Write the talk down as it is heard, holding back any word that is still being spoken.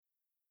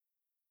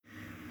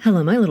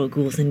Hello, my little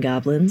ghouls and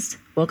goblins.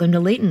 Welcome to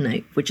Late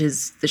Night, which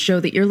is the show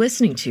that you're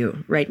listening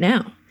to right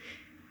now.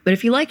 But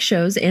if you like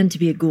shows and to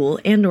be a ghoul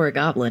and or a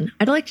goblin,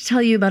 I'd like to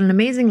tell you about an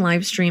amazing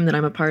live stream that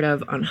I'm a part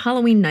of on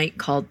Halloween night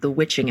called The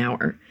Witching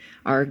Hour.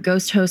 Our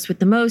ghost host with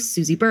the most,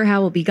 Susie Burhow,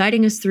 will be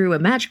guiding us through a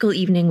magical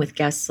evening with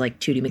guests like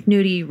Tootie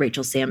McNootie,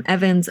 Rachel Sam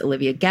Evans,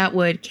 Olivia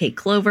Gatwood, Kate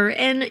Clover,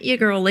 and your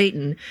girl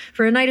Layton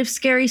for a night of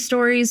scary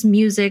stories,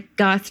 music,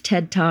 goth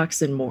TED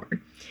Talks, and more.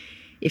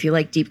 If you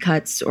like deep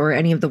cuts or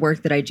any of the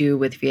work that I do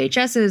with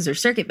VHSs or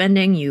circuit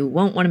bending, you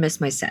won't want to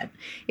miss my set.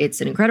 It's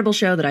an incredible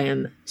show that I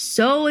am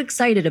so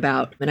excited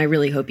about, and I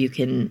really hope you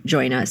can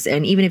join us.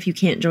 And even if you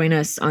can't join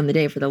us on the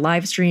day for the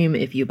live stream,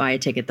 if you buy a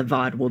ticket, the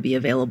VOD will be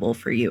available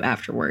for you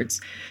afterwards.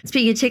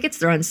 Speaking of tickets,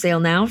 they're on sale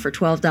now for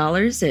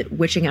 $12 at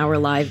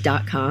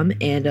witchinghourlive.com,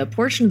 and a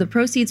portion of the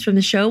proceeds from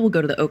the show will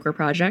go to the Ochre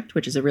Project,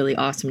 which is a really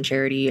awesome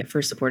charity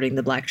for supporting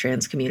the Black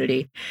trans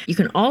community. You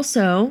can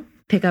also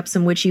pick up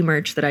some witchy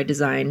merch that I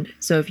designed.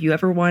 So if you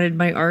ever wanted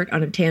my art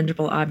on a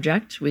tangible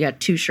object, we got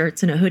 2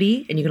 shirts and a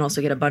hoodie, and you can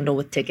also get a bundle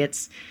with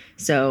tickets.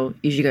 So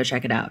you should go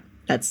check it out.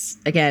 That's,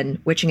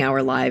 again,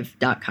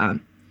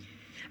 witchinghourlive.com.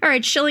 All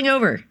right, shilling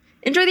over.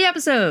 Enjoy the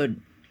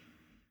episode.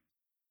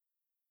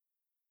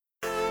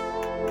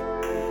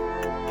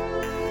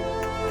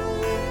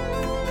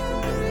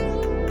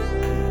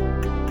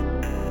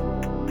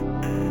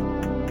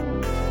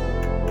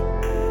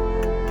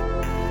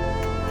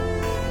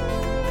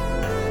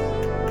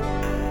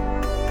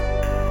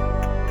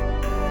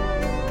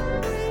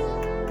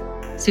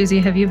 Susie,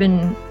 have you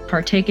been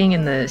partaking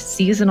in the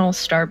seasonal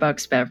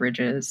Starbucks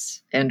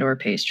beverages and or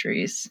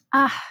pastries?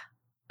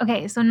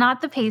 Okay, so not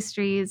the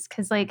pastries,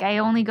 because I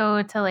only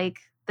go to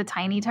the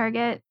tiny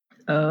Target.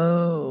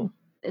 Oh.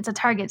 It's a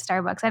Target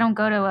Starbucks. I don't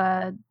go to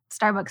a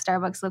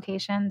Starbucks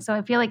location, so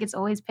I feel like it's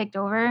always picked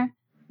over.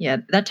 Yeah,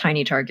 that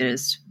tiny Target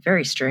is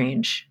very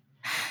strange.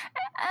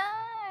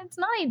 It's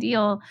not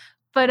ideal.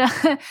 But,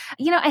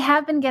 I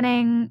have been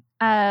getting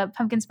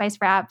pumpkin spice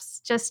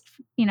wraps, just,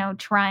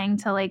 trying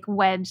to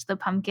wedge the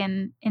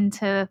pumpkin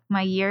into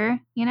my year,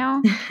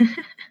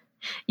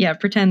 Yeah,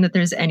 pretend that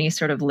there's any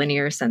sort of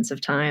linear sense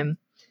of time.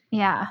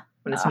 Yeah.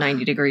 When it's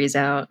 90 degrees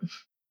out.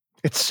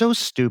 It's so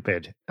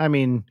stupid. I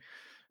mean,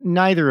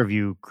 neither of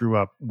you grew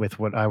up with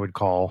what I would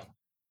call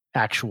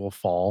actual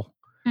fall.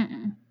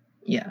 Mm-mm.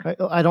 Yeah.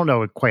 I don't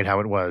know quite how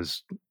it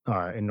was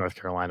in North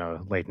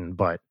Carolina, Layton,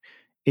 but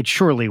it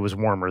surely was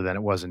warmer than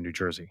it was in New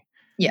Jersey.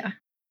 Yeah.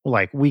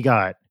 We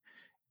got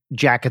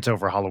jackets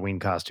over Halloween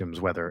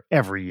costumes weather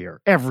every year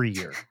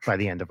by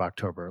the end of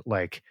October.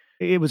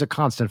 It was a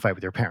constant fight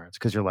with your parents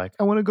because you're like,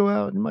 I want to go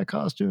out in my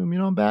costume,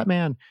 I'm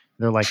Batman. And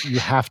they're like, you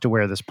have to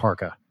wear this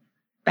parka.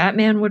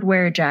 Batman would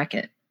wear a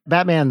jacket.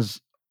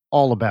 Batman's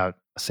all about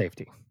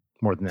safety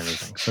more than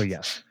anything. So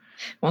yes.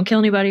 Won't kill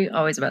anybody,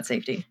 always about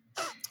safety.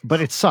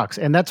 But it sucks.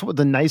 And that's what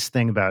the nice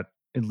thing about,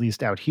 at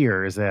least out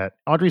here, is that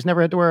Audrey's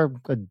never had to wear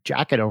a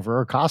jacket over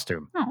her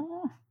costume.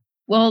 Oh.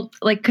 Well,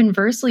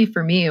 conversely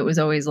for me, it was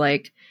always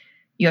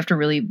you have to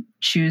really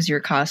choose your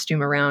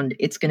costume around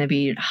it's going to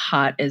be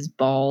hot as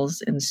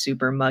balls and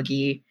super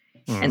muggy.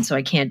 And so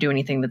I can't do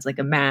anything that's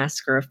a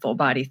mask or a full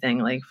body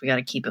thing. We got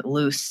to keep it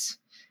loose.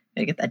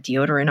 Gotta get that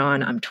deodorant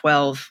on. I'm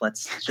 12.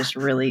 Let's just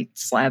really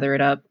slather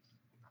it up.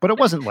 But it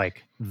wasn't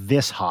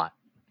this hot,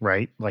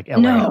 right? LA.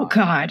 No,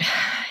 God,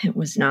 it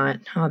was not.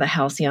 Oh, the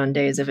halcyon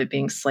days of it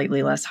being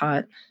slightly less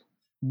hot.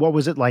 What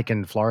was it like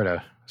in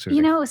Florida,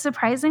 Susie?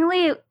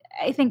 Surprisingly,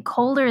 I think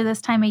colder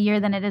this time of year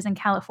than it is in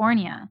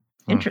California.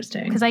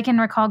 Interesting. Because I can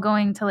recall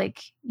going to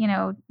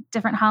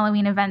different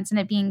Halloween events and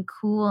it being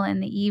cool in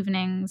the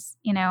evenings,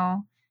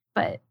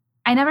 but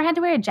I never had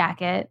to wear a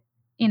jacket.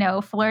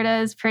 Florida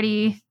is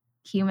pretty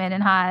humid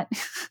and hot.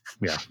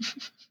 Yeah.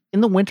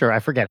 In the winter, I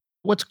forget.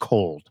 What's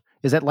cold?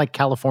 Is that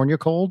California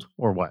cold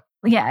or what?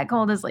 Yeah,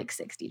 cold is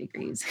 60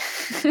 degrees.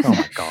 Oh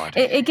my God.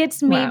 It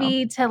gets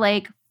maybe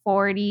to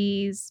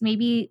 40s,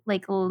 maybe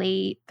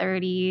late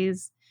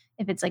 30s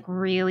if it's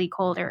really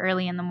cold or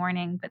early in the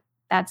morning, but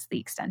that's the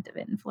extent of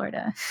it in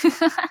Florida.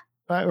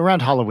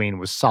 Around Halloween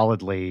was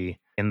solidly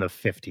in the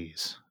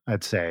 50s,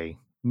 I'd say.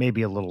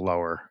 Maybe a little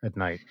lower at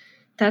night.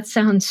 That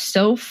sounds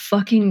so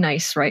fucking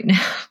nice right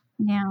now.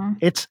 Yeah.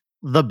 It's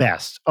the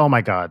best. Oh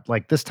my God.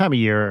 This time of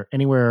year,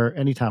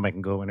 anytime I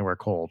can go anywhere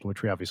cold,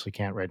 which we obviously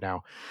can't right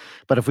now.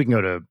 But if we can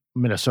go to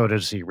Minnesota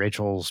to see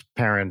Rachel's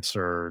parents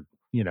or,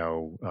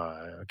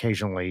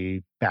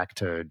 occasionally back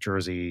to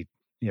Jersey,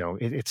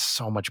 it's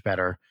so much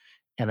better.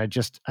 And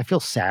I feel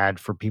sad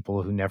for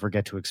people who never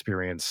get to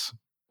experience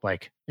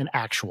an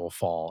actual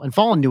fall. And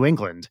fall in New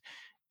England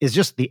is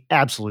just the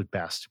absolute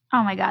best.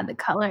 Oh my God, the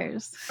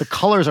colors. The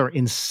colors are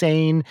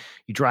insane.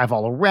 You drive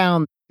all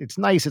around. It's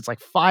nice. It's like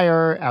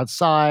fire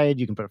outside.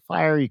 You can put a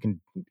fire. You can,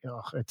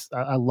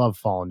 I love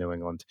fall in New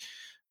England.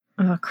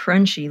 Oh,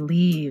 crunchy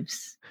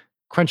leaves.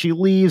 Crunchy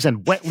leaves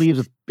and wet leaves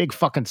with big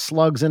fucking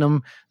slugs in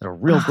them that are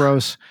real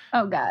gross.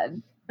 Oh God.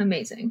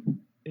 Amazing.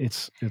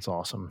 It's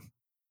awesome.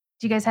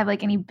 Do you guys have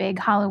any big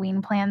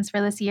Halloween plans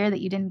for this year that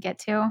you didn't get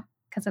to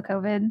because of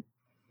COVID?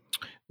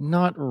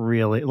 Not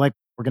really.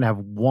 We're going to have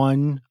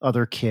one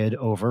other kid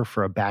over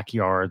for a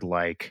backyard,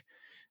 like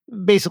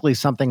basically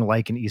something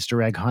like an Easter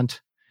egg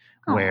hunt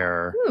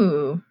where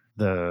Ooh.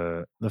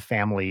 the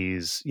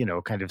families,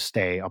 kind of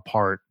stay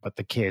apart, but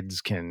the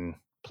kids can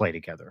play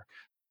together.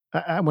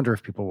 I wonder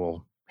if people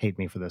will hate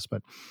me for this,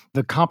 but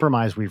the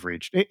compromise we've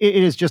reached, it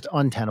is just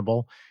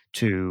untenable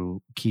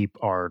to keep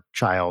our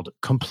child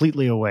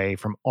completely away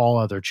from all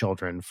other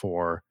children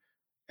for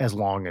as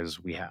long as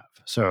we have.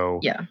 So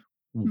Yeah.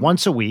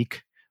 once a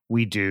week,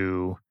 we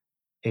do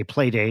a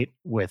play date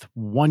with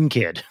one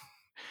kid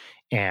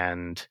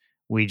and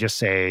we just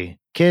say,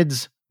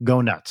 kids, go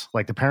nuts.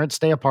 Like the parents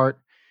stay apart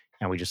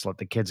and we just let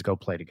the kids go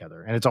play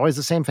together. And it's always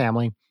the same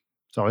family.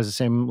 It's always the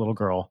same little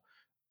girl.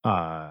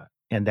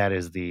 And that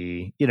is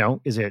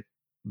is it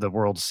the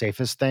world's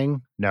safest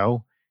thing?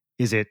 No.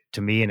 Is it,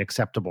 to me, an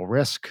acceptable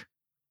risk?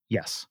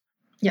 Yes.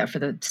 Yeah, for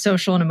the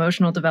social and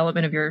emotional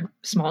development of your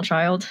small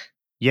child.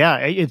 Yeah,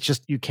 it's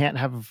just, you can't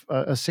have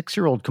a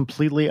 6-year-old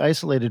completely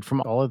isolated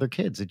from all other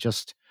kids. It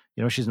just,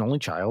 she's an only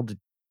child.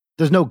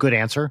 There's no good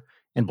answer.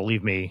 And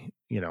believe me,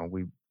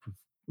 we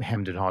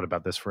hemmed and hawed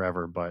about this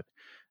forever, but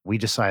we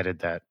decided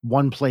that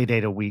one play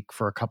date a week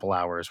for a couple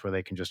hours where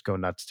they can just go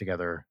nuts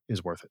together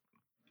is worth it.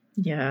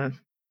 Yeah.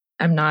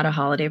 I'm not a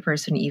holiday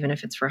person, even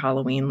if it's for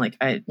Halloween.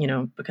 Like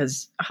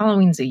because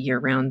Halloween's a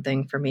year-round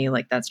thing for me.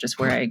 Like that's just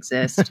where I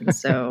exist. And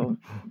so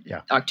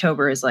yeah.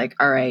 October is like,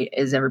 all right,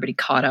 is everybody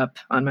caught up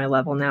on my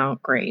level now?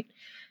 Great.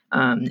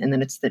 And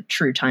then it's the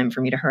true time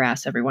for me to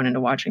harass everyone into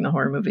watching the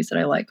horror movies that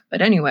I like.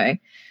 But anyway,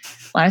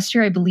 last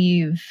year, I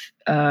believe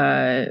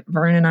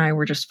Vern and I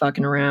were just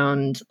fucking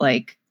around,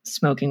 like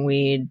smoking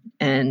weed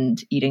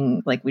and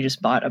eating, like we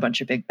just bought a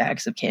bunch of big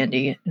bags of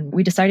candy. And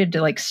we decided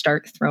to like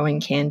start throwing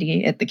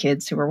candy at the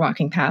kids who were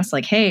walking past,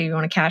 like, hey, you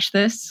want to catch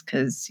this?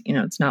 Because,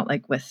 it's not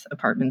like with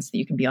apartments that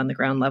you can be on the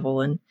ground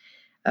level and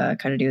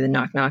kind of do the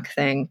knock knock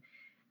thing.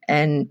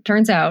 And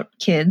turns out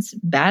kids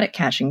bad at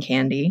catching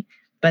candy.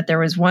 But there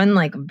was one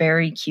like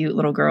very cute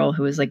little girl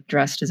who was like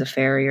dressed as a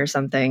fairy or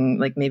something,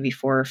 like maybe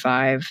 4 or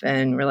 5.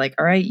 And we're like,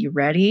 all right, you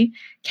ready?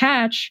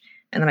 Catch.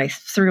 And then I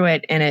threw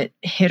it and it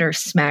hit her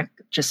smack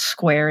just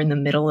square in the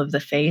middle of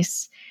the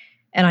face.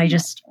 And I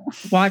just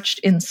watched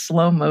in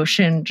slow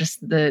motion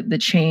just the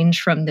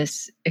change from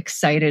this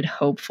excited,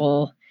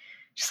 hopeful,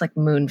 just like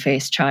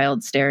moon-faced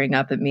child staring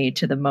up at me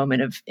to the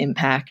moment of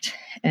impact.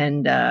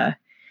 And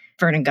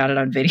Vernon got it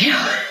on video.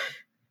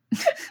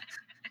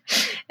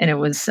 And it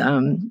was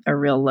a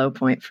real low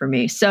point for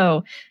me.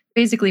 So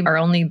basically, our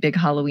only big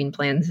Halloween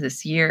plans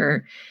this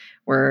year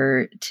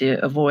were to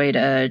avoid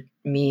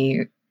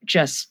me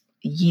just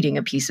yeeting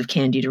a piece of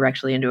candy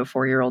directly into a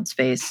 4-year-old's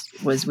face.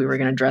 Was we were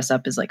going to dress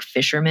up as like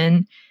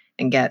fishermen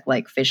and get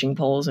like fishing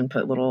poles and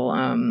put little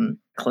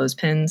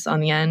clothespins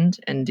on the end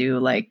and do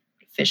like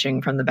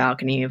fishing from the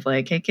balcony of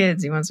like, hey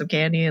kids, you want some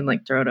candy? And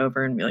like throw it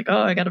over and be like,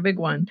 oh, I got a big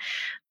one.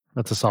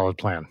 That's a solid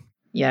plan.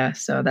 Yeah,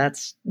 so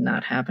that's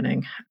not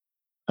happening.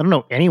 I don't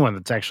know anyone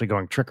that's actually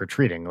going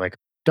trick-or-treating. Like,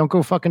 don't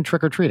go fucking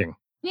trick-or-treating.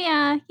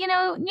 Yeah,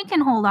 you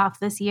can hold off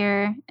this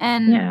year.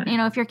 And,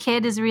 if your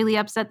kid is really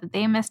upset that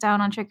they missed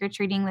out on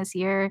trick-or-treating this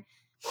year,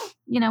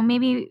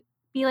 maybe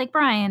be like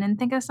Brian and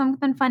think of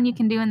something fun you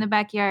can do in the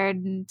backyard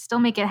and still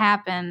make it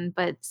happen,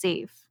 but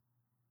safe.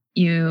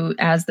 You,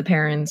 as the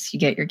parents, you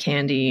get your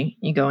candy,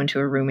 you go into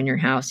a room in your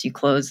house, you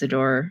close the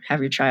door, have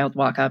your child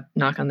walk up,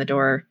 knock on the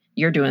door.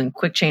 You're doing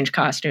quick change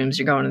costumes.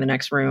 You're going to the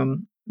next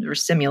room. You're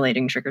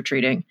simulating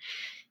trick-or-treating.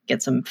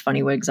 Get some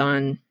funny wigs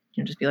on.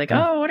 Just be like,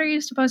 oh, what are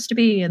you supposed to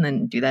be? And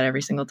then do that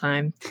every single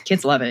time.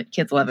 Kids love it.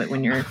 Kids love it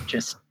when you're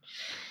just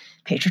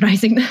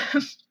patronizing them.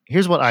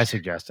 Here's what I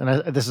suggest.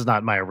 And this is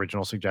not my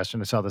original suggestion.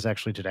 I saw this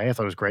actually today. I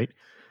thought it was great.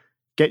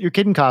 Get your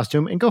kid in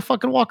costume and go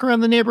fucking walk around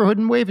the neighborhood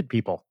and wave at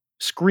people.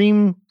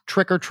 Scream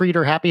trick or treat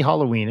or happy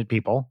Halloween at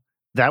people.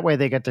 That way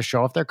they get to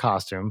show off their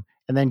costume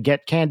and then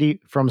get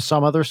candy from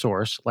some other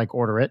source, like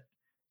order it,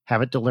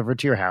 have it delivered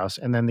to your house,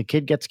 and then the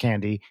kid gets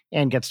candy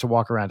and gets to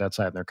walk around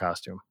outside in their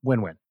costume.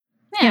 Win-win.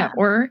 Yeah.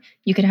 Or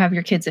you could have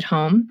your kids at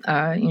home,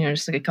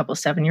 just like a couple of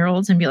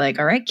 7-year-olds and be like,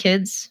 all right,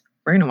 kids,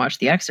 we're going to watch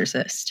The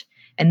Exorcist.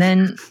 And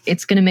then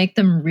it's going to make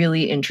them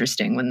really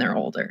interesting when they're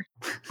older.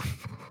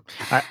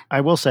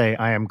 I will say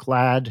I am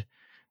glad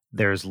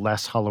there's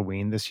less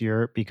Halloween this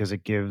year because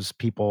it gives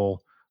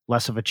people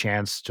less of a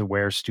chance to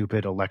wear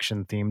stupid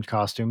election-themed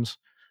costumes,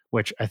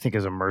 which I think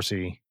is a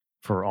mercy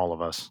for all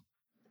of us.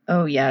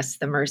 Oh, yes.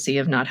 The mercy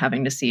of not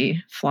having to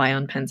see fly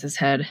on Pence's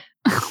head.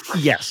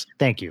 Yes.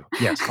 Thank you.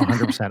 Yes.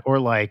 100%. Or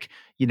like,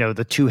 the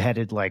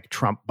 2-headed like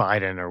Trump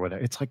Biden or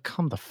whatever. It's like,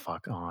 come the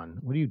fuck on.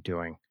 What are you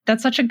doing?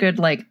 That's such a good,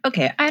 like,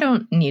 okay, I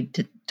don't need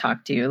to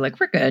talk to you. Like,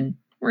 we're good.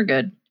 We're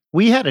good.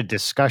 We had a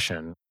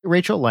discussion.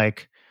 Rachel,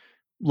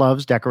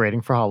 loves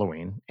decorating for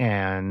Halloween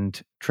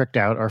and tricked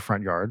out our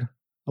front yard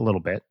a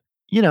little bit.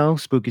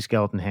 Spooky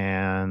skeleton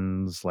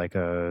hands, like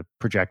a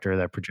projector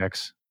that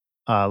projects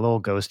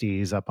little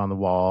ghosties up on the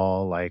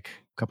wall, like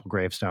a couple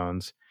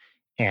gravestones.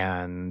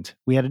 And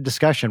we had a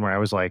discussion where I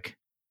was like,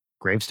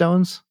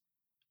 gravestones?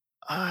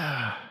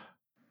 I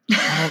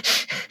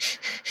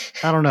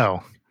don't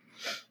know.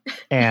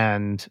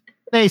 And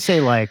They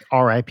say like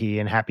R.I.P.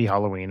 and Happy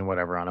Halloween and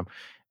whatever on them.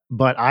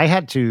 But I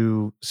had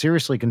to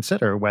seriously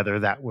consider whether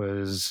that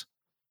was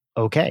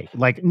okay.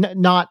 Like,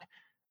 not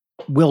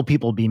will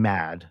people be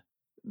mad?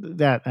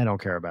 That I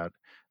don't care about.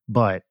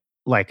 But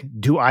like,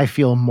 do I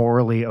feel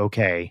morally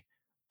okay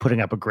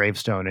putting up a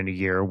gravestone in a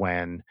year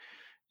when,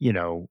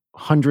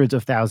 hundreds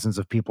of thousands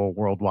of people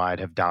worldwide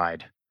have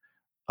died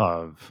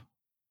of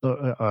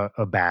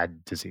a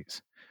bad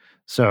disease?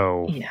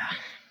 So Yeah.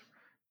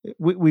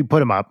 we put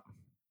them up,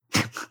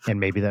 and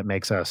maybe that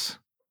makes us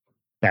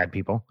bad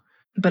people.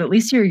 But at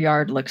least your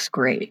yard looks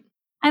great.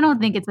 I don't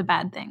think it's a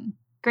bad thing.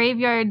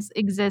 Graveyards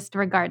exist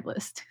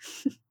regardless.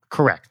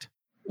 Correct.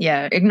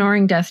 Yeah,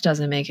 ignoring death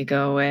doesn't make it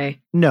go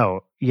away.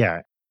 No,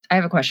 yeah. I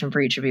have a question for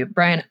each of you.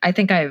 Brian, I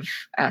think I've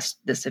asked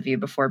this of you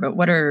before, but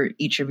what are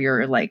each of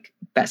your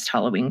best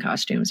Halloween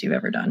costumes you've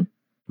ever done?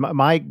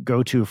 My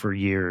go-to for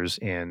years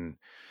in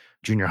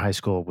junior high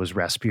school was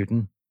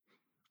Rasputin.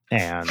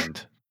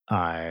 And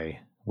I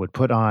would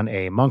put on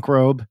a monk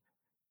robe.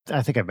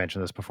 I think I've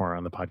mentioned this before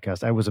on the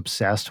podcast. I was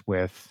obsessed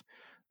with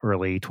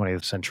early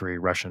 20th century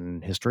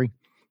Russian history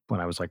when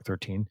I was like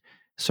 13.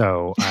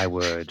 So I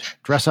would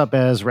dress up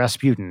as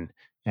Rasputin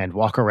and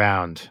walk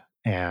around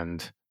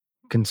and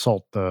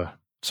consult the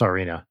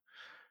Tsarina.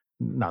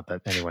 Not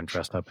that anyone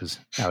dressed up as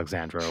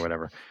Alexandra or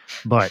whatever.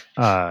 But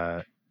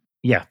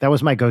yeah, that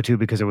was my go-to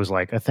because it was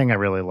like a thing I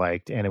really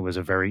liked. And it was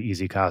a very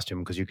easy costume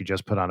because you could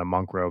just put on a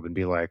monk robe and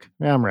be like,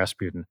 yeah, I'm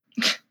Rasputin.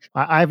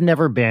 I've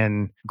never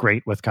been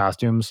great with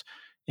costumes.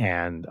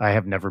 And I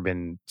have never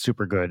been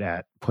super good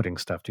at putting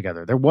stuff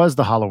together. There was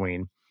the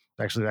Halloween.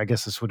 Actually, I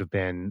guess this would have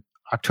been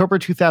October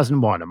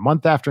 2001, a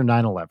month after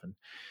 9/11.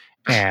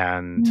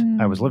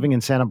 And I was living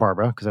in Santa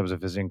Barbara because I was a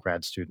visiting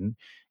grad student.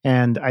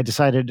 And I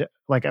decided,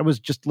 I was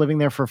just living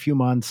there for a few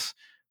months,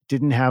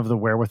 didn't have the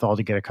wherewithal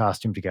to get a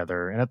costume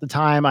together. And at the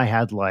time, I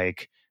had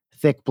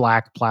thick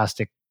black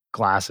plastic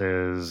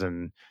glasses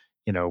and,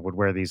 would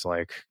wear these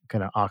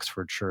kind of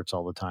Oxford shirts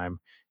all the time.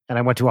 And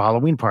I went to a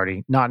Halloween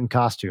party, not in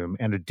costume,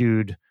 and a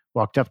dude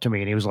walked up to me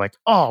and he was like,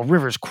 "Oh,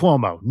 Rivers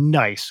Cuomo,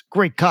 nice.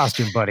 Great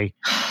costume, buddy."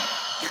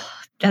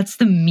 That's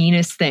the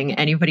meanest thing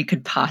anybody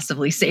could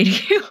possibly say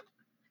to you.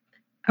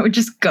 I would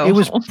just go It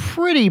was home.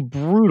 pretty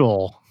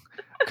brutal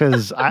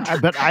because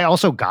but I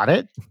also got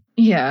it.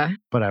 Yeah.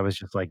 But I was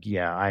just like,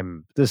 yeah,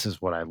 this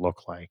is what I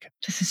look like.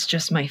 This is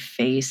just my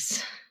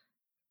face.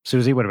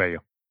 Susie, what about you?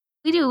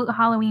 We do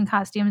Halloween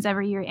costumes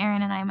every year.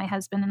 Aaron and I, my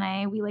husband and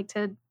I, we like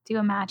to do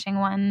a matching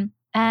one.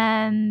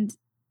 And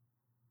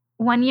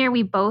one year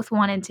we both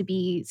wanted to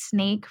be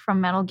Snake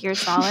from Metal Gear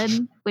Solid,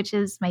 which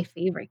is my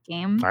favorite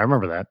game. I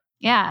remember that.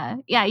 Yeah.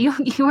 Yeah. You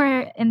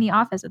were in the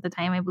office at the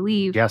time, I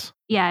believe. Yes.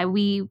 Yeah.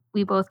 We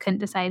both couldn't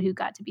decide who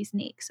got to be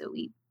Snake. So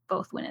we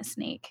both went as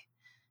Snake.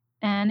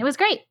 And it was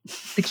great.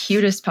 The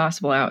cutest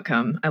possible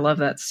outcome. I love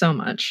that so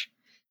much.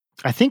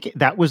 I think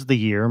that was the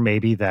year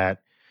maybe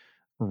that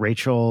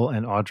Rachel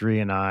and Audrey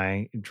and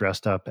I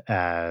dressed up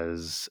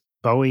as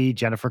Bowie,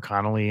 Jennifer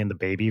Connelly, and the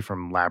baby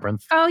from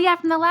Labyrinth. Oh, yeah,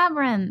 from the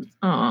Labyrinth.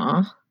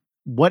 Aw.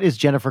 What is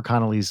Jennifer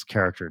Connelly's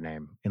character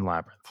name in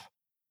Labyrinth?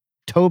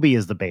 Toby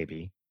is the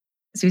baby.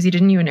 Susie,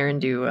 didn't you and Aaron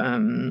do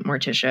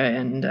Morticia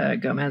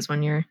and Gomez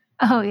one year?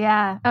 Oh,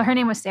 yeah. Oh, her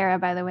name was Sarah,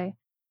 by the way.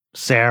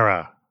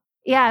 Sarah.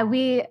 Yeah,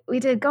 we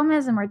did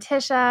Gomez and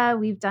Morticia.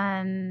 We've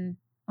done,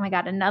 oh my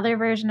God, another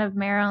version of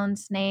Meryl and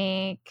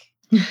Snake.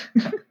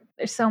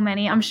 There's so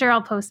many. I'm sure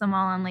I'll post them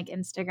all on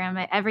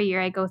Instagram. Every year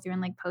I go through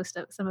and post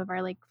up some of our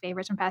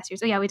favorites from past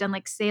years. So yeah, we've done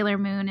Sailor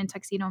Moon and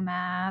Tuxedo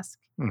Mask.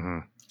 Mm-hmm.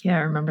 Yeah,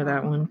 I remember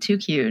that one. Too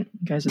cute.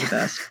 You guys are the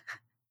best.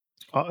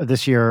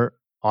 This year,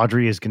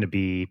 Audrey is going to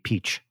be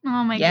Peach.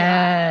 Oh my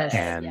Yes. God.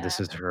 And this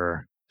is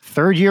her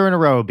third year in a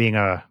row being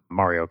a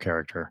Mario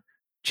character.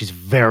 She's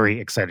very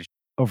excited.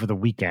 Over the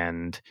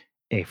weekend,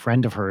 a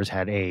friend of hers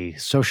had a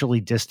socially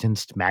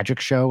distanced magic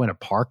show in a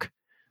park.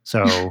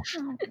 So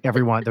there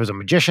was a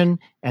magician,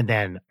 and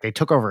then they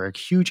took over a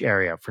huge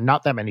area for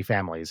not that many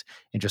families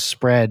and just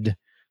spread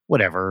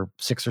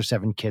 6 or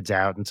 7 kids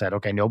out and said,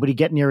 okay, nobody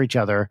get near each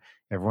other.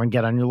 Everyone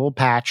get on your little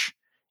patch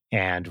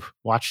and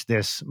watch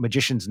this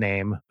magician's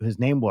name. His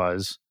name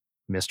was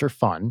Mr.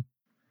 Fun.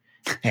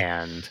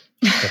 And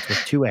that's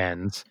with 2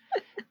 N's.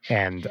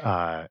 And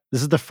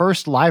this is the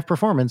first live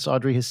performance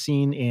Audrey has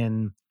seen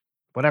in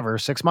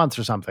 6 months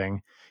or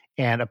something.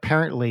 And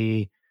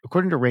apparently,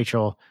 according to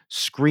Rachel,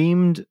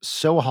 screamed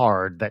so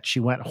hard that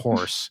she went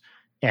hoarse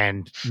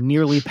and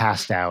nearly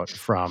passed out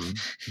from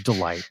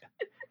delight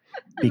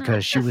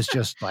because she was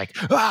just like,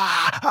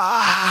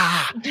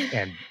 ah!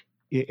 And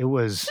it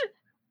was,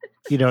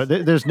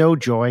 there's no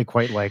joy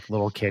quite like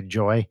little kid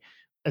joy.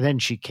 And then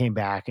she came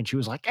back and she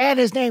was like, and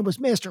his name was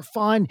Mr.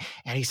 Fun.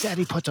 And he said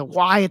he puts a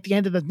Y at the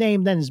end of the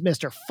name, then is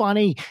Mr.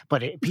 Funny.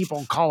 But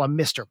people call him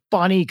Mr.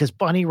 Bunny because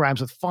bunny rhymes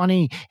with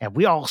funny. And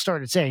we all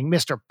started saying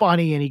Mr.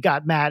 Bunny and he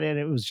got mad. And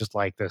it was just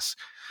like this.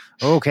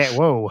 Okay,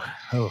 whoa.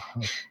 Oh.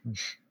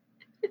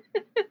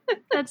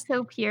 That's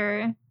so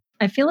pure.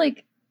 I feel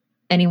like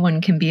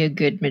anyone can be a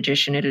good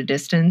magician at a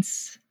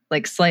distance.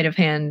 Sleight of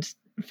hand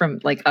from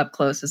like up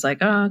close is like,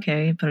 oh,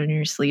 okay, put it in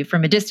your sleeve.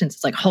 From a distance,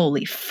 it's like,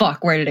 holy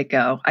fuck, where did it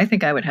go? I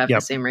think I would have the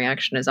same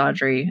reaction as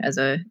Audrey as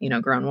a,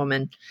 grown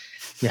woman.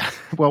 Yeah.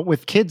 Well,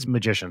 with kids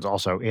magicians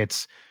also,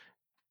 it's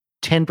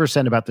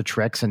 10% about the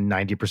tricks and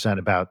 90%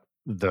 about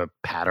the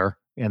patter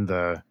and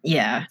the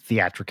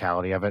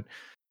theatricality of it.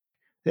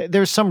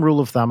 There's some rule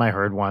of thumb I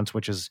heard once,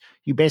 which is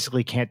you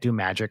basically can't do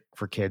magic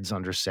for kids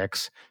under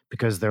 6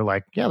 because they're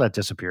like, yeah, that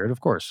disappeared.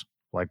 Of course.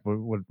 Like,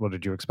 what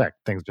did you expect?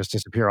 Things just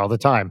disappear all the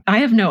time. I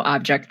have no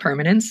object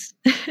permanence.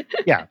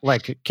 Yeah.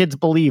 Like kids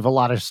believe a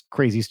lot of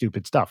crazy,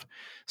 stupid stuff.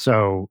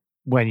 So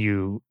when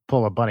you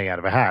pull a bunny out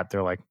of a hat,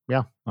 they're like,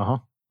 yeah,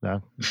 I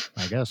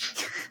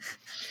guess.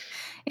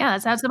 Yeah,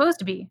 that's how it's supposed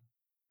to be.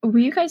 Were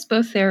you guys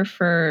both there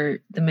for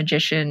the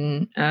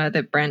magician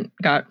that Brent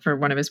got for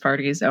one of his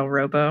parties, El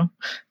Robo?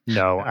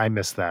 No, I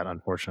missed that,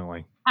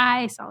 unfortunately.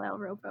 I saw El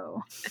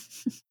Robo.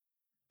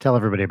 Tell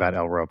everybody about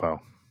El Robo.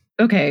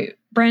 Okay,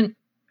 Brent,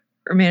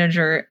 our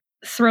manager,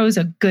 throws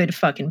a good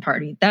fucking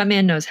party. That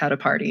man knows how to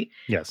party.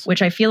 Yes.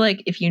 Which I feel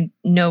like if you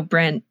know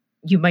Brent,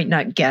 you might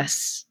not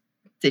guess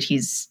that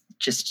he's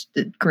just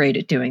great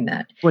at doing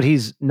that. What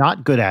he's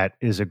not good at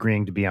is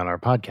agreeing to be on our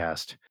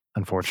podcast.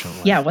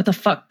 Unfortunately. Yeah, what the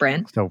fuck,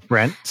 Brent? So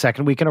Brent,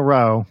 second week in a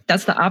row.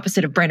 That's the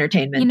opposite of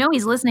Brentertainment. You know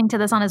he's listening to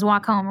this on his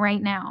walk home right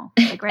now.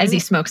 Like, right? As he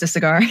smokes a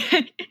cigar.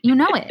 You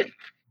know it.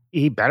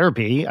 He better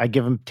be. I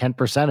give him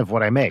 10% of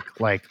what I make.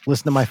 Like,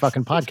 listen to my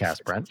fucking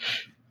podcast, Brent.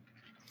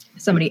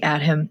 Somebody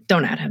add him.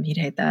 Don't add him. He'd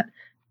hate that.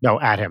 No,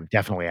 add him.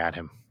 Definitely add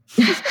him.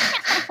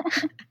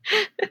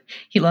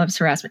 He loves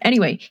harassment.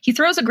 Anyway, he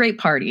throws a great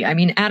party. I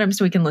mean, add him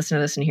so we can listen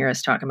to this and hear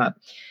us talk about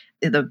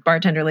the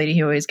bartender lady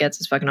he always gets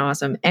is fucking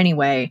awesome.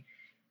 Anyway,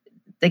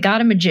 they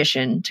got a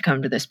magician to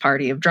come to this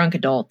party of drunk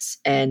adults,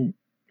 and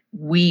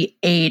we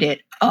ate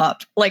it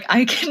up. Like,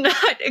 I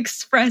cannot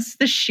express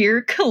the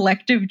sheer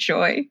collective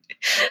joy.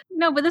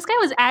 No, but this guy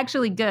was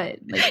actually good.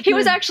 Like, he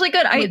was actually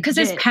good. Because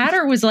his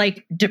patter was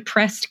like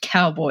depressed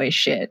cowboy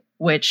shit,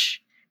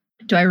 which,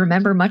 do I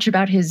remember much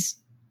about his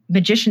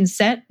magician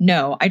set?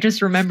 No, I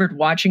just remembered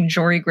watching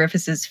Jory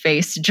Griffiths'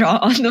 face jaw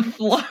on the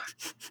floor.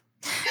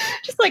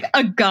 Just like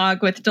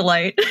agog with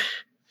delight.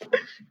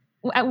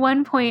 At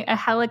one point, a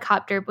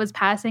helicopter was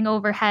passing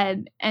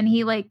overhead, and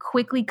he like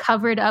quickly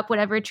covered up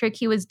whatever trick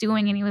he was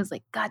doing, and he was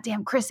like, "God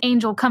damn, Chris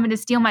Angel coming to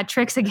steal my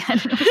tricks again!"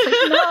 And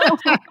I was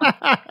like,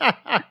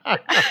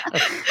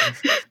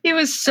 no. He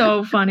was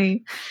so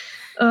funny.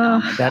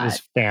 That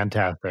is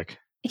fantastic.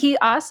 He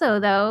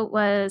also, though,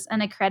 was an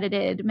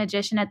accredited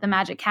magician at the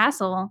Magic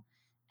Castle,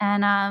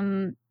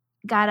 and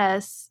got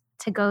us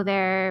to go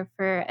there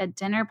for a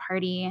dinner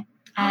party.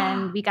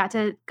 And we got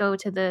to go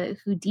to the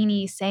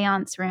Houdini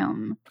seance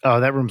room.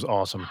 Oh, that room's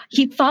awesome.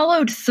 He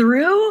followed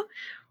through?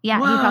 Yeah,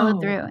 Whoa. He followed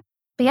through.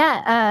 But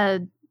yeah,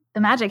 the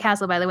Magic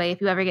Castle, by the way,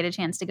 if you ever get a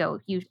chance to go,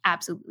 you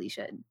absolutely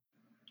should.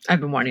 I've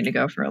been wanting to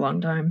go for a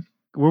long time.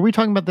 Were we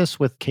talking about this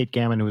with Kate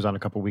Gammon, who was on a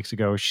couple weeks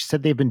ago? She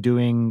said they've been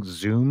doing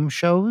Zoom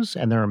shows,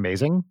 and they're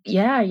amazing.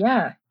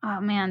 Yeah.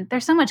 Oh, man.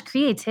 There's so much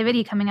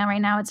creativity coming out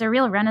right now. It's a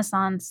real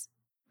renaissance.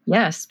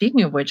 Yeah,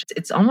 speaking of which,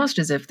 it's almost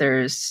as if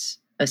there's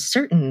a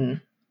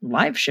certain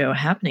live show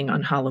happening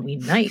on Halloween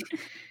night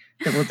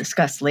that we'll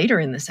discuss later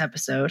in this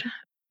episode.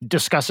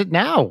 Discuss it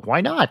now.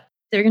 Why not?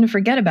 They're going to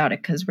forget about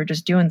it because we're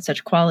just doing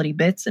such quality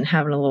bits and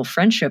having a little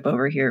friendship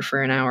over here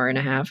for an hour and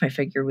a half. I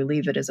figure we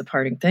leave it as a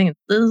parting thing. A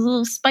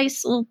little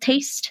spice, a little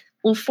taste,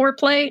 a little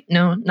foreplay.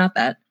 No, not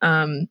that.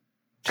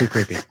 Too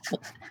creepy.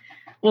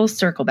 We'll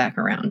circle back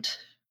around.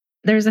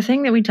 There's a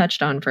thing that we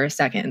touched on for a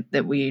second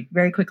that we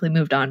very quickly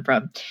moved on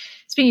from.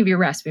 Speaking of your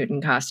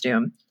Rasputin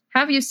costume,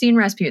 have you seen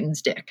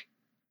Rasputin's dick?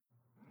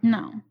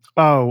 No.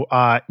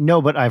 Oh,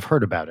 no, but I've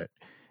heard about it.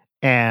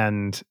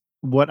 And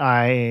what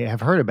I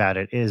have heard about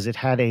it is it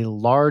had a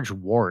large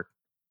wart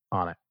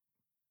on it.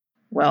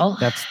 Well,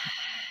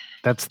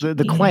 that's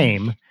the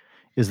claim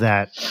is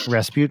that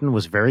Rasputin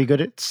was very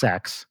good at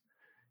sex,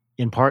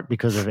 in part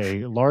because of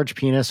a large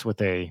penis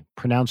with a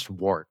pronounced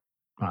wart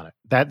on it.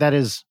 That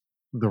is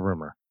the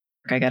rumor.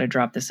 I got to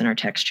drop this in our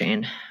text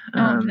chain.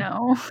 Oh,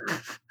 no.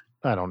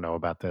 I don't know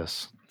about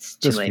this.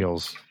 This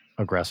feels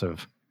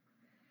aggressive.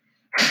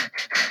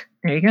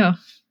 There you go.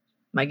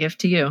 My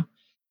gift to you.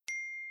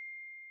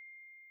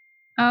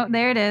 Oh,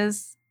 there it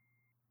is.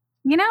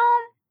 You know,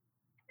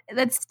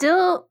 that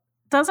still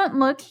doesn't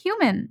look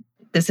human.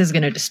 This is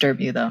going to disturb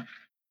you, though.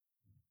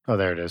 Oh,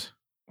 there it is.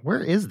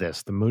 Where is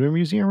this? The Mutter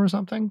Museum or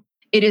something?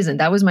 It isn't.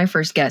 That was my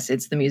first guess.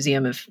 It's the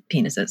Museum of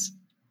Penises.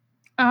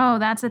 Oh,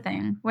 that's the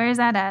thing. Where is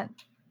that at?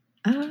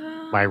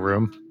 My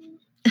room.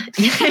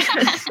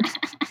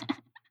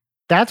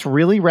 That's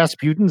really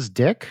Rasputin's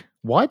dick?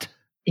 What?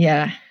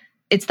 Yeah.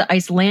 It's the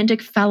Icelandic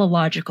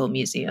Phallological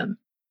Museum.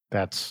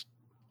 That's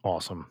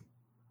awesome.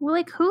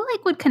 Well, who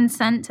would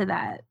consent to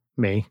that?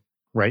 Me,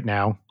 right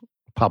now,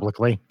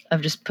 publicly.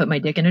 I've just put my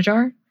dick in a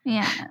jar?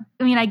 Yeah.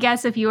 I mean, I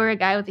guess if you were a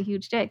guy with a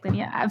huge dick, then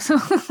yeah,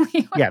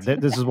 absolutely. Yeah,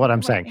 this is what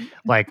I'm saying.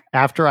 Like,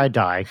 after I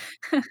die,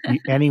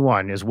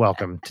 anyone is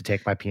welcome to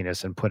take my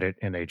penis and put it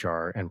in a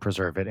jar and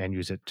preserve it and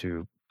use it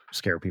to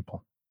scare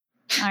people.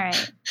 All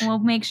right. We'll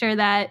make sure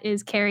that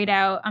is carried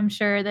out. I'm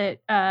sure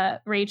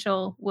that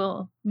Rachel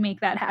will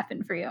make that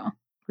happen for you.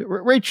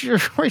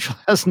 Rachel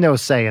has no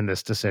say in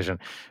this decision.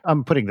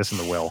 I'm putting this in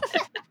the will.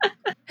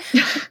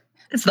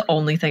 It's the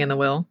only thing in the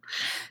will.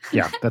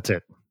 Yeah, that's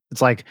it.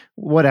 It's like,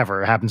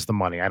 whatever happens to the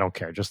money, I don't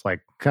care. Just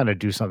like kind of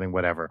do something,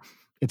 whatever.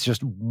 It's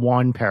just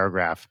one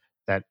paragraph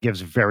that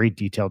gives very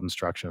detailed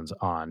instructions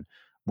on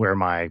where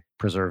my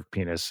preserved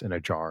penis in a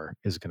jar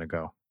is going to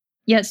go.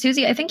 Yeah,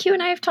 Susie, I think you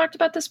and I have talked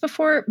about this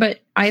before, but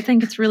I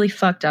think it's really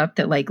fucked up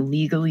that like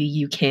legally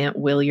you can't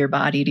will your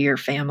body to your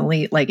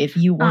family. Like if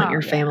you want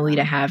your family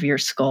to have your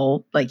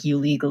skull, like you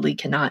legally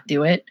cannot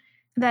do it.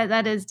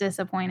 That is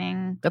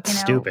disappointing. That's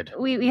stupid.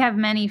 We have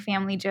many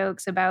family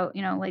jokes about,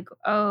 like,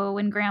 oh,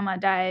 when grandma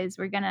dies,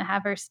 we're going to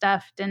have her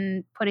stuffed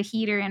and put a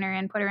heater in her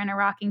and put her in a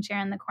rocking chair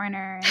in the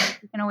corner and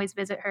you can always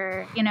visit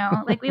her,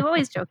 like we've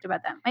always joked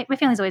about that. My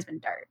family's always been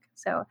dark.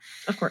 So,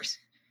 of course,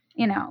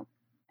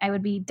 I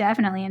would be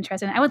definitely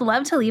interested. I would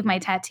love to leave my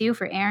tattoo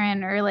for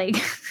Aaron or like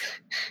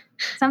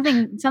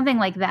something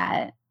like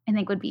that. I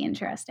think would be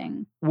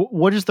interesting.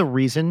 What is the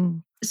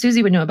reason?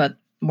 Susie would know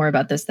more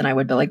about this than I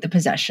would, but like the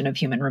possession of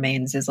human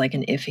remains is like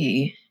an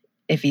iffy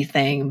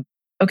thing.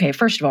 Okay,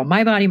 first of all,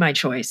 my body, my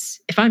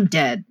choice. If I'm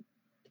dead,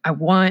 I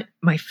want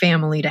my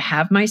family to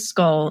have my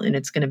skull and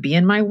it's going to be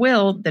in my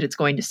will that it's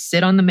going to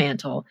sit on the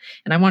mantle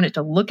and I want it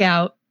to look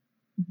out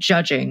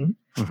judging.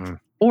 Mm-hmm.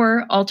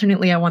 Or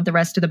alternately, I want the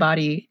rest of the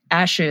body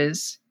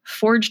ashes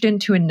forged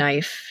into a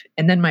knife,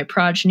 and then my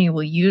progeny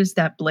will use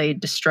that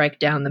blade to strike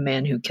down the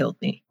man who killed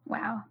me.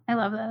 Wow. I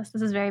love this.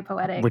 This is very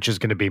poetic. Which is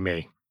going to be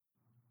me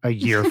a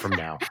year from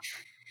now.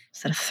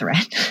 Is that a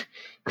threat?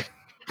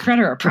 Threat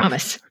or a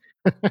promise?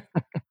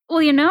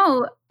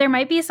 Well, there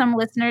might be some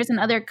listeners in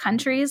other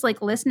countries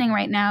like listening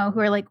right now who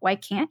are like, why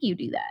can't you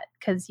do that?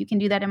 Because you can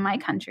do that in my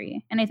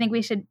country. And I think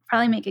we should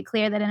probably make it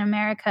clear that in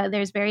America,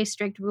 there's very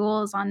strict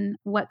rules on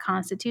what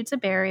constitutes a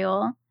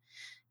burial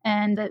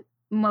and that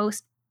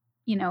most,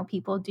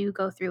 people do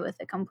go through with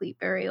a complete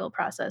burial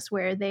process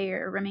where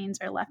their remains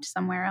are left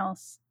somewhere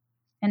else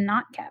and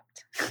not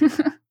kept.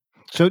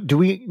 So do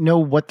we know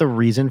what the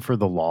reason for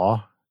the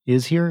law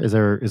is here? Is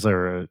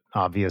there an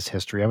obvious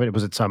history of it?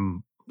 Was it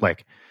some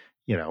like,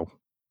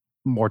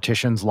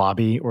 mortician's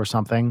lobby or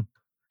something?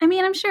 I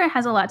mean, I'm sure it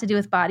has a lot to do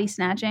with body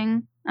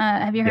snatching.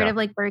 Have you heard of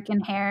like Burke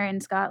and Hare in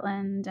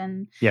Scotland?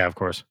 And yeah, of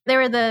course. They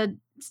were the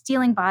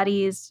stealing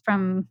bodies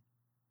from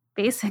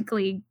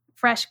basically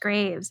fresh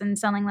graves and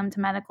selling them to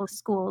medical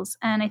schools.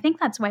 And I think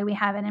that's why we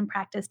have it in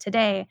practice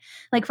today.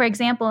 Like, for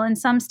example, in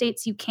some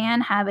states, you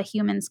can have a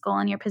human skull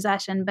in your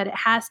possession, but it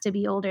has to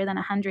be older than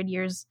 100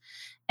 years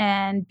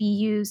and be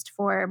used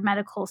for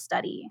medical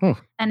study.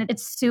 And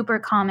it's super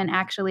common,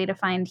 actually, to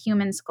find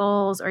human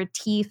skulls or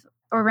teeth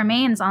or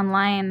remains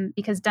online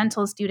because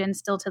dental students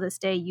still to this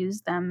day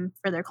use them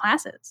for their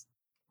classes.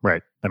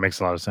 Right. That makes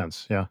a lot of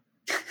sense. Yeah.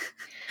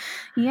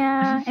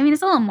 Yeah. I mean,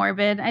 it's a little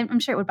morbid. I'm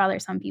sure it would bother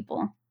some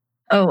people.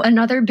 Oh,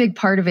 another big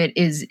part of it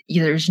is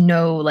there's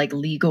no like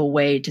legal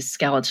way to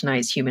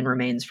skeletonize human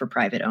remains for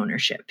private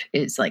ownership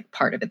is like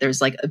part of it. There's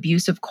like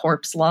abuse of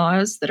corpse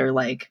laws that are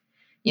like,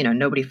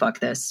 nobody fuck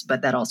this,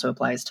 but that also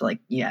applies to like,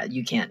 yeah,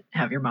 you can't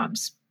have your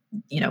mom's,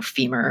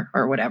 femur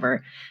or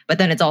whatever. But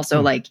then it's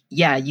also like,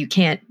 yeah, you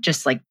can't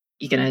just like,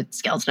 you're going to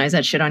skeletonize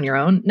that shit on your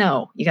own.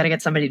 No, you got to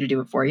get somebody to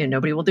do it for you and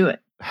nobody will do it.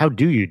 How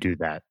do you do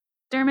that?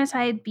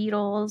 Dermatide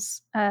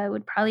beetles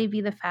would probably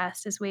be the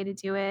fastest way to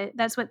do it.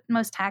 That's what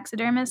most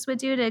taxidermists would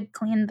do to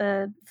clean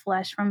the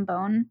flesh from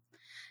bone.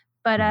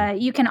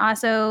 But you can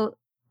also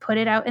put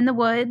it out in the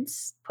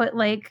woods, put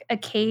like a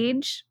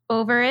cage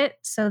over it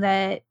so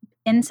that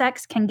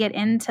insects can get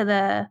into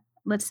the,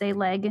 let's say,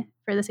 leg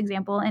for this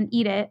example, and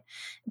eat it,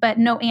 but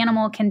no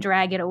animal can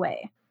drag it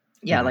away.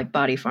 Yeah, like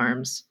body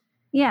farms.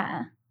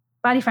 Yeah.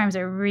 Body farms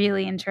are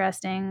really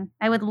interesting.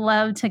 I would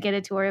love to get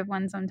a tour of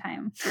one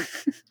sometime.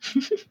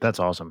 That's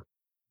awesome.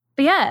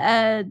 But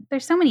yeah,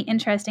 there's so many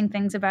interesting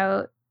things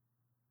about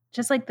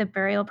just like the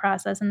burial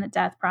process and the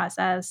death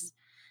process.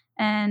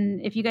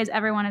 And if you guys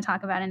ever want to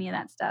talk about any of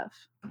that stuff,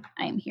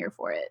 I am here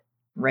for it.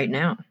 Right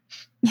now.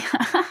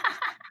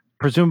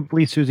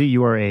 Presumably, Susie,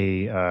 you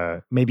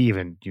are maybe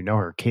even, you know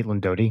her,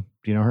 Caitlin Doughty.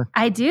 Do you know her?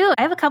 I do.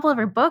 I have a couple of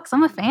her books.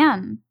 I'm a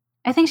fan.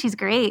 I think she's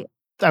great.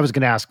 I was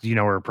going to ask, do you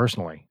know her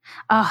personally?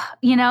 Oh,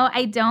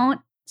 I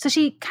don't. So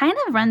she kind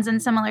of runs in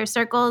similar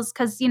circles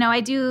because, I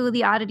do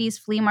the Oddities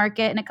flea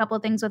market and a couple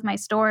of things with my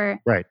store.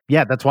 Right.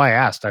 Yeah, that's why I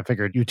asked. I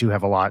figured you two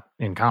have a lot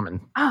in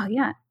common. Oh,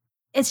 yeah.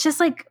 It's just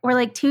like we're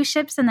like two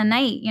ships in the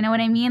night. You know what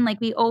I mean? Like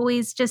we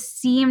always just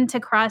seem to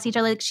cross each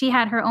other. Like she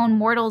had her own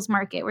mortals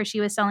market where she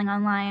was selling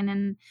online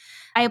and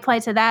I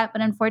applied to that.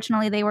 But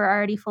unfortunately, they were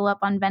already full up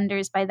on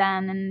vendors by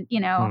then.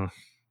 And,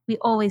 we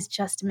always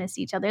just miss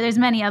each other. There's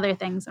many other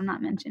things I'm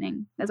not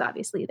mentioning because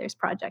obviously there's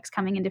projects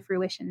coming into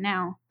fruition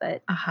now.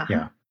 But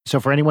yeah.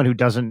 So for anyone who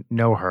doesn't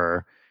know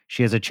her,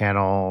 she has a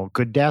channel,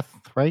 Good Death,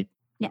 right?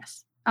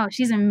 Yes. Oh,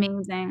 she's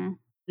amazing.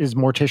 Is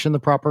mortician the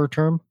proper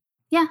term?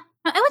 Yeah.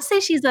 I would say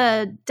she's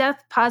a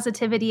death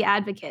positivity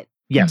advocate.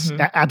 Yes,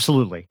 Mhm.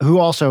 absolutely. Who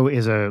also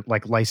is a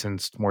like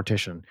licensed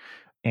mortician,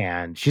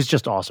 and she's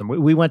just awesome.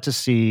 We went to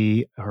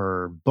see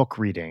her book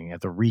reading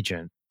at the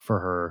Regent for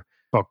her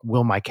book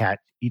 "Will My Cat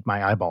Eat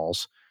My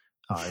Eyeballs?"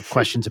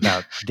 Questions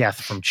about death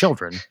from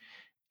children,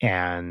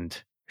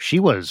 and she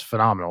was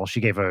phenomenal. She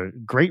gave a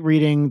great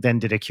reading, then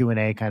did a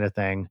Q&A kind of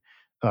thing.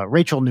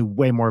 Rachel knew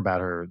way more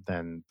about her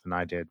than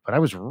I did, but I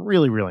was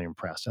really, really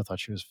impressed. I thought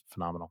she was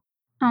phenomenal.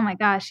 Oh my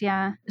gosh,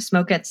 yeah.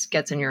 Smoke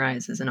Gets in Your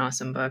Eyes is an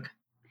awesome book.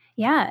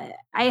 Yeah,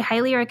 I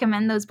highly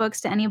recommend those books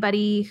to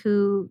anybody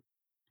who,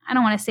 I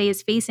don't want to say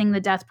is facing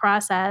the death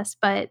process,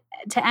 but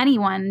to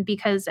anyone,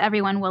 because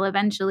everyone will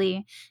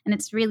eventually. And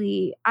it's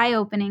really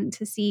eye-opening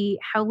to see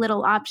how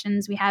little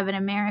options we have in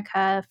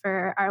America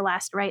for our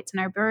last rites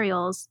and our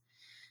burials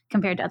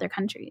compared to other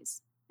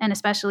countries, and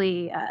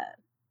especially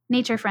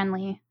nature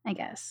friendly, I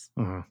guess.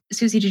 Mhm.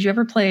 Susie, did you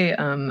ever play A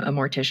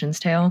Mortician's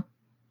Tale?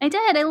 I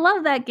did. I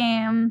love that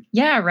game.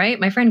 Yeah, right.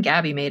 My friend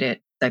Gabby made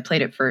it. I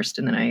played it first,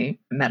 and then I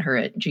met her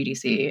at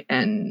GDC,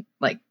 and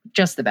like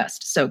just the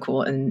best. So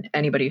cool. And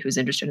anybody who's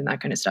interested in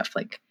that kind of stuff,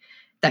 like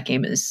that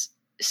game is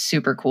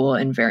super cool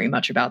and very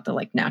much about the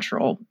like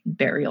natural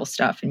burial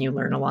stuff. And you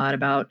learn a lot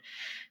about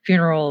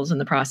funerals and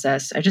the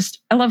process.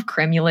 I love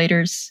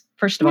cremulators.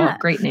 First of all, Yeah.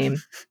 great name.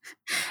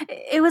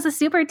 It was a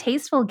super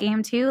tasteful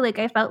game too. Like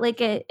I felt like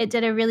it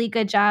did a really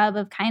good job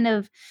of kind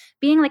of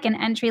being like an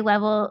entry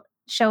level,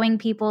 showing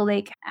people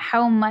like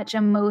how much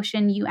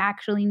emotion you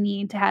actually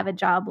need to have a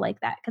job like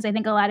that. Because I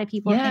think a lot of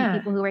people think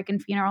people who work in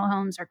funeral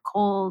homes are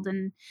cold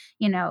and,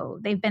 you know,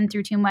 they've been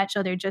through too much,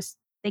 so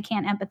they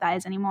can't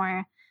empathize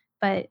anymore.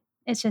 But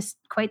it's just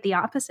quite the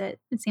opposite.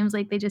 It seems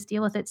like they just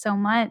deal with it so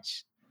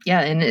much.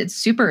 Yeah, and it's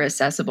super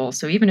accessible.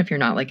 So even if you're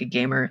not like a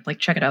gamer, like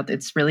check it out.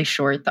 It's really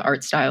short. The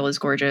art style is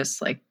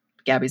gorgeous. Like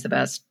Gabby's the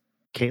best.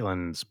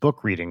 Caitlin's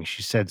book reading,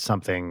 she said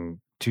something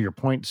to your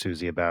point,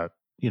 Susie, about,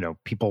 you know,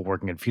 people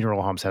working in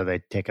funeral homes, how they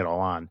take it all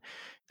on.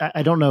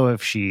 I don't know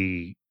if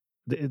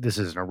this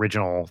is an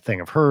original thing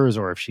of hers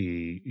or if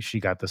she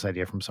got this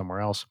idea from somewhere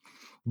else,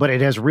 but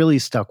it has really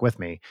stuck with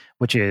me,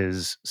 which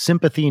is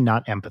sympathy,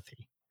 not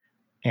empathy.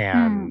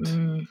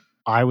 And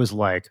I was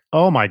like,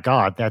 oh my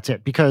God, that's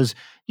it. Because,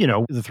 you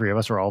know, the three of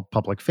us are all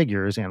public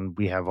figures and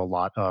we have a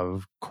lot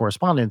of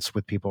correspondence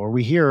with people, or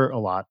we hear a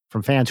lot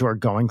from fans who are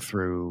going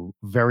through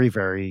very,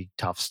 very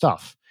tough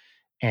stuff.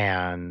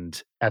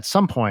 And at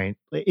some point,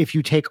 if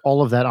you take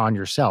all of that on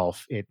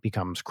yourself, it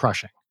becomes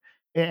crushing.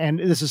 And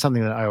this is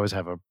something that I always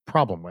have a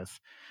problem with.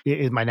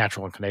 My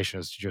natural inclination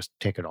is to just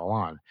take it all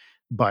on.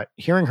 But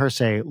hearing her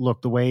say,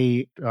 look, the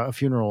way a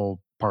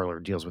funeral parlor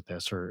deals with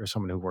this, or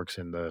someone who works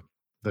in the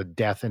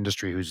death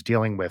industry who's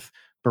dealing with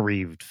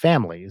bereaved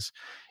families,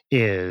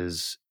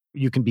 is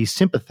you can be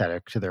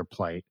sympathetic to their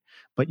plight,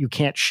 but you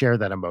can't share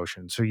that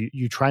emotion. So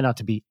you try not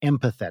to be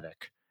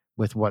empathetic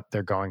with what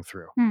they're going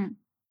through.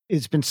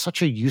 It's been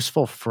such a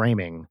useful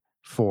framing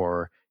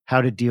for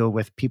how to deal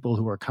with people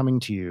who are coming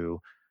to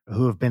you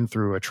who have been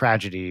through a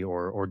tragedy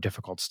or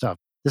difficult stuff.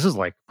 This is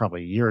like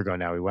probably a year ago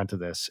now we went to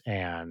this,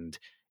 and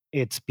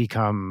it's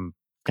become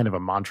kind of a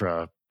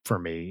mantra for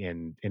me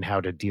in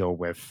how to deal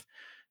with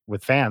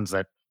fans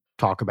that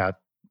talk about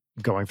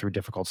going through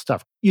difficult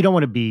stuff. You don't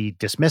want to be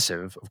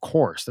dismissive, of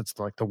course. That's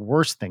like the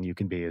worst thing you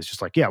can be, is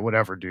just like, yeah,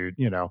 whatever, dude,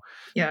 you know,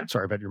 Yeah.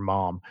 sorry about your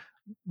mom.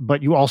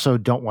 But you also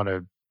don't want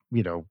to,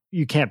 you know,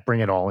 you can't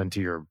bring it all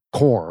into your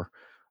core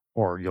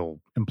or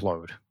you'll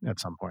implode at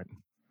some point.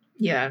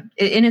 Yeah.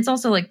 And it's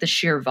also like the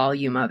sheer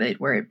volume of it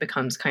where it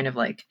becomes kind of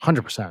like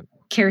 100%.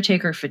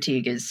 Caretaker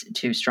fatigue is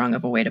too strong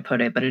of a way to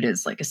put it, but it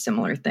is like a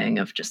similar thing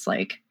of just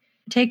like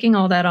taking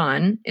all that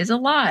on is a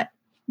lot.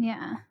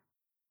 Yeah.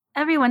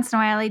 Every once in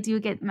a while, I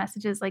do get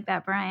messages like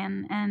that,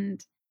 Brian,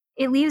 and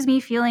it leaves me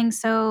feeling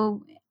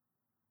so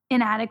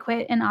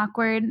inadequate and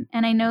awkward.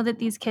 And I know that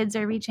these kids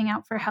are reaching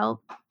out for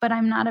help, but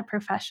I'm not a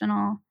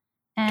professional,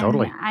 and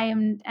Totally.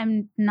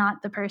 I'm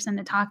not the person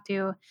to talk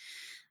to.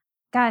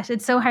 Gosh,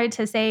 it's so hard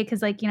to say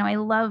because, like, you know, I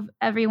love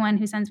everyone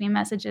who sends me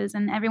messages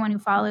and everyone who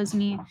follows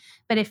me.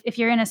 But if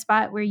you're in a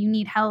spot where you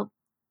need help,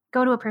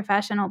 go to a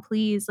professional,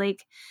 please.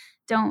 Like,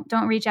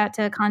 don't reach out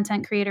to a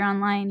content creator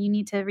online. You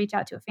need to reach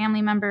out to a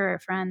family member or a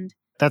friend.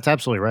 That's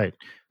absolutely right.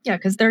 Yeah,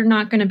 because they're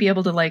not going to be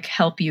able to like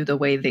help you the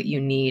way that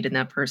you need in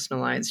that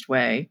personalized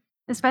way.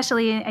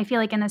 Especially, I feel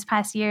like in this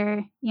past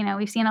year, you know,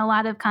 we've seen a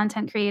lot of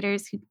content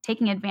creators who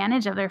taking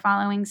advantage of their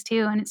followings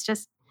too. And it's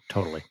just,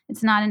 Totally.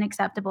 It's not an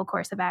acceptable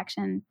course of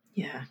action.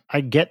 Yeah.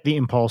 I get the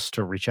impulse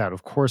to reach out.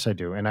 Of course I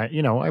do. And I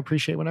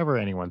appreciate whenever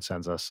anyone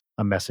sends us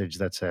a message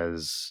that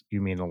says,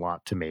 you mean a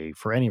lot to me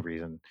for any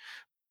reason.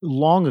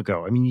 Long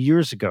ago, I mean,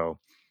 years ago,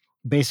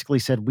 basically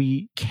said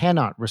we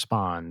cannot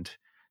respond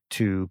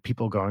to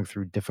people going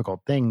through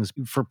difficult things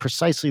for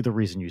precisely the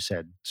reason you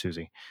said,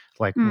 Susie.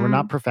 Like, we're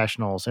not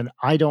professionals, and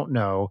I don't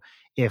know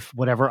if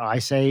whatever I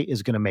say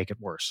is going to make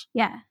it worse.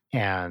 Yeah.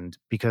 And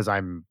because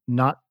I'm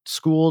not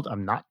schooled,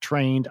 I'm not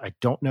trained, I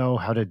don't know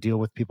how to deal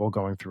with people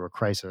going through a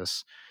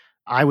crisis,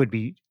 I would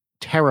be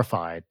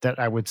terrified that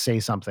I would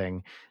say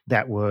something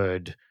that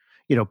would,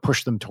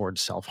 push them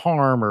towards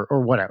self-harm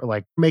or whatever,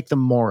 like make them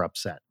more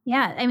upset.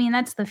 Yeah. I mean,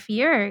 that's the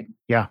fear.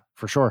 Yeah,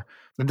 for sure.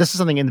 And this is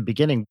something in the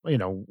beginning,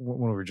 when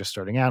we were just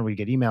starting out, we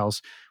get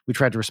emails, we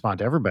tried to respond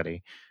to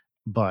everybody.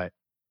 But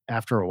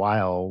after a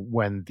while,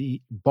 when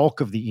the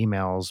bulk of the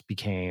emails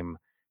became,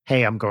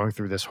 hey, I'm going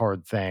through this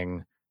hard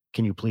thing,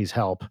 can you please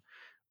help?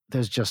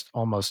 There's just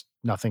almost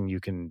nothing you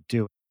can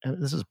do.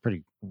 And this is a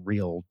pretty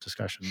real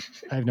discussion.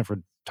 I've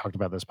never talked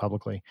about this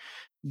publicly.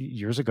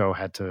 Years ago,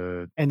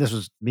 and this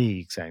was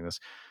me saying this,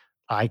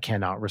 I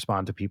cannot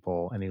respond to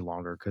people any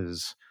longer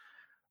because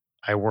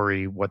I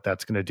worry what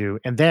that's going to do.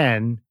 And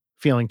then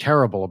feeling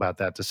terrible about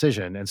that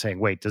decision and saying,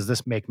 wait, does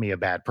this make me a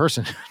bad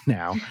person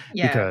now?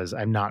 Yeah. Because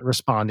I'm not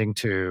responding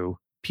to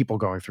people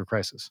going through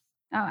crisis.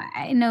 Oh,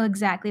 I know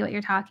exactly what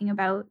you're talking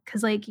about.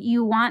 Because like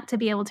you want to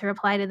be able to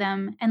reply to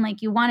them and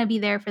like you want to be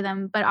there for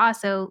them, but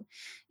also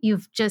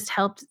you've just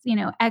helped,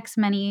 X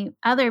many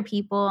other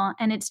people,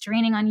 and it's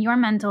draining on your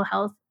mental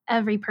health,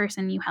 every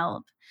person you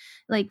help.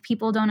 Like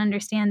people don't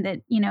understand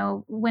that,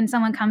 when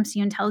someone comes to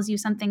you and tells you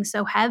something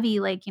so heavy,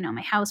 like,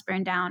 my house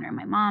burned down or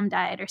my mom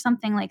died or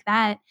something like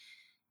that,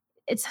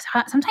 it's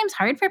sometimes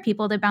hard for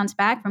people to bounce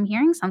back from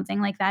hearing something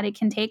like that. It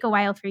can take a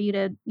while for you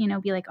to,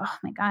 be like, oh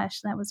my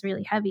gosh, that was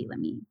really heavy. Let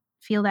me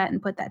feel that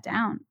and put that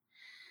down.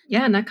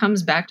 Yeah. And that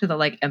comes back to the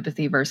like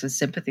empathy versus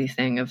sympathy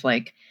thing of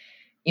like,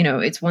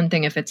 it's one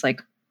thing if it's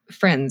like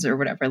friends or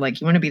whatever,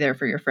 like you want to be there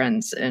for your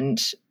friends and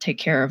take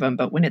care of them.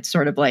 But when it's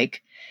sort of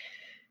like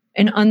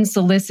an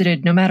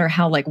unsolicited, no matter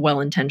how like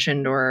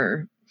well-intentioned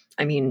or,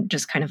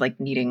 just kind of like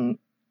needing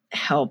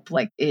help,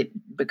 like it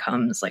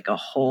becomes like a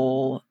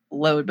whole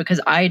load.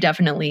 Because I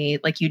definitely,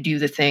 like, you do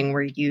the thing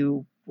where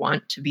you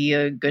want to be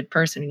a good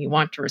person and you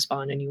want to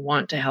respond and you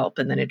want to help.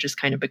 And then it just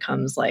kind of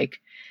becomes like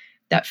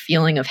that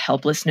feeling of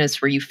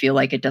helplessness where you feel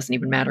like it doesn't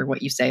even matter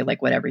what you say, like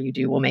whatever you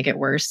do will make it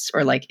worse,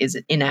 or like, is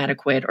it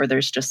inadequate? Or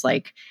there's just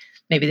like,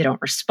 maybe they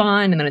don't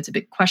respond. And then it's a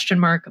big question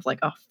mark of like,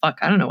 oh, fuck,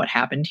 I don't know what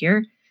happened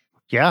here.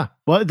 Yeah.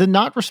 Well, the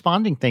not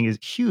responding thing is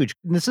huge.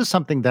 And this is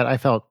something that I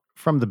felt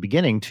from the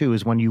beginning too,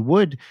 is when you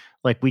would,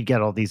 like, we'd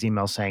get all these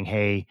emails saying,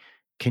 hey,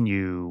 can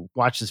you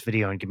watch this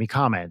video and give me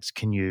comments?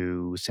 Can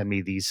you send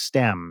me these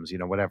stems,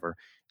 whatever.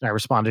 And I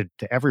responded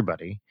to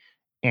everybody.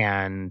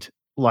 And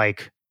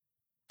like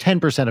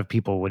 10% of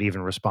people would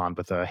even respond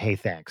with a, hey,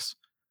 thanks.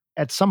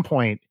 At some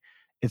point,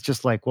 it's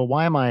just like, well,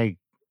 why am I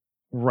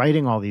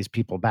writing all these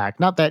people back?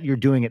 Not that you're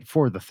doing it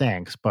for the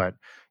thanks, but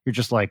you're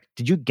just like,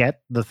 did you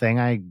get the thing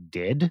I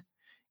did?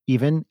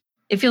 Even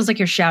it feels like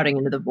you're shouting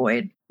into the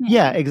void.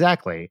 Yeah,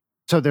 exactly.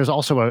 So there's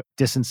also a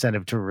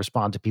disincentive to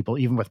respond to people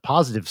even with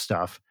positive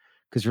stuff,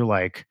 because you're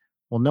like,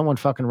 well, no one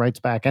fucking writes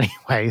back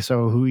anyway,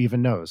 so who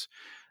even knows?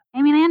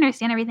 I mean, I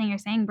understand everything you're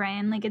saying,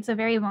 Brian. Like, it's a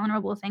very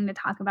vulnerable thing to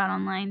talk about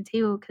online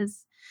too,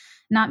 because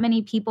not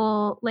many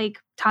people like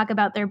talk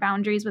about their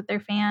boundaries with their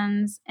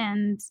fans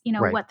and,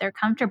 Right. what they're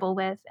comfortable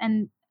with.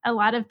 And a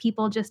lot of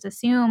people just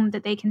assume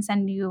that they can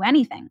send you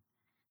anything.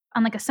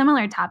 On like a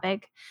similar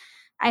topic,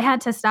 I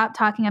had to stop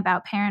talking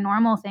about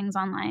paranormal things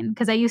online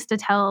because I used to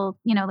tell,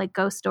 like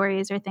ghost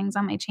stories or things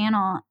on my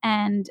channel.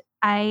 And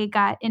I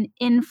got an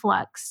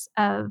influx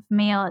of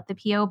mail at the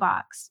P.O.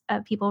 box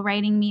of people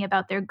writing me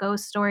about their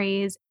ghost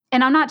stories.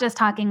 And I'm not just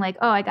talking like,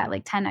 oh, I got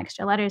like 10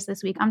 extra letters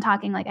this week. I'm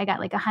talking like I got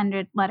like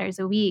 100 letters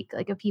a week,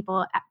 like of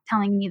people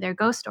telling me their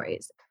ghost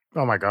stories.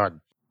 Oh my God.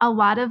 A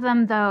lot of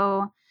them,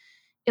 though,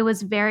 it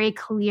was very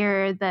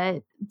clear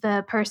that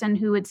the person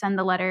who would send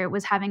the letter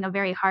was having a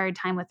very hard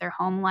time with their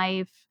home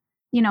life,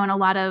 in a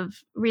lot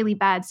of really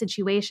bad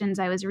situations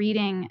I was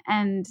reading.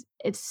 And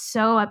it's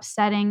so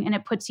upsetting and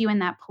it puts you in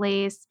that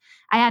place.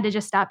 I had to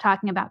just stop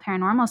talking about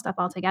paranormal stuff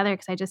altogether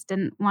because I just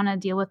didn't want to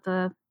deal with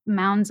the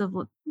mounds of,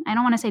 I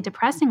don't want to say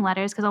depressing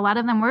letters, because a lot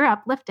of them were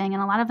uplifting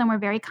and a lot of them were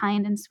very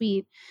kind and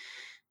sweet.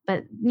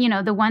 But,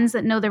 the ones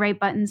that know the right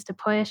buttons to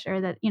push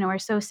or that, are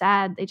so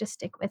sad, they just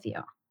stick with you.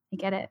 I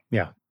get it.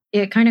 Yeah.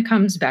 It kind of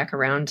comes back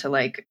around to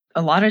like,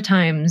 a lot of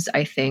times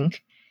I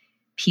think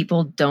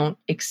people don't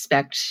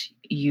expect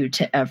you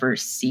to ever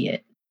see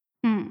it.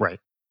 Right.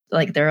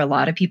 Like there are a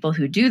lot of people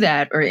who do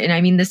that,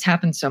 and this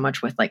happens so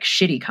much with like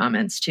shitty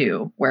comments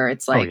too, where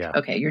it's like,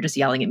 okay, you're just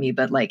yelling at me.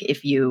 But like,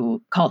 if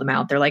you call them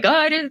out, they're like, oh,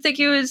 I didn't think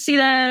you would see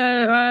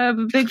that. I'm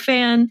a big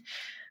fan.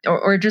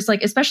 Or just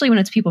like, especially when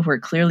it's people who are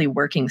clearly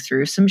working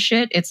through some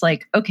shit, it's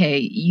like, okay,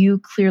 you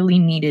clearly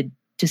needed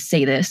to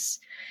say this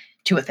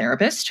to a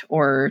therapist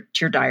or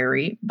to your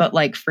diary. But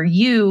like for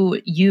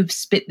you, you've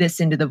spit this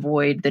into the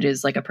void that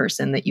is like a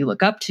person that you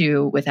look up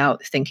to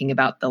without thinking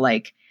about the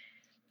like,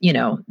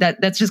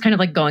 that's just kind of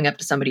like going up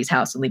to somebody's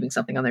house and leaving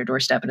something on their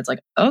doorstep. And it's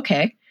like,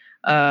 okay,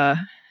 all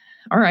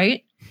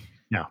right.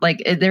 Yeah.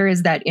 Like there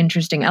is that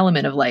interesting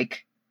element of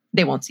like,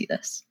 they won't see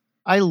this.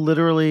 I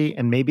literally,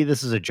 and maybe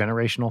this is a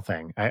generational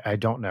thing, I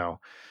don't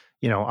know.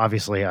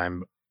 Obviously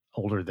I'm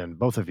older than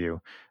both of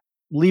you.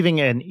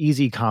 Leaving an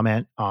easy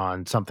comment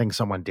on something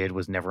someone did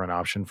was never an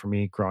option for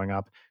me growing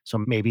up. So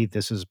maybe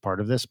this is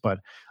part of this, but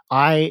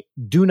I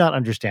do not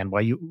understand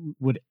why you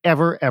would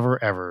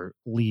ever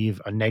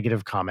leave a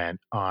negative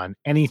comment on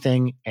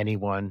anything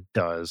anyone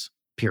does,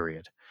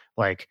 period.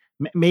 Like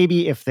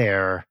Maybe if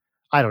they're,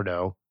 I don't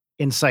know,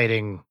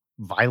 inciting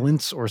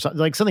violence or something,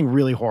 like something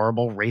really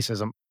horrible,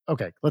 racism.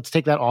 Okay, let's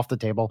take that off the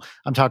table.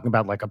 I'm talking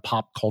about like a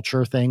pop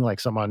culture thing, like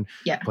someone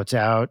Yeah. puts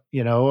out,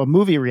 a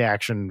movie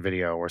reaction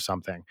video or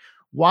something.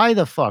 Why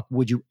the fuck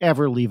would you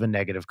ever leave a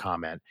negative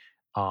comment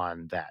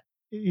on that?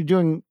 You're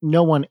doing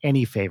no one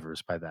any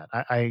favors by that.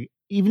 I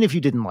even if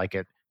you didn't like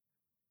it,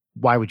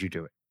 why would you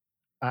do it?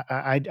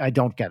 I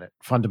don't get it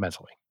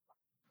fundamentally.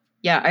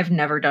 Yeah, I've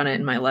never done it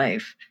in my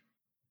life.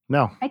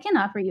 No. I can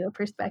offer you a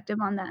perspective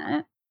on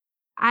that.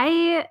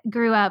 I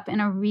grew up in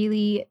a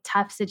really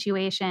tough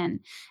situation,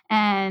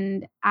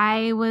 and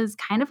I was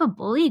kind of a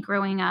bully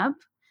growing up.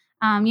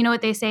 You know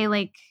what they say,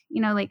 like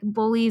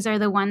bullies are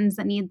the ones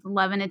that need the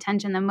love and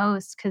attention the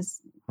most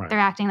because they're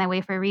acting that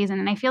way for a reason.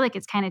 And I feel like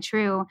it's kind of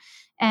true.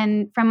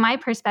 And from my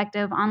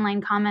perspective,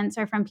 online comments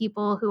are from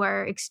people who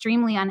are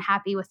extremely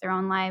unhappy with their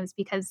own lives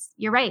because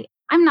you're right.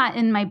 I'm not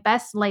in my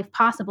best life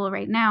possible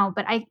right now,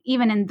 but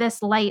even in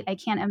this light, I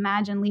can't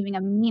imagine leaving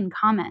a mean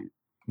comment.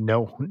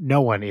 No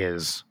one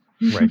is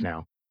right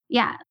now.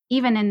 Yeah.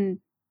 Even in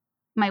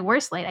my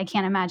worst light, I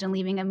can't imagine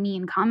leaving a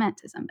mean comment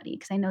to somebody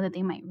because I know that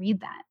they might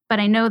read that. But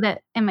I know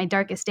that in my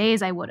darkest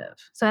days, I would have.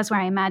 So that's where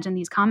I imagine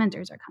these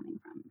commenters are coming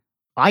from.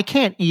 I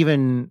can't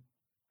even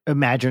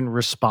imagine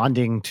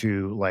responding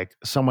to like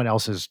someone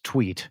else's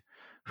tweet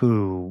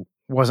who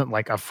wasn't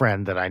like a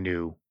friend that I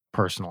knew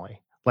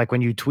personally. Like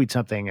when you tweet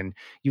something and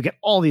you get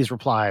all these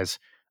replies.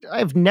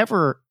 I've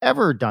never,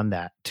 ever done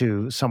that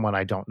to someone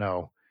I don't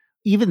know.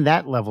 Even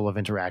that level of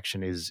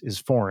interaction is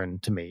foreign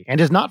to me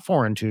and is not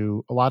foreign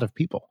to a lot of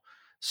people.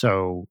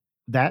 So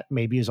that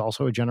maybe is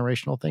also a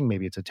generational thing.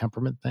 Maybe it's a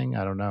temperament thing.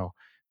 I don't know.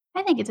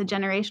 I think it's a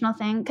generational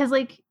thing because,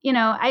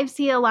 I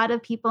see a lot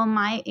of people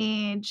my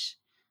age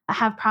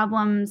have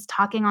problems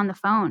talking on the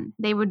phone.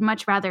 They would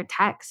much rather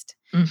text.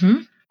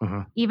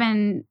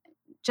 Even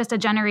just a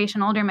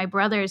generation older, my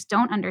brothers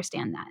don't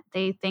understand that.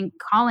 They think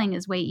calling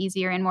is way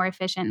easier and more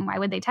efficient. Why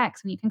would they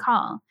text when you can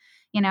call?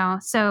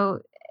 So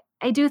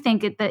I do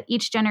think that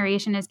each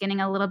generation is getting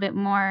a little bit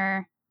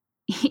more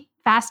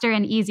faster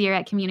and easier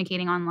at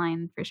communicating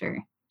online, for sure.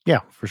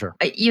 Yeah, for sure.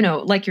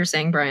 Like you're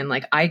saying, Brian,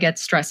 like I get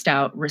stressed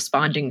out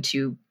responding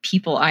to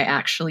people I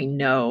actually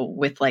know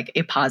with like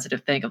a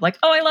positive thing of like,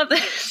 oh, I love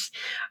this.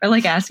 Or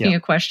like asking a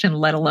question,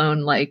 let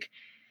alone like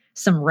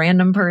some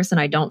random person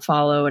I don't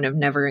follow and have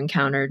never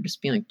encountered,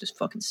 just being like, this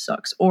fucking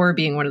sucks. Or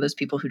being one of those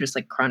people who just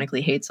like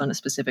chronically hates on a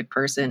specific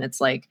person.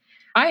 It's like,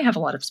 I have a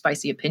lot of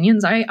spicy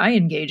opinions. I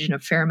engage in a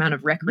fair amount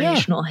of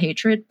recreational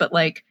hatred, but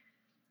like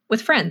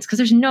with friends, because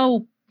there's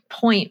no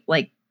point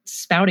like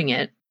spouting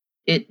it.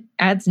 It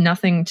adds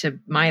nothing to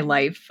my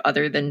life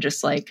other than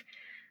just like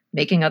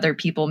making other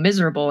people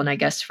miserable. And I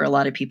guess for a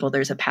lot of people,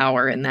 there's a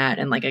power in that.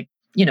 And like,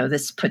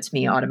 this puts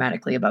me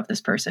automatically above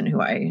this person who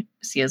I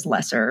see as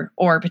lesser,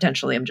 or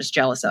potentially I'm just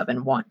jealous of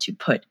and want to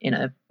put in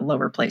a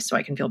lower place so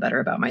I can feel better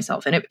about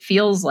myself. And it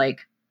feels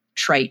like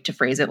trite to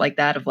phrase it like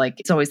that, of like,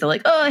 it's always the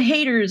like, oh,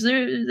 haters,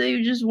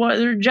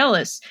 they're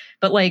jealous.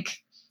 But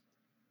like,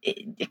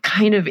 it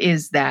kind of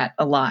is that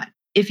a lot.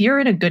 If you're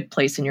in a good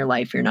place in your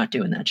life, you're not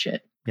doing that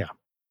shit. Yeah.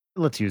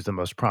 Let's use the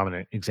most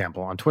prominent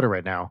example on Twitter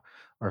right now,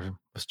 our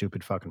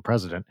stupid fucking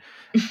president.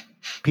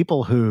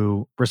 People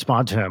who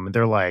respond to him,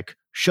 they're like,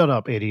 shut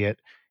up, idiot.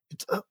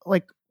 It's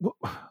like,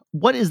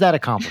 what is that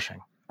accomplishing?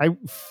 I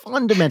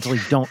fundamentally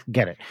don't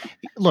get it.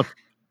 Look,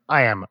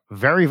 I am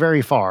very,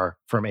 very far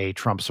from a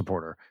Trump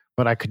supporter,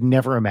 but I could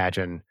never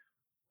imagine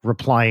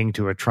replying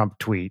to a Trump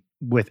tweet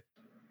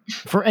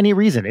for any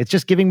reason. It's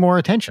just giving more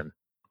attention.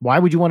 Why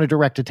would you want to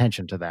direct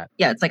attention to that?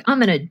 Yeah, it's like, I'm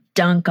going to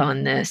dunk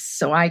on this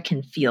so I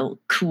can feel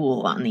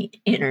cool on the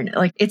internet.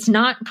 Like, it's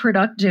not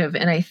productive.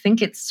 And I think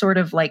it's sort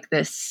of like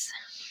this,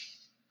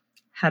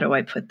 how do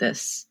I put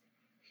this?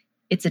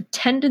 It's a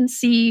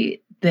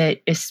tendency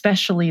that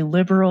especially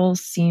liberals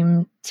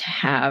seem to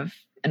have,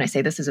 and I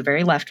say this as a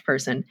very left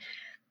person,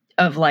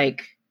 of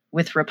like,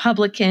 with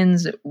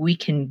Republicans, we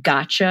can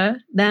gotcha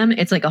them.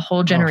 It's like a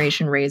whole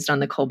generation raised on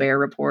the Colbert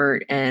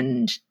Report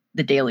and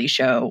the Daily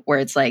Show, where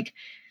it's like,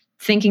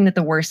 thinking that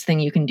the worst thing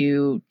you can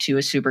do to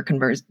a super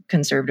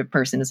conservative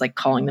person is like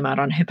calling them out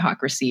on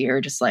hypocrisy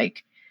or just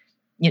like,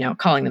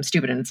 calling them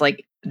stupid. And it's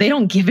like, they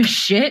don't give a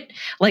shit.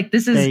 Like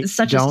this is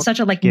such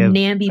a like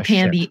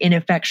namby-pamby,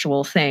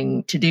 ineffectual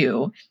thing to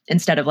do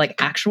instead of like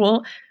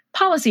actual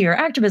policy or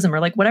activism or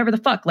like whatever the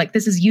fuck. Like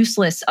this is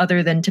useless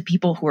other than to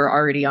people who are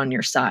already on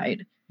your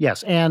side.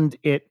 Yes. And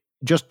it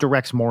just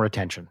directs more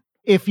attention.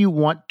 If you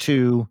want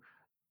to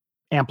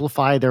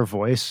amplify their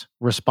voice,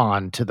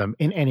 respond to them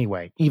in any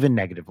way, even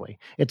negatively.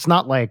 It's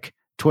not like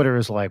Twitter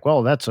is like,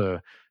 well, it's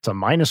a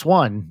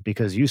 -1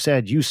 because you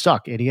said you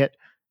suck, idiot.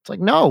 It's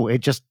like, no,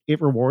 it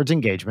rewards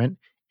engagement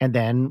and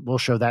then we'll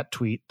show that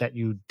tweet that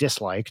you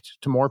disliked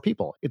to more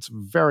people. It's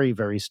very,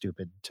 very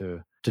stupid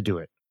to do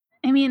it.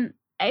 I mean,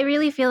 I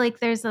really feel like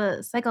there's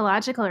a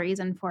psychological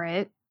reason for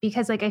it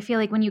because like I feel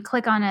like when you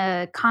click on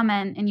a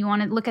comment and you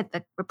want to look at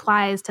the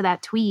replies to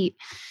that tweet,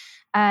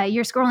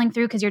 you're scrolling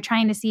through because you're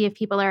trying to see if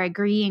people are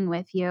agreeing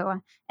with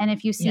you. And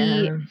if you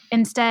see,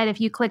 instead, if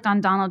you clicked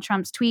on Donald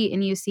Trump's tweet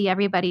and you see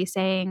everybody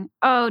saying,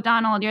 oh,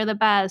 Donald, you're the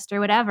best or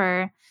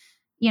whatever,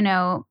 you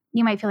know,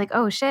 you might feel like,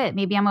 oh shit,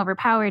 maybe I'm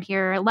overpowered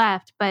here or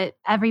left. But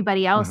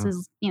everybody else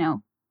is, you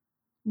know,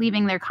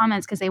 leaving their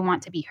comments because they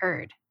want to be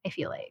heard, I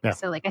feel like. Yeah.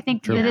 So like, I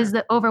think it is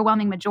the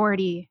overwhelming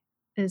majority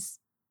is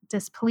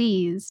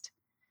displeased.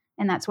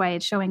 And that's why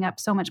it's showing up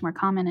so much more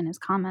common in his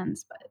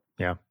comments. But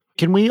yeah.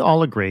 Can we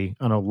all agree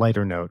on a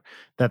lighter note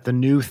that the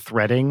new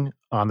threading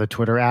on the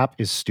Twitter app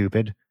is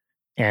stupid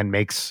and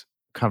makes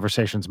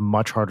conversations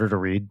much harder to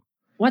read?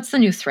 What's the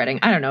new threading?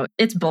 I don't know.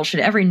 It's bullshit.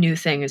 Every new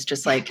thing is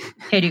just like,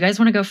 hey, do you guys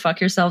want to go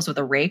fuck yourselves with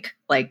a rake?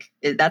 Like,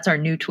 that's our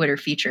new Twitter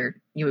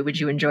feature. Would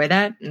you enjoy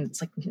that? And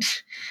it's like,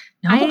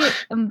 no. I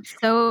am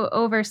so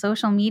over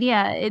social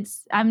media.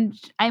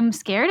 I'm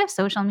scared of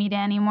social media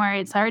anymore.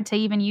 It's hard to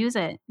even use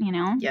it, you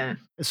know? Yeah.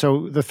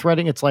 So the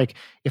threading, it's like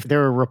if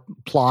there are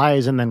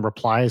replies and then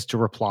replies to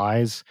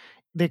replies,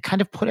 they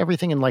kind of put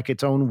everything in like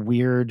its own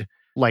weird,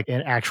 like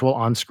an actual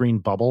on-screen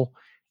bubble.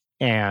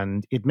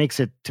 And it makes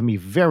it, to me,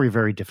 very,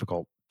 very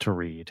difficult to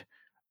read.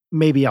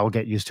 Maybe I'll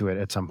get used to it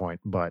at some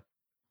point, but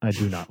I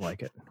do not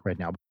like it right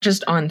now.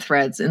 Just on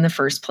Threads in the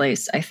first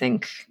place, I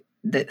think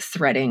that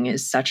threading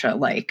is such a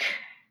like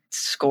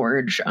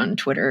scourge on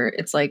Twitter.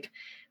 It's like,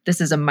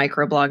 this is a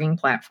microblogging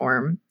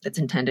platform that's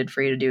intended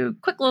for you to do a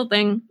quick little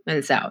thing and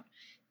it's out.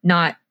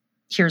 Not,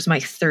 here's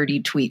my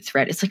 30 tweet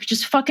thread. It's like,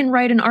 just fucking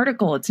write an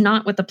article. It's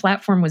not what the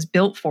platform was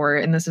built for.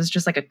 And this is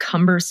just like a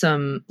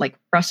cumbersome, like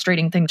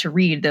frustrating thing to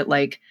read that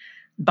like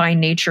by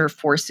nature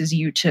forces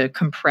you to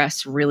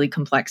compress really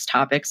complex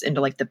topics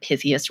into like the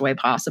pithiest way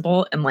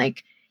possible. And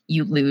like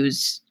you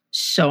lose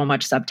so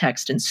much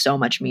subtext and so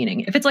much meaning.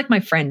 If it's like my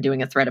friend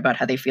doing a thread about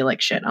how they feel like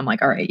shit, I'm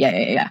like, all right,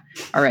 yeah.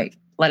 All right,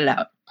 let it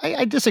out.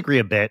 I disagree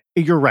a bit.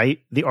 You're right.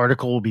 The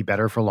article will be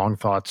better for long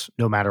thoughts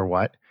no matter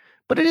what.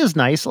 But it is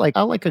nice. Like,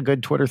 I like a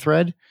good Twitter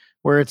thread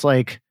where it's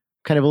like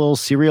kind of a little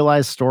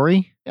serialized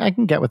story. I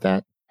can get with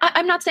that.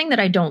 I'm not saying that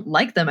I don't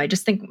like them. I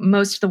just think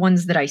most of the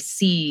ones that I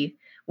see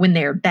when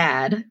they're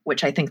bad,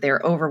 which I think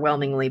they're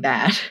overwhelmingly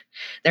bad,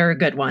 they're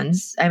good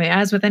ones. I mean,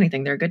 as with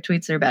anything, there are good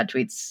tweets, there are bad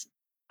tweets.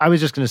 I was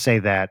just going to say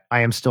that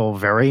I am still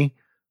very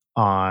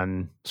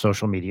on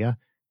social media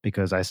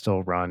because I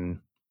still run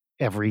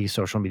every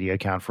social media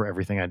account for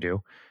everything I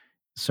do.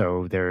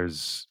 So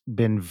there's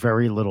been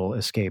very little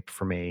escape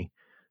for me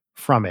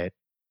from it.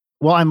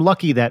 Well, I'm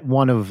lucky that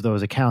one of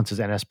those accounts is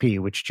NSP,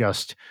 which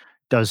just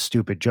does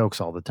stupid jokes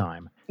all the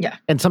time. Yeah.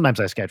 And sometimes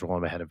I schedule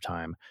them ahead of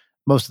time.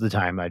 Most of the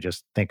time I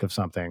just think of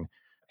something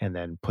and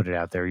then put it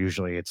out there.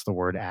 Usually it's the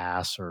word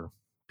ass or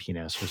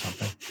penis or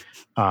something.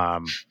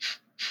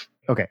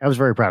 Okay, I was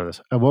very proud of this.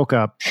 I woke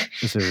up,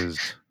 this is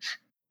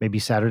maybe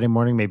Saturday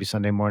morning, maybe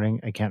Sunday morning,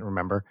 I can't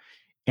remember.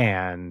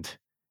 And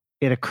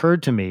it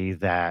occurred to me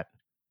that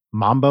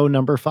Mambo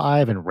number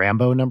 5 and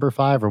Rambo number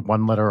 5 are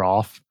one letter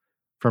off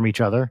from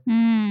each other.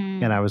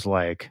 And I was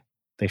like,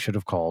 they should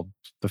have called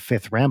the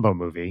 5th Rambo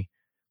movie.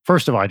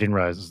 First of all, I didn't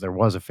realize there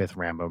was a 5th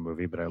Rambo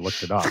movie, but I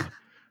looked it up.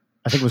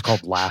 I think it was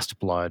called Last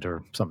Blood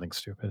or something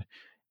stupid.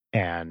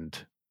 And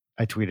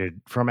I tweeted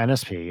from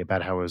NSP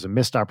about how it was a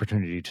missed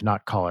opportunity to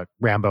not call it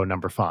Rambo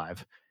number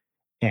 5.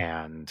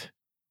 And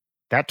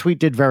that tweet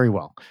did very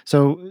well.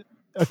 So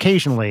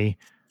occasionally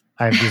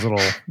I have these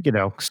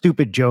little,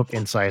 stupid joke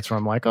insights where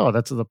I'm like, oh,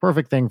 that's the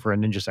perfect thing for a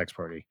Ninja Sex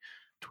Party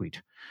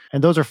tweet.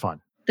 And those are fun.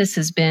 This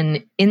has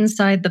been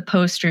Inside the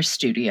Poster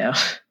Studio.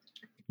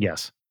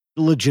 Yes.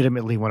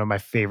 Legitimately, one of my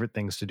favorite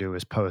things to do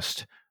is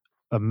post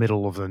a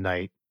middle of the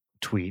night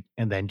tweet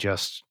and then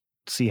just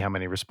see how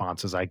many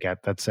responses I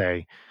get that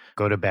say,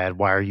 go to bed,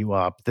 why are you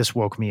up? This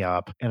woke me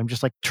up. And I'm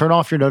just like, turn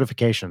off your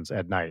notifications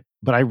at night.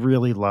 But I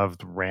really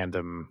loved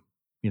random,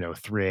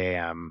 3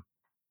 a.m.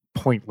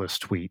 pointless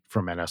tweet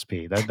from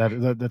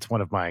NSP. That's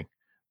one of my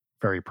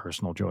very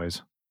personal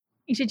joys.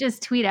 You should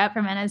just tweet out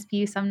from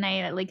NSP some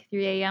night at like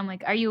 3 a.m.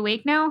 Like, are you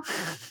awake now?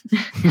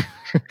 I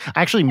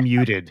actually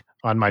muted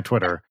on my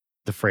Twitter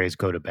the phrase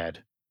go to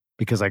bed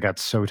because I got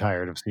so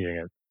tired of seeing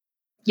it.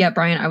 Yeah,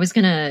 Brian, I was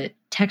going to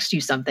text you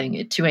something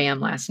at 2 a.m.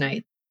 last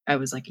night. I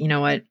was like, you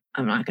know what?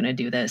 I'm not going to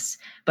do this,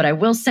 but I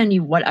will send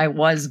you what I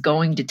was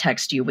going to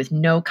text you with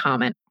no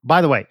comment.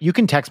 By the way, you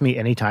can text me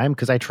anytime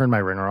because I turn my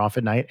ringer off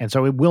at night. And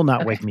so it will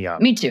not wake me up.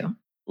 Me too.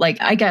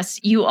 Like, I guess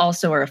you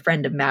also are a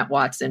friend of Matt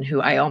Watson, who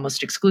I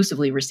almost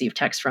exclusively receive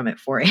texts from at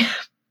 4 a.m.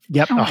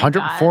 Yep,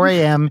 4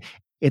 a.m.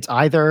 It's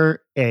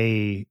either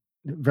a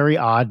very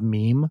odd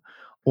meme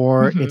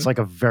or it's like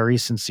a very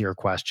sincere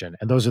question.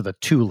 And those are the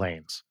two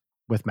lanes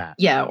with Matt.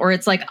 Yeah, or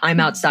it's like, I'm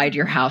outside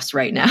your house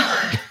right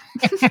now.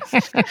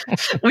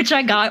 Which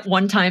I got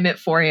one time at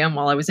 4 a.m.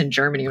 while I was in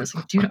Germany. I was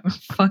like, dude, I'm in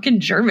fucking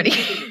Germany.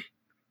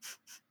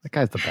 That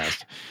guy's the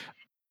best.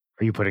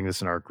 Are you putting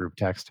this in our group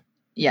text?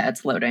 Yeah,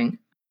 it's loading.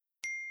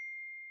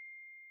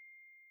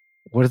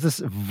 What is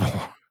this?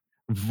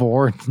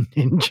 Vor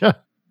Ninja?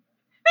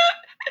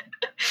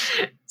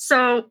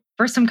 So,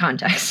 for some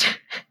context,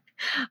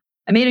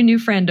 I made a new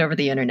friend over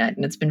the internet,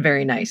 and it's been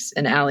very nice.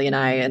 And Allie and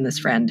I and this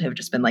friend have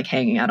just been like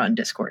hanging out on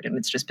Discord, and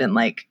it's just been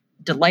like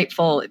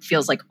delightful. It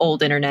feels like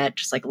old internet,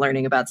 just like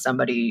learning about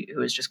somebody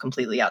who is just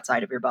completely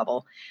outside of your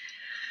bubble.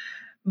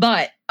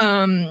 But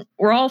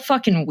we're all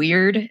fucking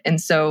weird.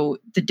 And so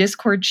the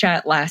Discord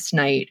chat last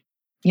night,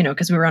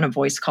 because we were on a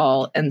voice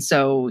call. And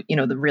so,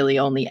 the really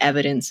only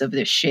evidence of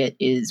this shit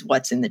is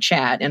what's in the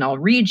chat. And I'll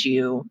read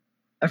you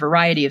a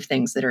variety of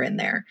things that are in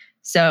there.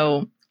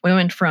 So we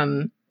went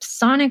from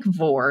Sonic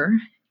Vor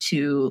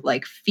to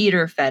like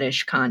feeder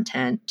fetish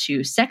content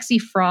to Sexy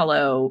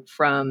Frollo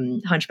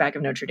from Hunchback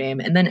of Notre Dame,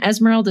 and then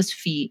Esmeralda's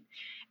feet,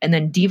 and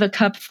then Diva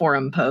Cup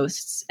forum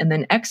posts, and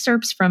then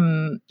excerpts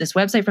from this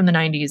website from the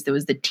 90s. There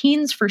was the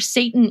Teens for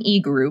Satan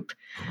e-group.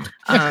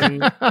 Is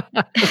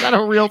that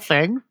a real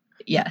thing?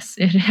 Yes,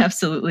 it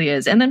absolutely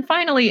is. And then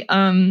finally,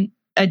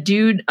 a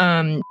dude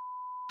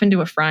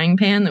into a frying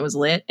pan that was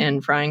lit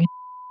and frying.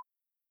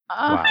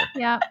 Wow.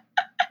 Yeah.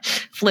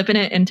 Flipping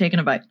it and taking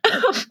a bite.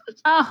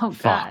 Oh,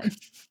 God.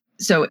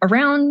 So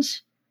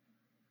around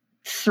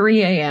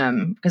 3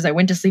 a.m., because I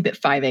went to sleep at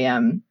 5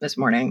 a.m. this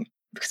morning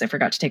because I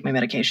forgot to take my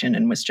medication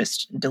and was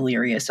just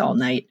delirious all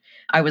night.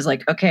 I was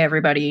like, okay,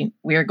 everybody,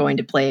 we are going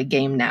to play a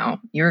game now.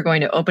 You're going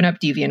to open up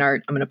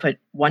DeviantArt. I'm going to put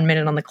 1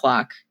 minute on the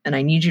clock, and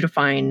I need you to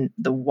find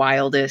the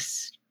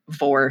wildest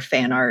Vor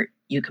fan art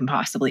you can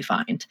possibly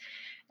find.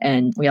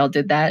 And we all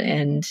did that,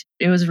 and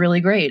it was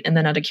really great. And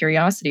then out of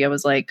curiosity, I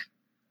was like,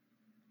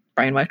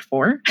 Brian Wecht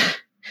 4.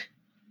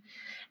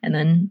 And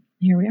then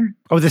here we are.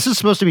 Oh, this is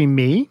supposed to be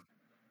me?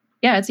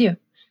 Yeah, it's you.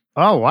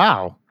 Oh,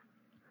 wow.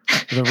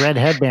 The red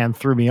headband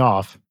threw me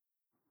off.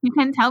 You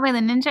couldn't tell by the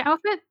ninja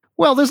outfit?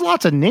 Well, there's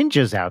lots of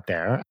ninjas out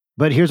there.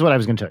 But here's what I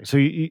was going to tell you. So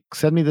you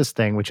sent me this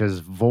thing, which is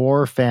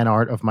Vor fan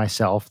art of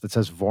myself that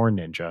says Vor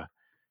Ninja.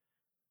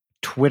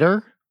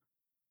 Twitter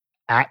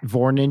at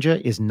Vor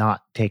Ninja is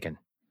not taken.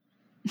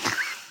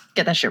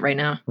 Get that shit right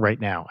now. Right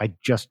now. I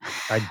just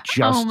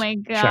oh my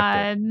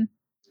God.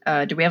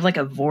 Do we have like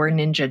a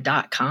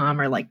vorninja.com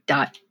or like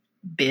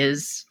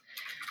 .biz?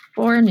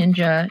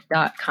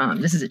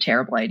 vorninja.com. This is a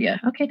terrible idea.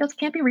 Okay,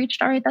 can't be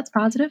reached. All right, that's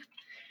positive.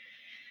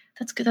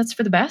 That's good. That's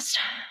for the best.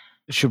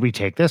 Should we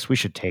take this? We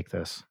should take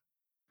this.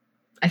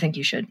 I think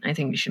you should. I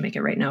think you should make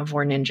it right now.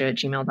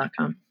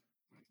 vorninja@gmail.com.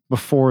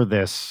 Before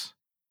this,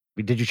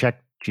 did you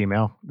check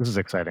Gmail? This is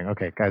exciting.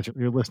 Okay, guys,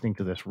 you're listening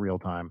to this real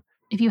time.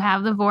 If you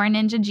have the Vor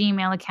Ninja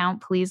Gmail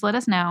account, please let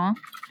us know.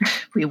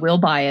 We will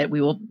buy it.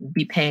 We will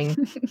be paying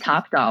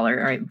top dollar.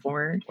 All right,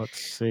 Vor. Let's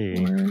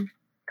see.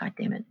 God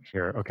damn it.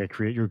 Here, okay,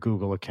 create your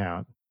Google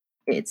account.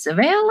 It's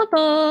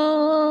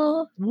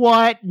available.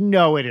 What?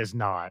 No, it is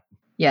not.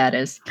 Yeah, it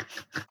is.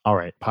 All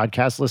right,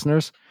 podcast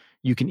listeners,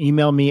 you can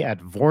email me at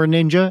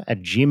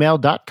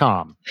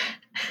vorninja@gmail.com.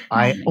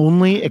 I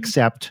only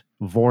accept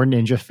Vor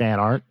Ninja fan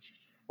art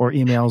or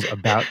emails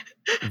about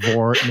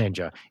Vor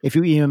Ninja. If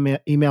you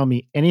email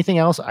me anything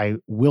else, I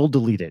will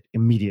delete it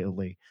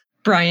immediately.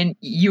 Brian,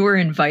 you are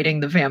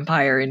inviting the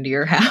vampire into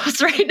your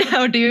house right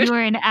now, dude. You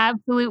are an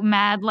absolute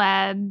mad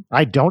lad.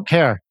 I don't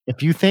care.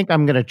 If you think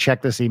I'm going to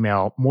check this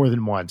email more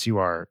than once, you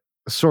are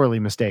sorely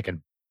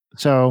mistaken.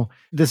 So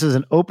this is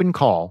an open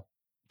call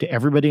to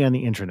everybody on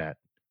the internet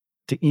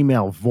to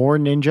email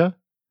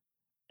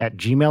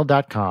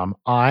vorninja@gmail.com.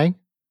 I,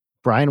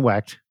 Brian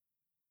Wecht,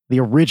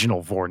 the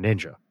original Vor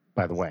Ninja,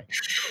 by the way,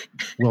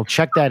 will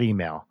check that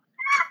email,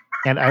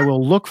 and I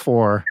will look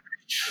for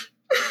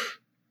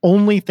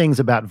only things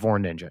about Vor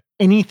Ninja.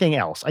 Anything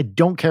else, I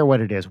don't care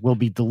what it is, will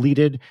be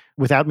deleted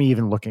without me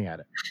even looking at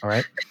it. All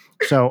right.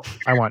 So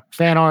I want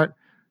fan art,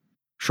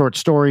 short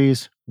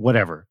stories,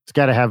 whatever. It's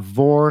got to have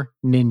Vor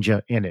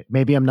Ninja in it.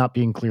 Maybe I'm not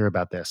being clear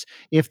about this.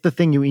 If the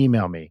thing you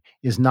email me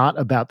is not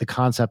about the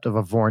concept of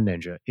a Vor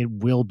Ninja, it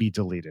will be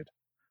deleted.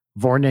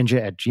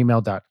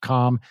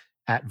 vorninja@gmail.com,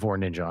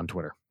 @VorNinja on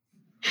Twitter.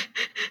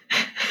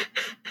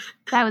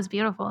 That was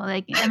beautiful.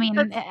 Like, I mean,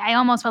 I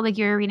almost felt like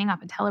you were reading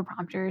off a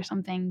teleprompter or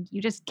something.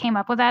 You just came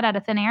up with that out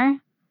of thin air?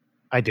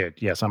 I did.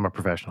 Yes, I'm a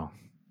professional.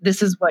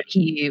 This is what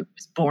he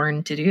was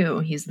born to do.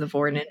 He's the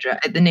Vor Ninja.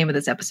 The name of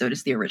this episode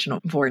is the original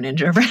Vor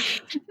Ninja,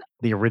 right?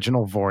 The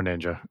original Vor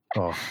Ninja.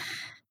 Oh.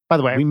 By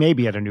the way, we may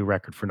be at a new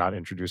record for not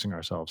introducing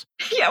ourselves.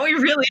 Yeah, we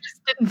really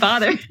just didn't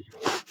bother.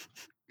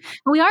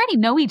 We already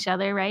know each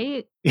other,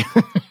 right?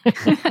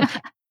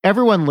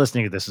 Everyone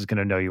listening to this is going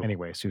to know you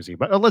anyway, Susie.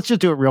 But let's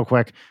just do it real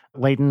quick.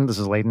 Leighton, this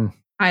is Leighton.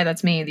 Hi,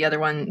 that's me. The other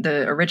one,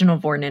 the original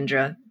Vor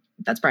Ninja.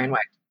 That's Brian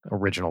Wecht.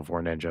 Original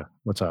Vor Ninja.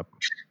 What's up?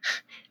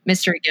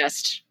 Mystery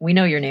guest. We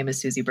know your name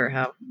is Susie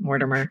Burhow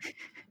Mortimer.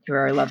 You're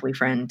our lovely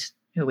friend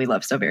who we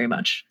love so very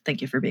much.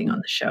 Thank you for being on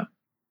the show.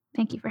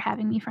 Thank you for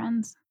having me,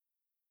 friends.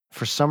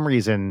 For some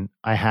reason,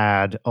 I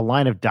had a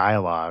line of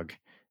dialogue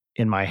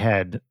in my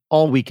head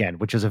all weekend,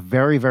 which is a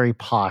very, very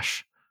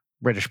posh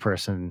British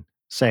person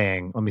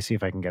saying, let me see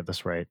if I can get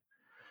this right.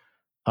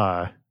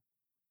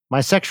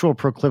 My sexual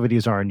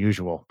proclivities are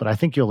unusual, but I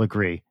think you'll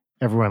agree.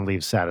 Everyone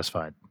leaves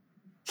satisfied.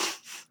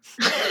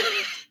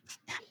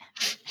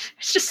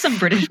 It's just some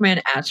British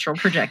man astral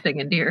projecting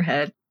into your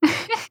head.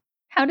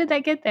 How did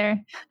that get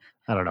there?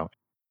 I don't know.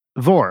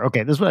 Vor,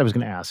 okay, this is what I was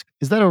going to ask.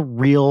 Is that a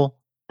real,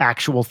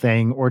 actual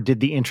thing, or did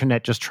the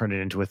internet just turn it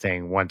into a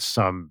thing once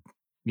some,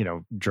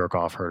 jerk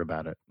off heard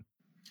about it?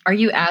 Are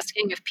you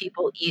asking if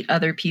people eat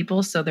other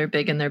people so they're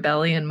big in their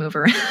belly and move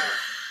around?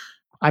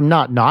 I'm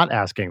not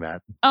asking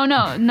that. Oh,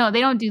 no, they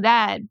don't do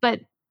that.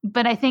 But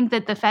I think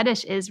that the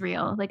fetish is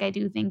real. Like, I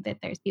do think that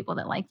there's people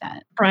that like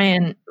that.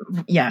 Brian,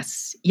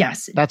 yes.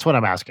 That's what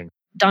I'm asking.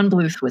 Don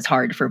Bluth was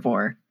hard for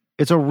Vor.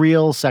 It's a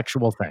real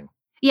sexual thing.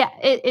 Yeah,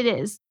 it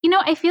is.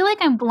 I feel like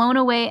I'm blown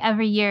away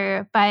every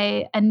year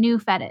by a new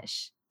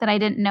fetish that I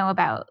didn't know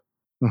about.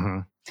 Mm-hmm.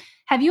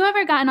 Have you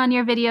ever gotten on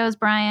your videos,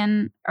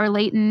 Brian or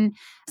Leighton,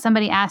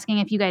 somebody asking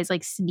if you guys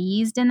like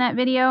sneezed in that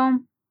video?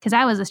 Because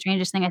that was the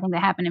strangest thing I think that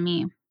happened to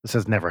me. This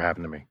has never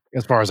happened to me,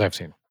 as far as I've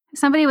seen.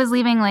 Somebody was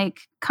leaving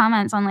like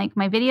comments on like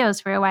my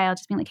videos for a while,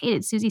 just being like, hey,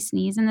 did Susie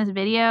sneeze in this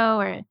video?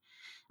 Or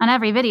on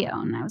every video.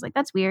 And I was like,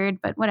 that's weird,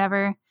 but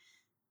whatever.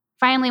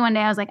 Finally, one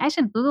day I was like, I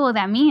should Google what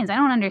that means. I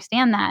don't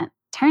understand that.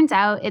 Turns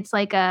out it's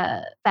like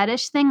a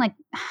fetish thing. Like,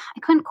 I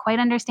couldn't quite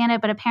understand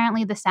it, but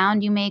apparently the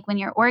sound you make when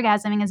you're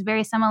orgasming is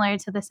very similar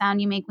to the sound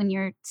you make when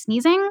you're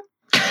sneezing,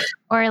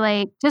 or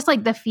like just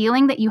like the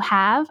feeling that you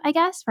have, I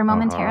guess, for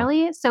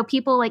momentarily. Uh-huh. So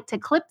people like to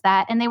clip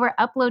that, and they were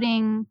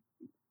uploading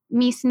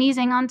me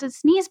sneezing onto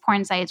sneeze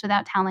porn sites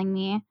without telling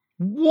me.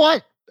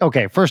 What?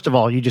 Okay, first of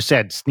all, you just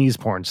said sneeze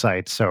porn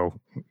sites, so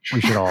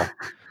we should all,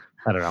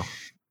 I don't know,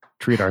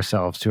 treat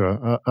ourselves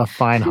to a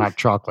fine hot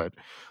chocolate.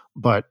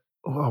 But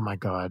oh my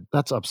God,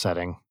 that's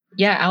upsetting.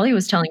 Yeah, Allie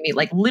was telling me,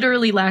 like,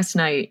 literally last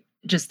night,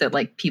 just that,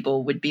 like,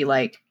 people would be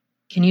like,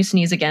 can you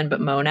sneeze again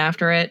but moan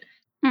after it?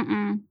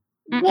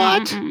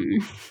 What?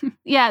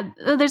 Yeah,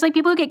 there's, like,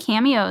 people who get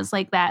cameos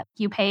like that.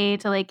 You pay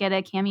to, like, get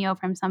a cameo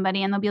from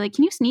somebody, and they'll be like,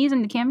 can you sneeze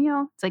in the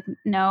cameo? It's like,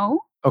 no.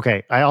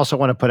 Okay, I also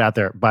want to put out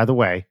there, by the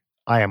way,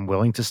 I am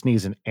willing to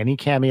sneeze in any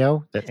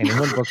cameo that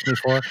anyone books me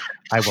for.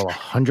 I will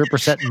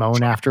 100%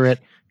 moan after it.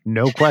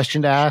 No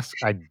question to ask.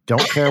 I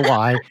don't care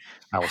why.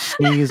 I will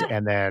sneeze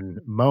and then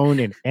moan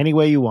in any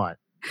way you want.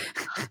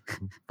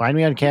 Find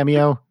me on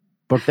Cameo.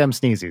 Book them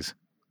sneezies.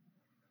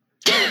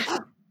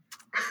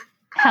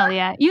 Hell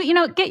yeah.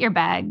 You get your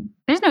bag.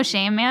 There's no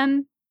shame,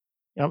 man.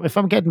 If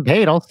I'm getting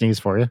paid, I'll sneeze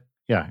for you.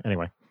 Yeah,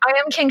 anyway. I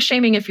am king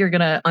shaming if you're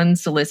going to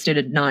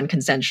unsolicited,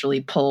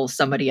 non-consensually pull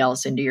somebody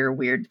else into your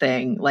weird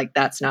thing. Like,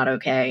 that's not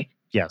okay.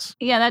 Yes.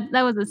 Yeah,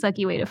 that was a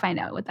sucky way to find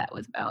out what that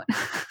was about.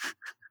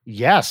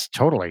 Yes,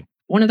 totally.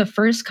 One of the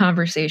first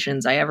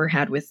conversations I ever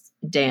had with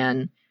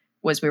Dan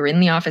was we were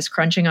in the office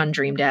crunching on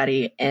Dream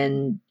Daddy.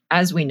 And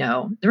as we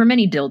know, there were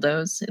many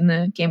dildos in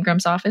the Game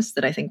Grumps office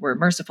that I think were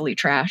mercifully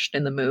trashed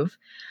in the move.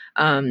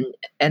 And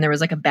there was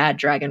like a Bad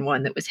Dragon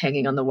one that was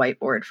hanging on the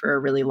whiteboard for a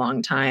really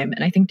long time.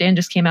 And I think Dan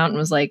just came out and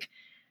was like,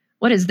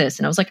 what is this?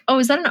 And I was like, oh,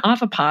 is that an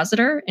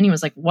ovipositor? And he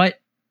was like, what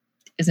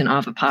is an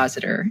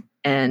ovipositor?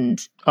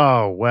 And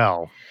oh,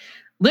 well.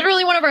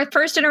 Literally one of our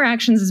first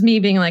interactions is me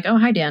being like, oh,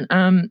 hi, Dan.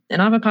 An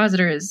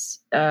ovipositor is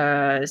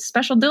a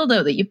special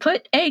dildo that you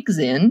put eggs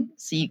in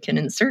so you can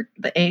insert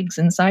the eggs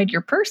inside your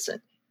person.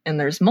 And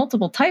there's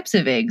multiple types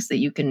of eggs that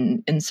you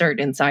can insert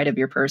inside of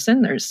your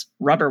person. There's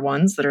rubber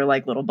ones that are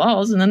like little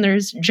balls, and then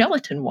there's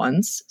gelatin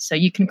ones so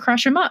you can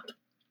crush them up.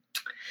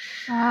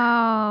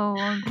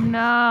 Oh,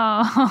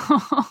 no.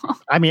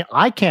 I mean,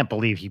 I can't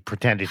believe he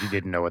pretended he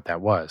didn't know what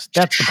that was.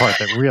 That's the part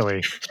that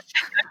really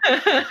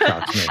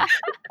shocks me.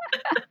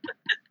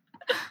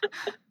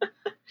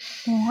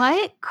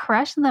 What?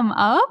 Crush them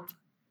up?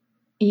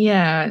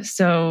 Yeah,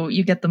 so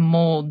you get the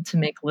mold to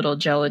make little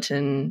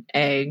gelatin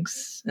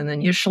eggs, and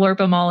then you slurp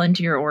them all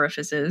into your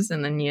orifices,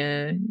 and then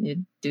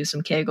you do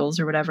some Kegels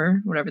or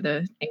whatever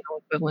the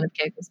anal equivalent of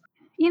Kegels.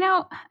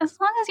 As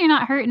long as you're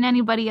not hurting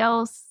anybody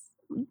else,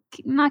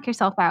 knock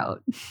yourself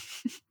out.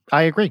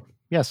 I agree.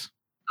 Yes.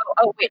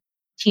 Oh, wait.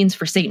 Teens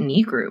for Satan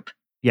e-group.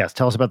 Yes,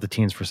 tell us about the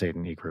Teens for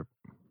Satan e-group.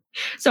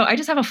 So I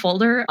just have a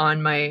folder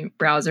on my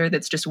browser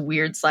that's just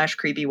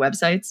weird/creepy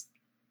websites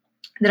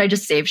that I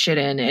just save shit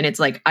in. And it's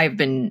like, I've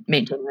been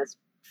maintaining this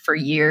for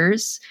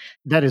years.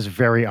 That is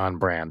very on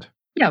brand.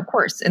 Yeah, of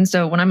course. And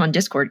so when I'm on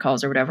Discord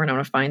calls or whatever, and I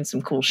want to find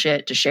some cool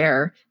shit to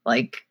share,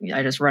 like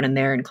I just run in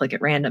there and click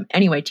at random.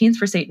 Anyway, Teens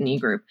for Satan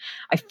e-group.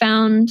 I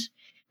found,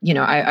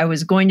 I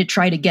was going to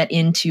try to get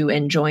into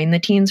and join the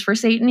Teens for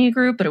Satan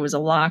e-group, but it was a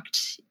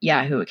locked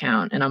Yahoo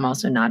account. And I'm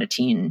also not a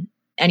teen.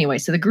 Anyway,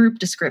 so the group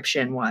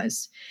description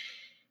was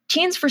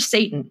Teens for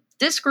Satan.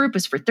 This group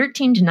is for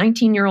 13 to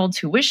 19-year-olds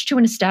who wish to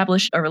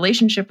establish a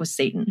relationship with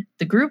Satan.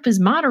 The group is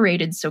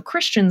moderated so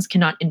Christians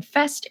cannot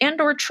infest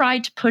and or try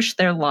to push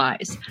their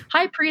lies.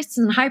 High priests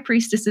and high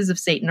priestesses of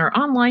Satan are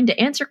online to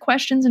answer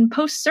questions and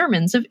post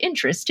sermons of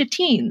interest to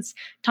teens.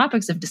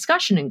 Topics of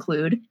discussion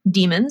include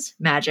demons,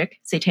 magic,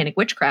 satanic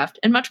witchcraft,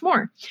 and much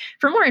more.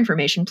 For more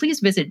information, please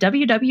visit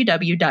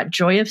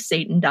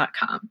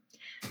www.joyofsatan.com.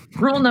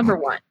 Rule number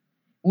 1.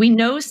 We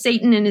know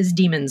Satan and his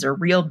demons are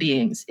real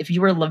beings. If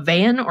you are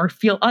LaVeyan or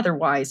feel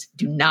otherwise,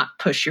 do not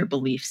push your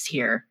beliefs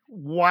here.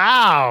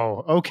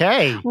 Wow.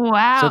 Okay.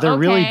 Wow. So they're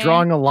really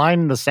drawing a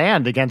line in the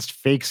sand against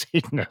fake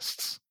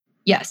Satanists.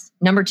 Yes.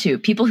 Number 2,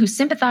 people who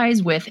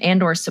sympathize with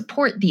and or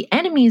support the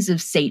enemies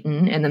of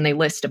Satan, and then they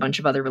list a bunch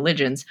of other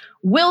religions,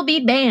 will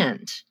be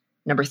banned.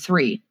 Number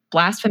 3,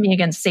 blasphemy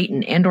against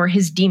Satan and or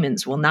his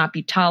demons will not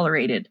be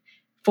tolerated.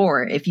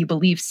 4, if you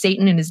believe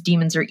Satan and his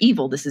demons are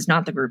evil, this is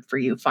not the group for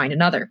you. Find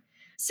another.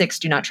 6,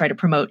 do not try to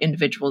promote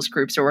individuals,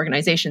 groups, or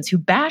organizations who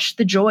bash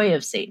the joy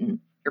of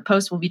Satan. Your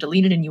post will be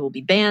deleted and you will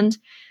be banned.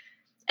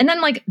 And then,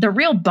 like, the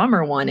real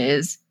bummer one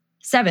is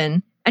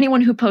 7,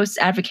 anyone who posts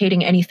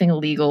advocating anything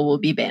illegal will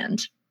be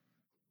banned.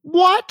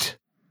 What?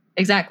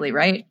 Exactly,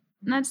 right?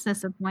 That's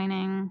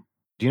disappointing.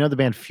 Do you know the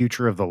band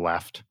Future of the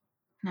Left?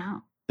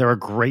 No. They're a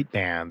great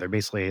band. They're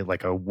basically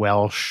like a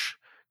Welsh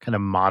kind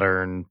of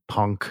modern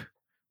punk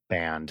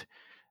band.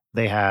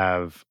 They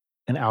have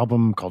an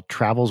album called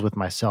Travels with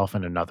Myself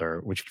and Another,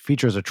 which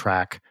features a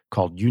track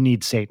called You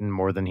Need Satan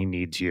More Than He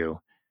Needs You,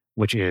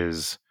 which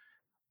is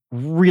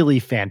really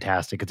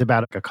fantastic. It's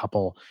about a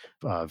couple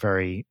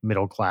very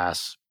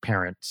middle-class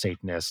parent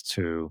Satanists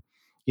who,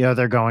 you know,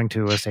 they're going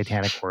to a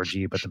satanic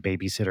orgy, but the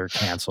babysitter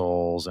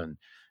cancels and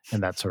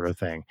that sort of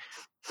thing.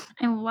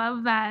 I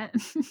love that.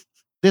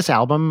 This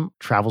album,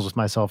 Travels with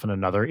Myself and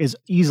Another, is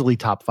easily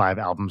top 5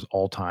 albums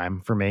all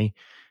time for me.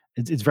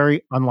 It's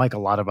very unlike a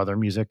lot of other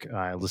music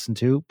I listen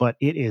to, but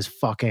it is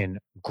fucking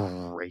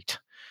great.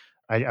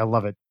 I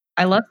love it.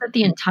 I love that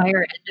the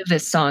entire end of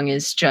this song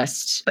is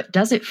just, but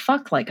does it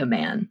fuck like a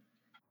man?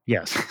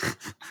 Yes.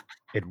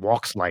 It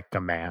walks like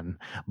a man,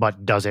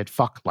 but does it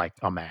fuck like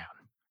a man?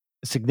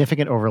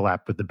 Significant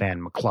overlap with the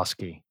band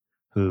McCluskey,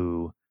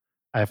 who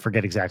I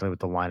forget exactly what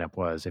the lineup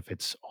was, if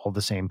it's all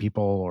the same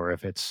people or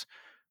if it's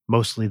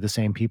mostly the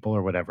same people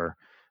or whatever.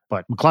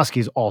 But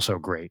McCluskey's also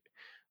great,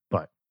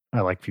 but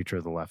I like Future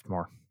of the Left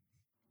more.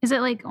 Is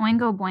it like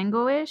Oingo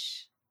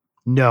Boingo-ish?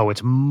 No,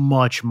 it's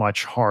much,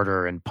 much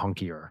harder and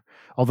punkier.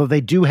 Although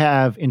they do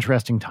have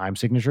interesting time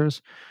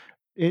signatures.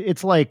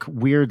 It's like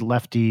weird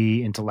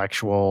lefty,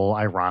 intellectual,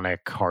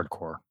 ironic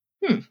hardcore.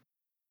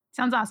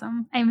 Sounds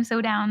awesome. I'm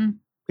so down.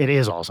 It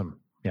is awesome.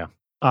 Yeah.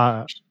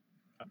 I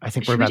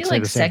think we're about to say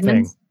the same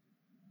segments thing.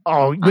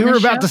 Oh, we were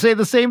about to say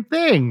the same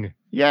thing.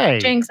 Yay.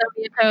 Jinx, I'll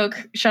be a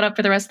Coke. Shut up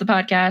for the rest of the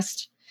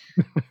podcast.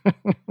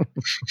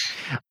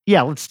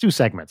 Yeah, let's do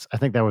segments. I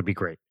think that would be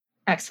great.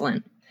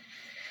 Excellent.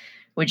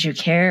 Would you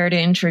care to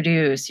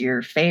introduce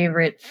your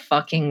favorite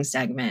fucking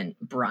segment,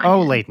 Brian?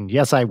 Oh, Leighton.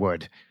 Yes, I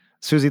would.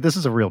 Susie, this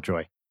is a real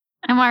joy.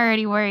 I'm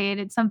already worried.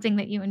 It's something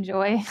that you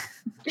enjoy.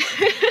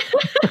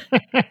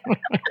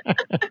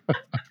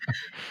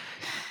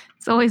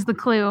 It's always the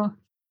clue.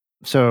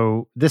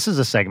 So this is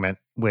a segment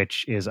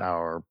which is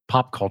our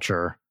pop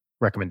culture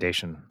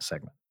recommendation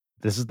segment.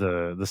 This is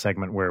the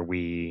segment where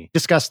we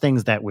discuss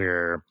things that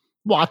we're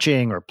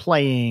watching or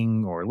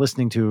playing or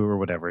listening to or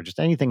whatever, just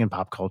anything in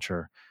pop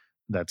culture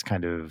that's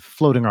kind of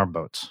floating our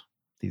boats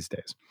these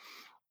days.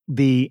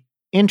 The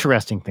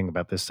interesting thing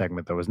about this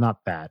segment, though, is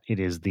not that. It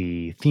is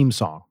the theme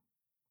song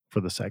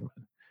for the segment,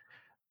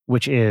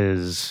 which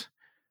is,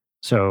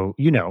 so,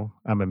 you know,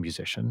 I'm a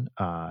musician.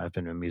 I've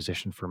been a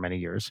musician for many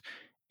years.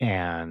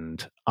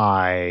 And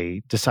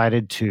I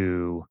decided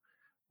to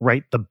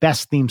write the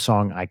best theme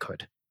song I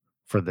could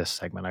for this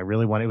segment. I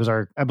really wanted, it was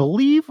I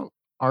believe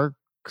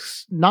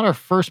not our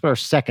first, but our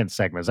second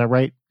segment. Is that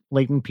right?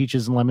 Leighton,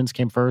 Peaches and Lemons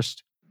came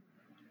first?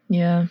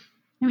 Yeah.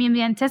 I mean,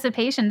 the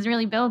anticipation is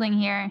really building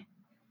here.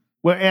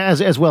 Well,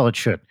 as well it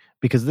should,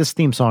 because this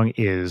theme song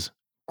is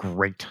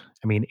great.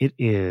 I mean, it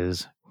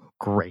is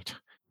great.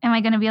 Am I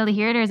going to be able to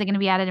hear it, or is it going to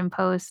be added in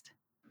post?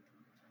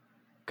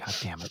 God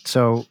damn it.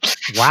 So,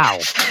 wow.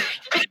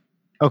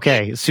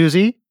 Okay,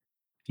 Susie,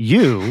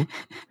 you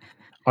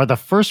are the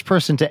first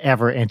person to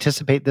ever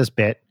anticipate this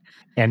bit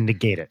and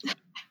negate it.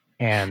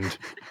 And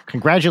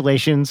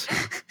congratulations,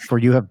 for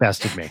you have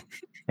bested me.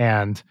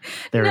 And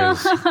there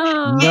is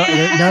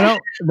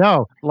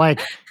no.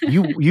 Like,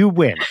 you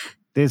win.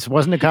 This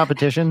wasn't a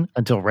competition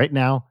until right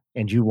now,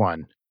 and you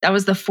won. That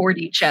was the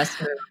 4D chess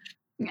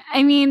move.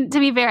 I mean, to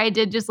be fair, I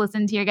did just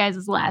listen to your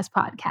guys' last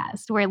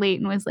podcast where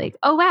Leighton was like,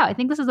 oh, wow, I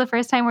think this is the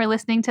first time we're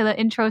listening to the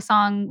intro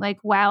song like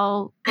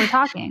while we're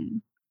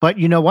talking. But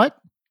you know what?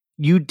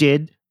 You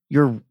did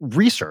your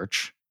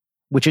research,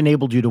 which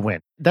enabled you to win.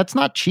 That's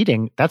not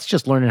cheating. That's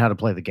just learning how to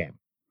play the game.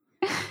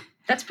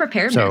 That's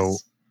preparedness. So,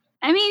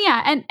 I mean,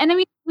 yeah. And I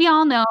mean, we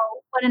all know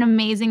what an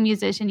amazing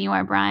musician you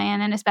are,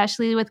 Brian, and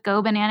especially with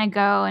Go Banana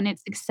Go and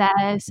its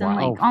success. And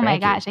like, oh my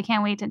gosh, I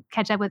can't wait to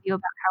catch up with you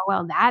about how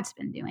well that's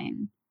been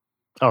doing.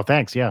 Oh,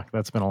 thanks. Yeah,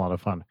 that's been a lot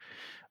of fun.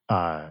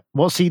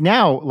 Well, see,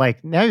 now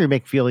you're making me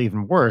feel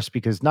even worse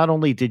because not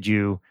only did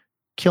you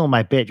kill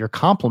my bit, you're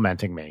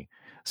complimenting me.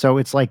 So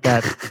it's like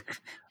that.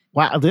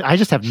 Wow, I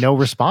just have no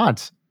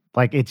response.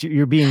 Like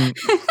you're being,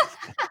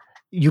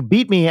 you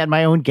beat me at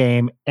my own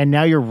game, and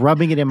now you're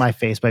rubbing it in my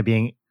face by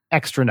being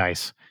extra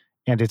nice.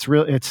 And it's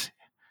real.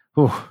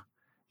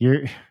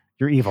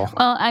 You're evil.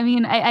 Well, I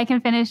mean, I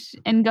can finish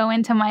and go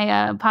into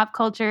my pop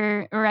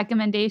culture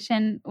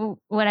recommendation,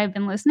 what I've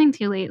been listening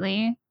to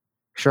lately.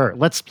 Sure.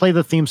 Let's play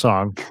the theme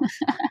song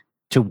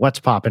to What's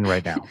Poppin'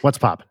 right now. What's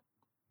Poppin'?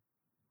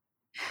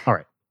 All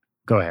right.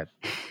 Go ahead.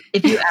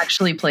 If you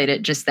actually played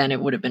it just then,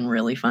 it would have been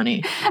really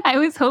funny. I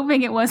was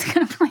hoping it was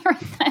going to play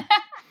right then.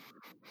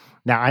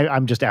 Now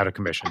I'm just out of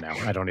commission now.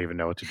 I don't even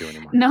know what to do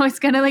anymore. No, it's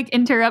going to like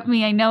interrupt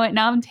me. I know it.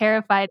 Now I'm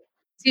terrified.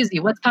 Susie,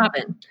 what's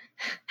poppin'?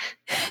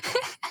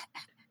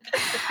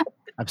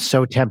 I'm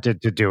so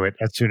tempted to do it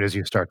as soon as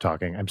you start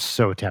talking. I'm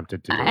so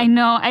tempted to do it. I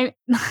know.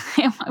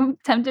 I'm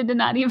tempted to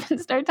not even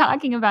start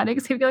talking about it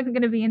because I feel like I'm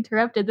going to be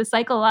interrupted. The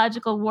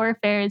psychological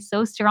warfare is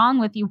so strong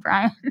with you,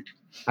 Brian.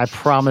 I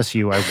promise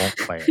you I won't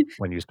play it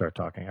when you start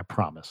talking. I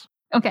promise.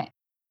 Okay.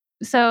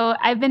 So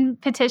I've been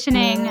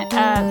petitioning.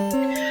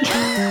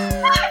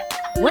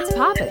 What's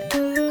poppin'?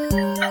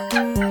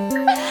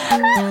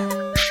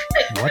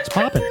 What's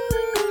poppin'?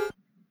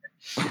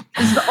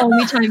 This is the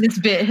only time this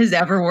bit has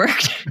ever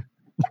worked.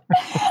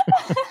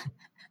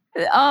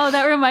 Oh,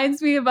 that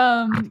reminds me of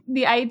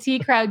the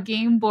IT Crowd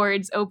Game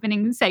Boards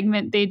opening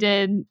segment they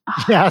did.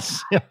 Oh,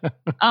 Yes.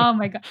 oh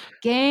my God.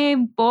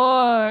 Game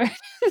Board.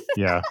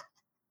 Yeah.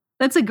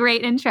 That's a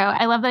great intro.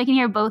 I love that I can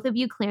hear both of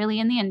you clearly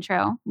in the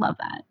intro. Love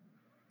that.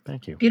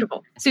 Thank you.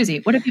 Beautiful. Susie,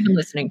 what have you been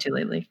listening to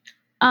lately?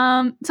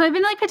 So I've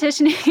been like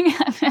petitioning.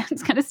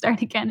 It's going to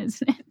start again,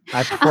 isn't it?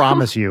 I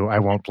promise you I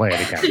won't play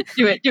it again.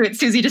 Do it,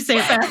 Susie. Just say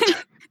it fast.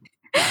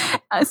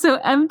 So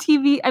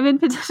MTV, I've been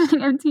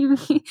petitioning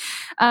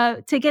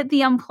MTV to get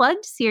the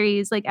Unplugged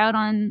series like out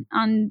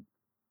on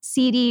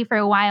CD for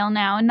a while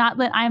now. And not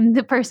that I'm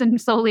the person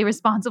solely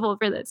responsible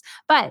for this,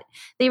 but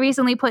they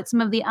recently put some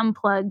of the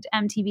Unplugged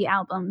MTV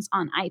albums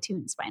on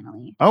iTunes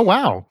finally. Oh,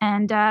 wow.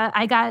 And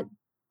I got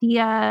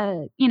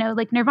the,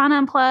 like Nirvana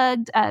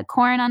Unplugged,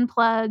 Korn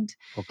Unplugged.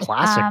 Well,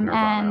 classic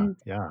Nirvana. And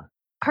yeah.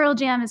 Pearl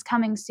Jam is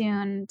coming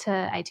soon to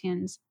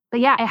iTunes. But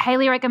yeah, I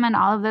highly recommend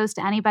all of those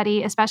to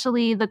anybody,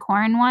 especially the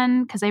Korn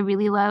one, because I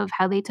really love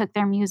how they took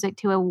their music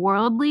to a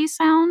worldly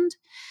sound.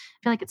 I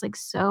feel like it's like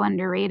so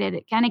underrated.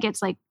 It kind of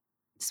gets like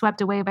swept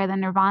away by the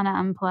Nirvana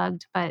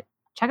Unplugged, but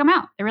check them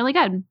out. They're really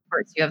good. Of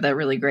course, you have that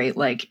really great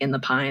like In the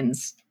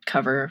Pines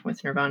cover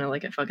with Nirvana.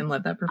 Like I fucking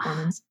love that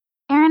performance.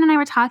 Aaron and I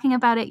were talking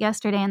about it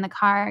yesterday in the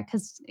car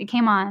because it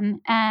came on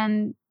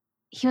and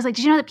he was like,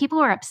 did you know that people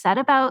were upset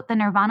about the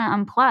Nirvana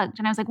Unplugged?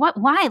 And I was like, what?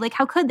 Why? Like,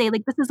 how could they?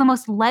 Like, this is the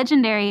most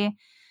legendary.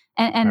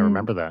 And I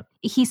remember that.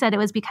 He said it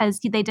was because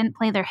they didn't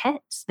play their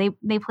hits. They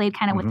played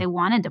kind of what they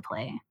wanted to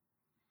play.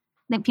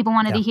 Like people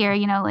wanted to hear,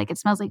 like It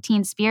Smells Like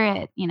Teen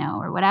Spirit,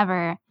 or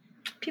whatever.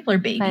 People are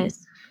babies. But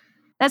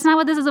that's not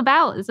what this is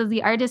about. This is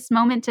the artist's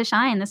moment to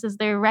shine. This is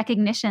their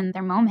recognition,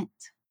 their moment.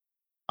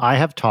 I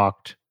have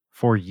talked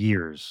for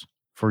years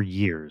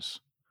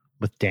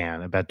with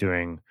Dan about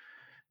doing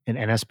an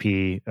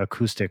NSP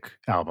acoustic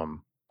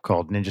album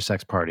called Ninja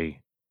Sex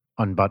Party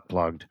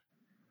Unbutt-Plugged,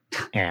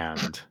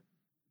 and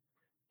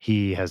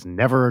he has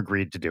never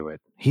agreed to do it.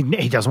 He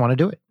doesn't want to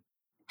do it.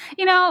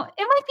 It might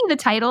be the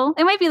title.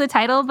 It might be the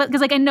title, but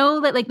because I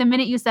know that the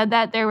minute you said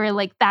that, there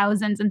were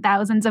thousands and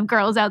thousands of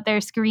girls out there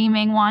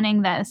screaming,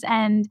 wanting this,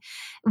 and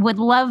would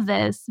love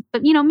this.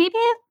 But maybe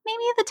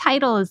the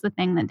title is the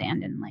thing that Dan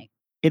didn't like.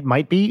 It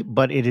might be,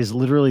 but it is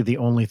literally the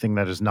only thing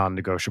that is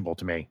non-negotiable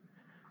to me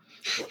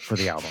for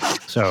the album.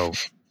 So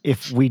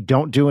if we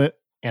don't do an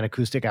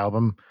acoustic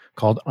album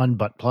called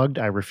Unbutt-Plugged,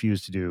 I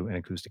refuse to do an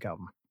acoustic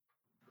album.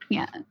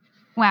 Yeah.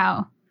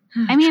 Wow.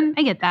 I mean,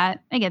 I get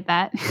that.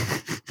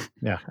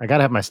 Yeah, I got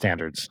to have my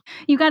standards.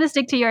 You got to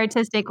stick to your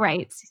artistic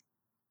rights.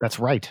 That's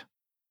right.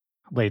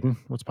 Layden,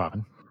 what's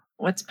poppin'?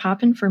 What's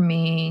poppin' for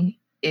me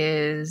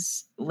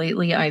is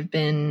lately I've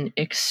been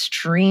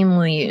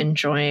extremely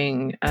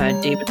enjoying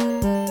David.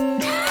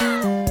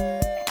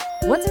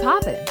 What's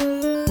poppin'?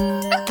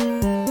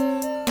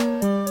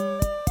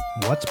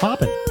 What's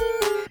poppin'?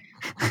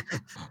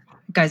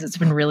 Guys, it's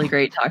been really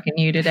great talking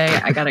to you today.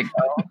 I gotta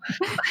go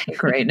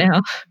right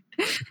now.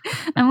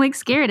 I'm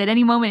scared at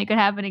any moment it could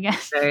happen again.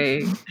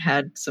 I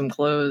had some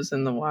clothes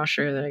in the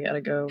washer that I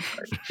gotta go.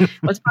 But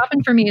what's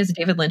popping for me is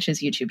David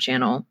Lynch's YouTube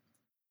channel,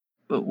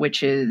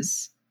 which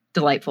is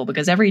delightful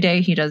because every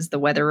day he does the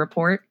weather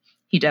report.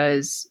 He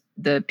does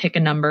the pick a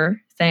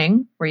number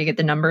thing where you get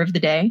the number of the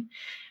day.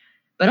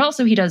 But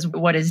also he does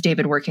what is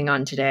David working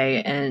on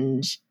today.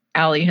 And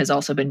Allie has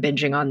also been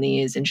binging on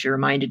these, and she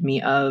reminded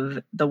me of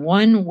the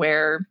one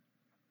where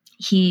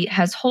he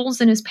has holes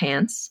in his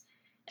pants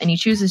and he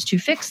chooses to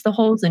fix the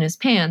holes in his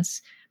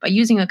pants by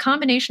using a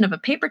combination of a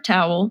paper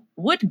towel,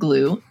 wood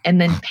glue,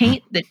 and then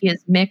paint that he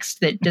has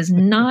mixed that does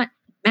not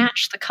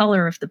match the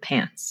color of the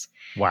pants.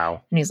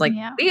 Wow. And he's like,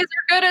 These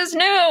are good as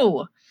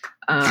new.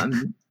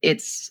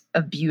 It's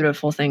a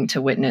beautiful thing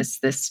to witness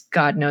this,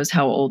 God knows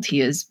how old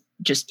he is,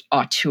 just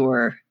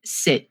auteur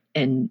sit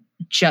and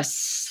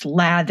just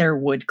slather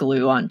wood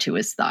glue onto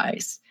his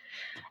thighs.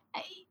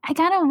 I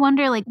gotta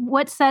wonder,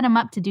 what set him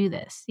up to do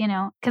this,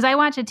 Because I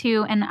watch it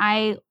too, and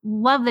I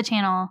love the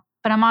channel,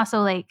 but I'm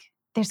also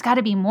there's got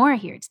to be more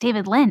here. It's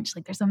David Lynch.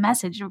 There's a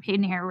message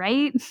in here,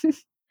 right?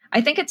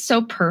 I think it's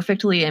so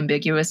perfectly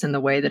ambiguous in the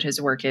way that his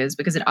work is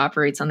because it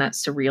operates on that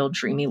surreal,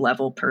 dreamy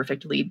level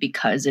perfectly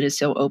because it is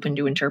so open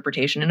to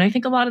interpretation. And I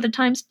think a lot of the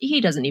times he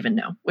doesn't even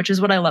know, which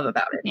is what I love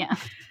about it. Yeah.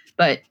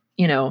 But,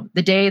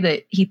 the day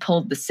that he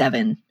pulled the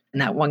 7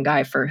 And that one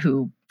guy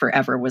who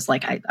forever was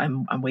like,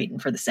 I'm waiting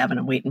for the 7.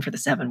 I'm waiting for the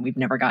 7. We've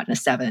never gotten a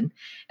 7.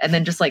 And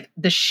then just like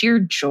the sheer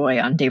joy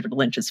on David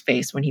Lynch's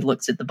face when he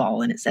looks at the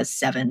ball and it says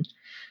 7.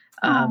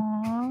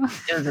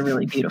 It was a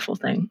really beautiful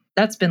thing.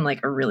 That's been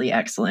like a really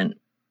excellent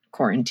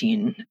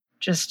quarantine,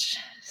 just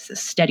a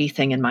steady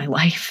thing in my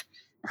life.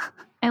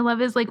 I love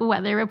his like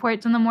weather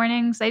reports in the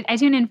mornings. I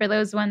tune in for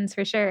those ones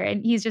for sure.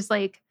 And he's just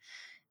like,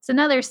 it's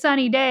another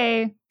sunny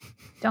day.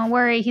 Don't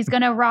worry, he's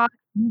going to rock.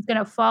 He's going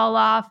to fall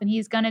off and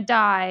he's going to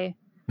die.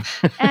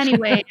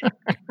 Anyway,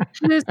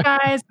 blue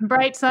skies,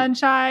 bright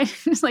sunshine.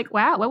 It's like,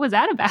 wow, what was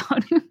that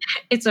about?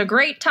 It's a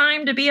great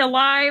time to be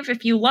alive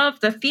if you love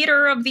the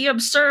theater of the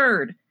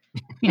absurd.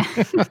 Yeah.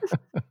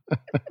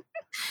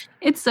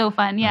 It's so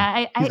fun.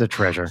 Yeah. He's a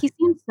treasure. He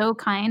seems so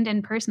kind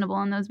and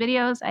personable in those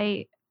videos.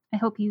 I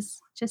hope he's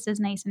just as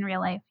nice in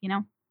real life, you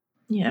know?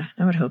 Yeah,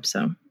 I would hope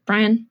so.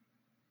 Brian,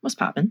 what's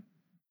poppin'?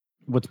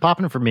 What's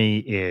popping for me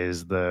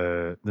is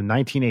the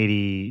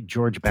 1980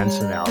 George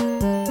Benson album.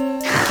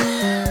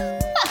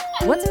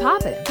 What's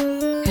poppin'?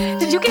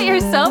 Did you get it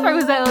yourself or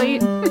was that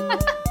late?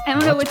 I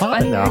don't know which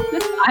one.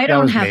 I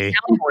don't have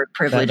soundboard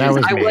privileges. That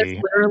was I was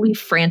me. literally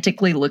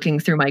frantically looking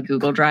through my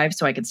Google Drive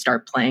so I could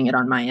start playing it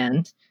on my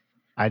end.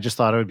 I just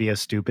thought it would be a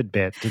stupid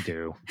bit to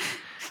do.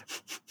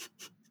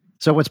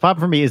 So what's popping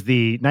for me is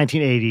the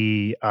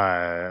 1980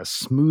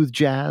 smooth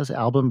jazz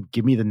album,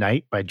 Give Me the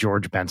Night by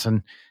George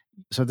Benson.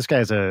 So this guy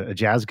is a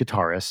jazz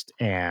guitarist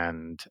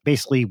and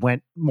basically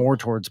went more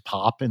towards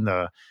pop in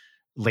the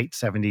late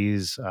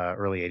 70s,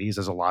 early 80s,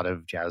 as a lot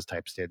of jazz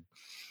types did.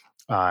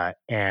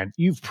 And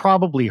you've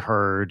probably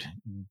heard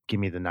Give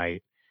Me the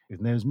Night.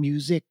 And there's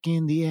music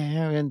in the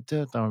air and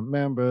don't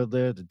remember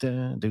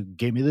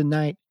Give Me the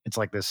Night. It's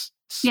like this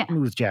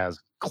smooth jazz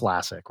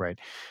classic, right?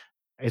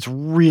 It's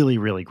really,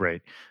 really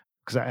great.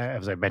 Because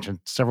as I mentioned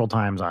several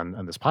times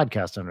on this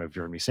podcast, I don't know if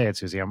you heard me say it,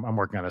 Susie, I'm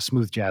working on a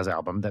smooth jazz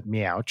album that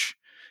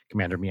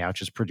Commander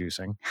Meouch is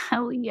producing.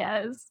 Hell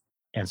yes.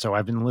 And so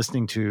I've been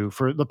listening to,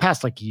 for the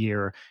past like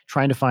year,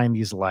 trying to find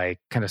these like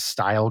kind of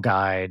style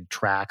guide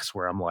tracks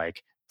where I'm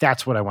like,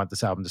 that's what I want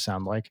this album to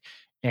sound like.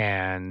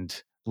 And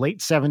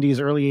late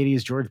 70s, early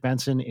 80s, George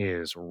Benson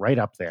is right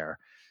up there.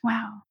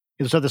 Wow.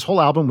 So this whole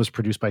album was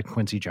produced by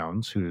Quincy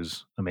Jones,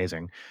 who's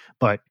amazing.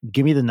 But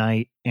Give Me the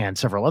Night and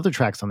several other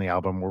tracks on the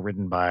album were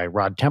written by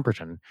Rod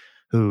Temperton,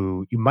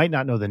 who you might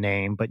not know the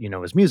name, but you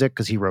know his music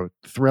because he wrote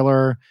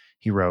Thriller,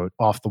 he wrote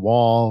Off the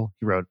Wall,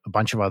 he wrote a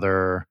bunch of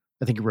other,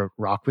 I think he wrote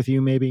Rock With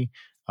You maybe,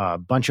 a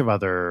bunch of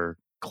other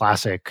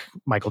classic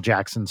Michael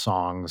Jackson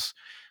songs.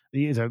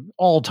 He's an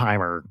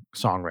all-timer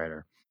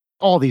songwriter.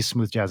 All these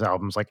smooth jazz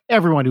albums, like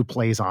everyone who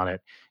plays on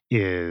it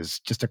is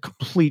just a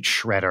complete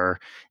shredder.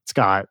 It's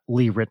got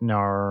Lee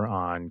Ritenour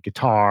on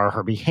guitar,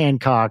 Herbie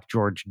Hancock,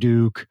 George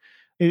Duke.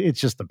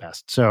 It's just the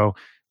best. So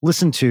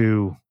listen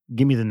to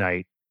Give Me the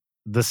Night,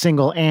 the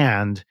single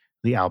and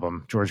the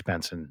album, George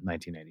Benson,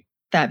 1980.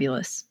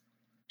 Fabulous.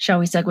 Shall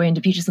we segue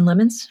into peaches and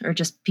lemons or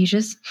just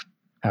peaches?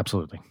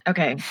 Absolutely.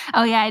 Okay.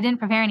 Oh yeah, I didn't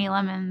prepare any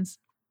lemons.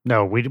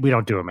 No, we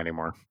don't do them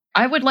anymore.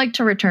 I would like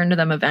to return to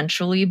them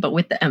eventually, but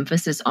with the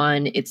emphasis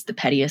on it's the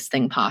pettiest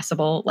thing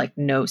possible, like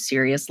no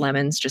serious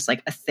lemons, just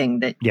like a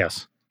thing that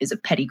is a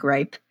petty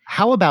gripe.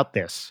 How about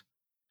this?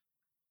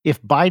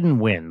 If Biden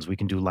wins, we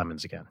can do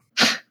lemons again.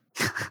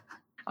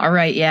 All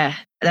right, yeah.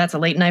 That's a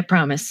late night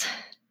promise.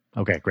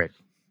 Okay, great.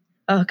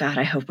 Oh God,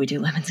 I hope we do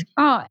lemons again.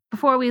 Oh,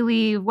 before we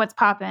leave, what's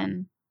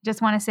poppin'?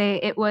 Just want to say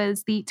it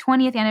was the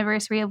 20th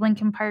anniversary of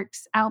Linkin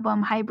Park's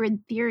album Hybrid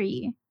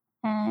Theory.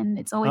 And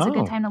it's always a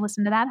good time to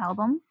listen to that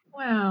album.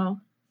 Wow.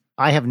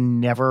 I have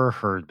never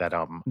heard that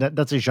album.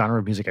 That's a genre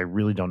of music I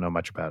really don't know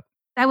much about.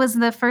 That was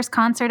the first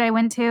concert I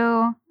went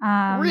to.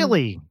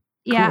 Really?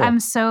 Yeah, Cool. I'm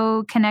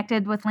so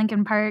connected with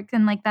Linkin Park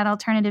and like that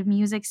alternative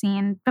music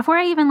scene. Before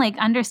I even like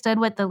understood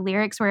what the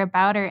lyrics were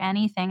about or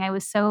anything, I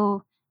was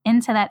so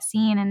into that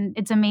scene, and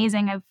it's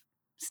amazing. I've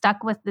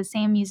stuck with the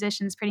same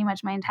musicians pretty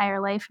much my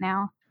entire life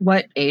now.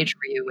 What age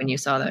were you when you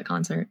saw that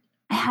concert?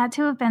 I had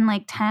to have been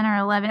like 10 or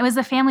 11. It was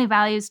the Family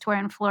Values tour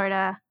in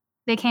Florida.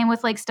 They came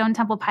with like Stone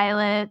Temple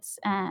Pilots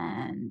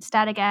and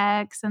Static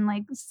X and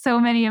like so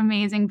many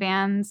amazing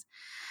bands.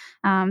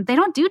 They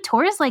don't do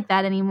tours like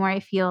that anymore, I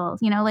feel.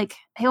 You know, like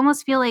I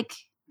almost feel like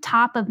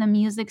top of the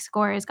music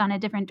score has gone a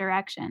different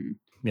direction.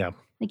 Yeah.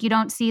 Like you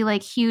don't see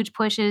like huge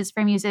pushes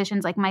for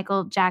musicians like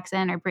Michael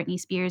Jackson or Britney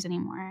Spears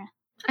anymore.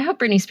 I hope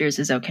Britney Spears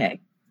is okay.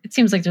 It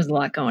seems like there's a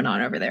lot going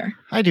on over there.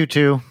 I do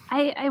too.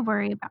 I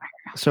worry about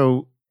her.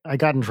 So I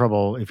got in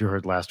trouble, if you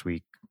heard last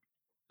week,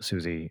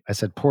 Susie. I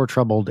said poor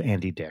troubled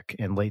Andy Dick,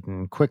 and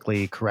Leighton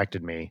quickly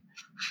corrected me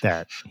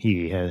that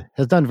he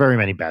has done very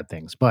many bad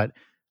things. But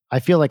I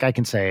feel like I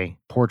can say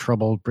poor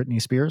troubled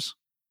Britney Spears.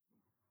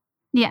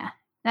 Yeah,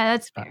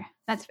 that's fair.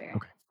 That's fair.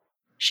 Okay.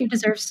 She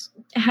deserves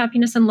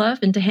happiness and love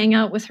and to hang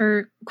out with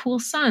her cool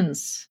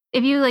sons.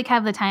 If you like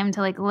have the time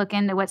to like look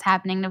into what's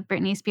happening to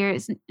Britney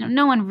Spears,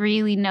 no one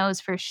really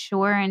knows for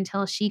sure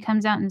until she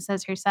comes out and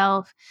says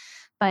herself.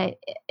 But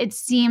it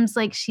seems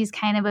like she's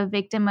kind of a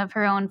victim of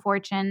her own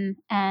fortune,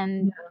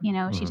 and you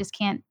know she just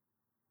can't.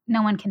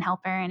 No one can help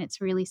her, and it's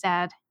really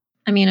sad.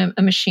 I mean,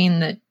 a machine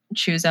that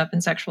chews up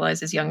and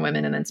sexualizes young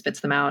women and then spits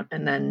them out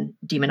and then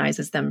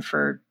demonizes them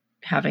for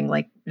having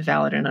like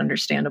valid and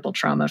understandable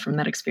trauma from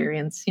that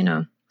experience, you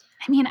know.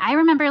 I mean, I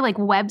remember like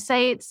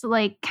websites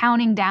like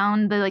counting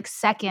down the like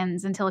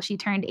seconds until she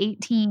turned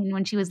 18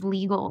 when she was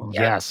legal.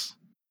 Yes.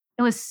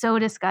 It was so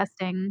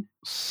disgusting.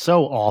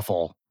 So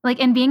awful. Like,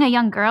 and being a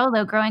young girl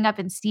though, growing up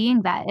and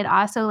seeing that, it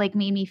also like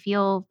made me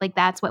feel like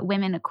that's what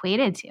women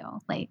equated to.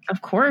 Like,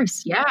 Of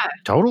course, yeah.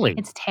 Totally.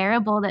 it's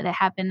terrible that it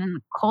happened on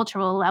a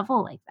cultural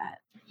level like that.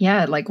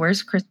 Yeah, like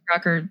where's Chris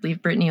Crocker?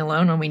 Leave Britney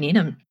alone when we need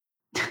him.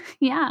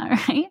 Yeah,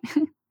 right?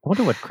 I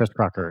wonder what Chris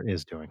Crocker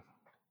is doing.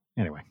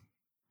 Anyway,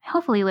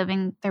 Hopefully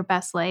living their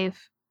best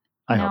life.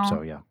 I You hope know,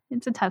 so, yeah.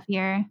 It's a tough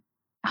year.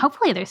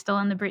 Hopefully they're still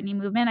in the Britney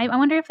movement. I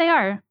wonder if they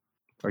are.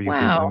 Are you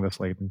Wow. Googling this,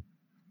 Leighton?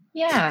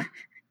 Yeah.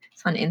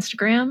 It's on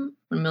Instagram,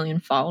 1 million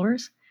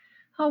followers.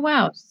 Oh,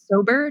 wow.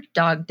 Sober,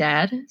 dog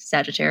dad,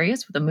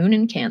 Sagittarius with a moon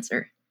in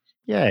Cancer.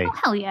 Yay. Oh,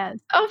 hell yes.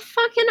 Oh,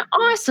 fucking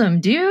awesome,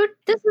 dude.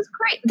 This is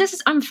great.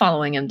 I'm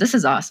following him. This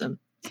is awesome.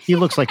 He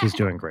looks like he's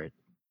doing great.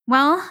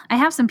 Well, I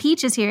have some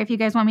peaches here if you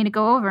guys want me to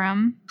go over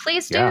them.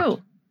 Please do. Yeah.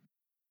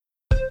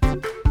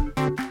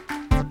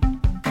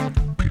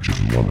 Peaches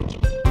and lemons.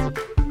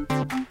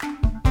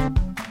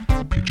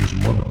 Peaches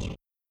and lemons.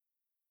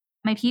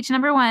 My peach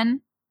number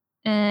one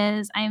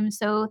is I'm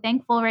so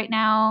thankful right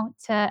now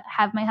to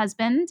have my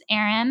husband,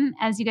 Aaron.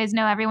 As you guys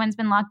know, everyone's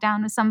been locked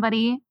down with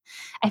somebody.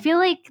 I feel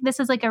like this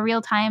is like a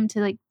real time to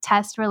like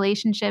test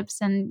relationships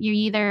and you're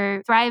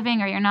either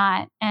thriving or you're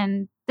not.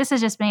 And this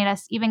has just made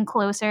us even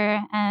closer.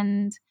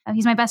 And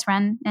he's my best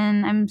friend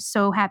and I'm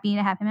so happy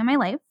to have him in my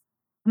life.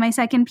 My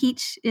second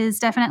peach is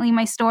definitely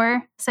my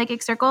store,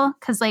 Psychic Circle,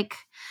 because like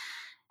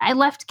I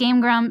left Game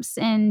Grumps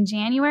in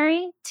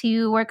January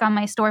to work on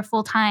my store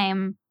full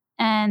time.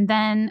 And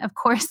then, of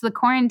course, the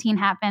quarantine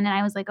happened and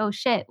I was like, oh,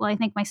 shit. Well, I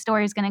think my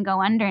store is going to go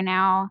under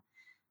now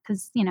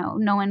because, you know,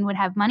 no one would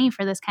have money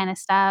for this kind of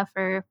stuff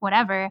or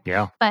whatever.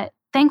 Yeah. But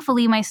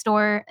thankfully, my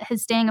store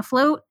is staying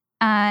afloat.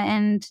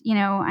 And, you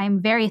know,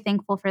 I'm very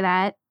thankful for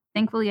that.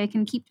 Thankfully, I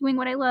can keep doing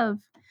what I love.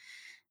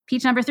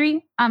 Peach number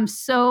 3, I'm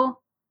so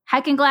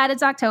heckin' glad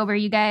it's October,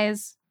 you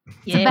guys.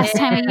 It's the best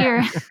time of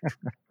year.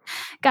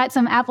 Got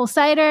some apple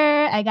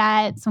cider. I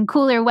got some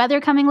cooler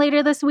weather coming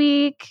later this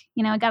week.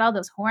 You know, I got all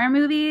those horror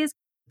movies.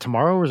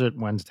 Tomorrow or is it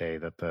Wednesday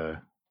that the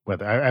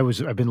weather?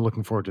 I've been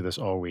looking forward to this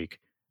all week.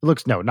 It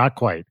looks not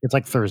quite. It's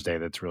like Thursday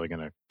that's really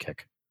going to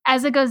kick.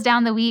 As it goes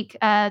down the week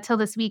till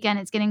this weekend,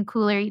 it's getting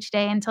cooler each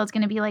day until it's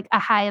going to be like a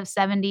high of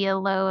 70, a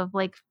low of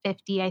like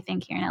 50, I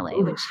think, here in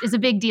LA, which is a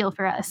big deal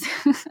for us.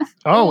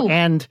 Oh, Ooh.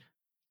 and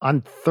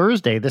on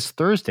this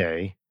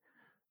Thursday,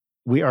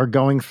 we are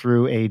going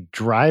through a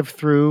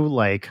drive-through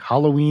like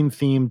Halloween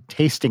themed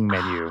tasting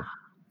menu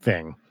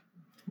thing.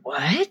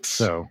 What?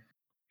 So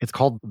it's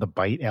called The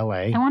Bite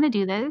LA. I want to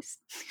do this.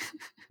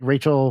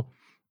 Rachel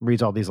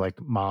reads all these like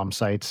mom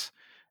sites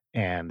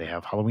and they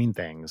have Halloween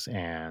things.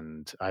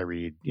 And I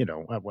read, you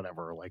know,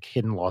 whatever, like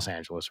Hidden Los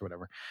Angeles or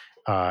whatever.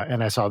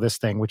 And I saw this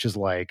thing, which is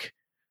like,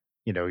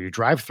 you know, you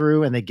drive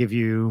through and they give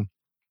you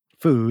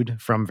food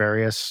from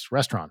various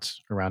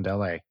restaurants around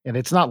LA. And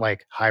it's not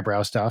like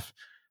highbrow stuff,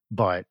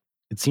 but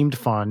it seemed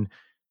fun.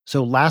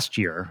 So last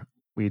year,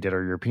 we did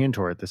our European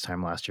tour at this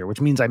time last year,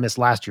 which means I missed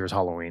last year's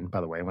Halloween,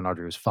 by the way, when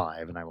Audrey was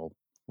 5, and I will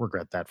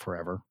regret that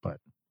forever, but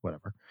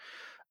whatever.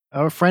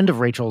 A friend of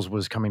Rachel's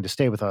was coming to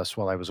stay with us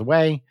while I was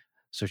away,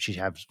 so she'd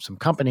have some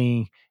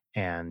company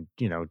and,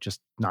 you know,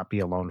 just not be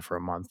alone for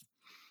a month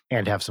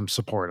and have some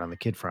support on the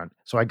kid front.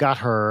 So I got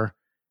her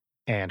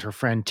and her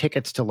friend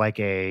tickets to like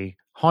a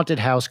haunted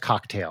house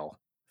cocktail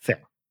thing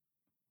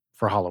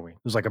for Halloween.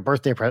 It was like a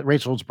birthday.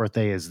 Rachel's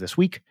birthday is this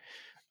week.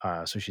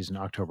 So she's an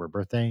October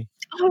birthday.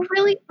 Oh,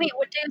 really? Wait,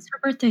 what day is her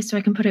birthday so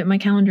I can put it in my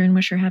calendar and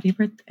wish her happy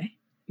birthday?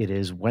 It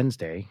is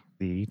Wednesday,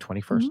 the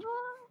 21st.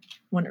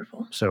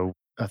 Wonderful. So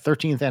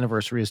 13th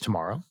anniversary is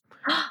tomorrow.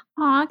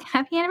 Aw,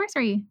 happy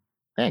anniversary.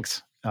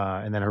 Thanks.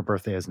 And then her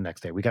birthday is the next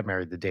day. We got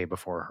married the day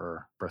before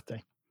her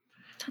birthday.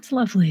 That's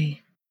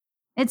lovely.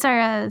 It's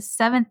our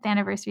 7th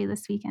anniversary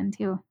this weekend,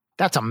 too.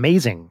 That's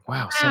amazing.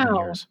 Wow, 7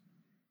 Wow. years.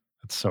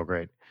 That's so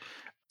great.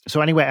 So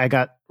anyway, I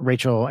got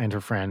Rachel and her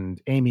friend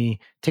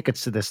Amy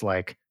tickets to this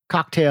like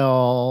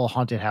cocktail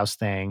haunted house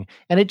thing.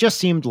 And it just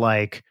seemed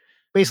like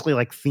basically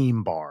like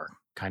theme bar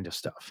kind of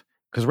stuff.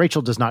 Because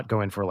Rachel does not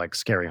go in for like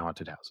scary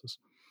haunted houses.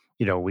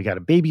 You know, we got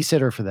a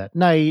babysitter for that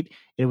night.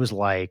 It was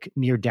like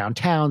near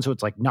downtown. So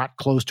it's like not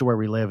close to where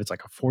we live. It's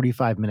like a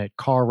 45-minute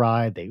car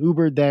ride. They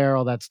Ubered there,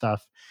 all that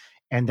stuff.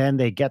 And then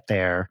they get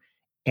there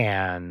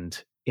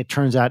and it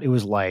turns out it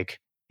was like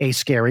a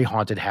scary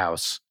haunted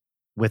house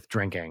with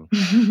drinking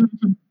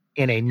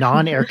in a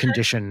non-air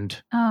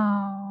conditioned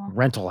Oh.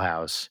 rental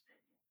house.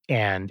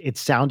 And it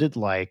sounded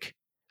like,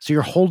 so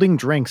you're holding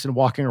drinks and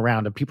walking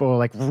around and people are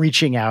like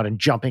reaching out and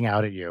jumping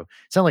out at you. It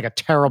sounded like a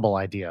terrible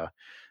idea.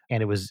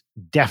 And it was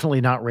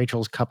definitely not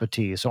Rachel's cup of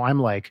tea. So I'm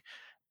like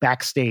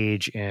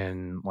backstage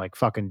in like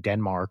fucking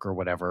Denmark or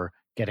whatever,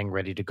 getting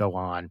ready to go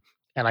on.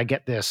 And I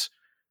get this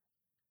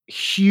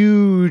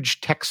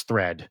huge text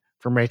thread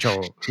from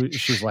Rachel.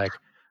 She's like,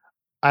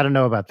 I don't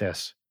know about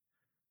this.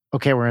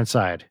 Okay, we're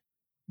inside.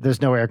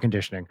 There's no air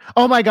conditioning.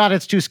 Oh my God,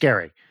 it's too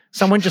scary.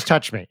 Someone just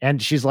touched me.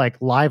 And she's like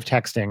live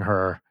texting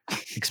her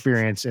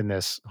experience in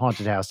this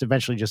haunted house.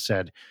 Eventually just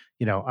said,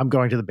 I'm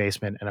going to the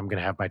basement and I'm going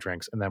to have my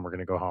drinks and then we're going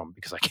to go home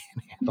because I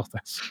can't handle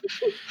this.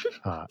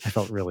 I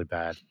felt really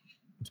bad.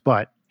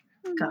 But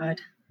God.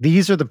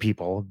 these are the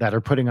people that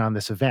are putting on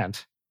this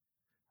event,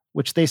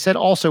 which they said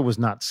also was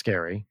not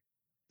scary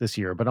this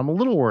year. But I'm a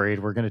little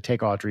worried we're going to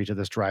take Audrey to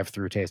this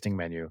drive-through tasting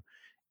menu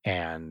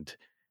and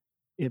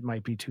it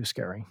might be too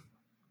scary.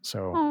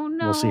 So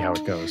we'll see how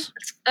it goes.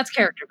 That's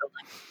character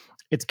building.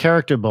 It's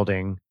character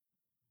building,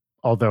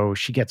 although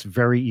she gets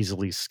very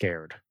easily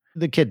scared.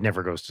 The kid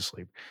never goes to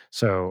sleep.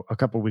 So a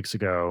couple weeks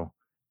ago,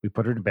 we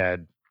put her to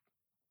bed.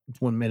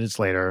 1 minute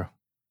later,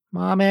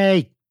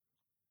 Mommy,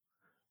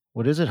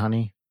 what is it,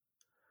 honey?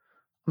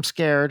 I'm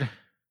scared.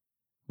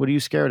 What are you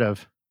scared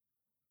of?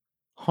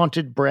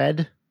 Haunted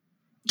bread?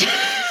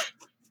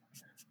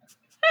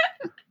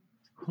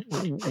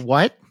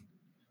 What?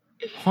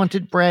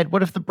 Haunted bread?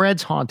 What if the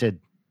bread's haunted?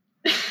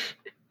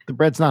 The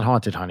bread's not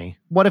haunted, honey.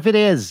 What if it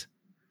is?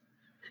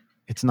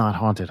 It's not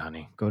haunted,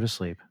 honey. Go to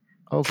sleep.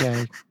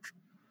 Okay.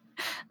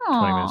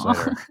 20 minutes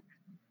later.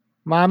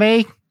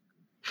 Mommy,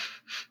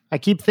 I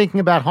keep thinking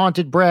about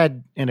haunted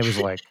bread. And it was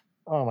like,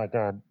 oh my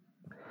God.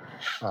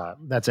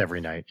 That's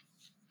every night.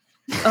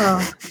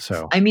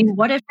 So, I mean,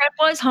 what if it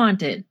was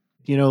haunted?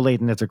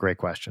 Leighton, that's a great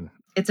question.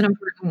 It's an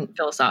important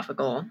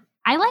philosophical.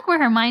 I like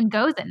where her mind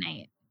goes at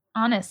night,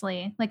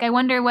 honestly. Like, I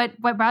wonder what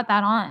brought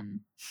that on.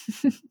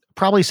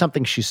 Probably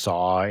something she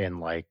saw in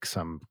like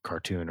some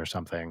cartoon or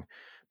something.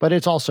 But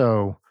it's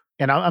also,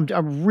 and I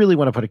really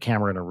want to put a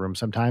camera in her room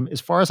sometime.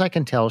 As far as I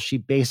can tell, she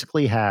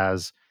basically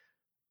has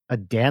a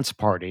dance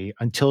party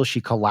until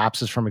she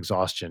collapses from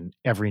exhaustion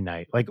every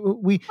night. Like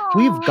we've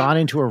gone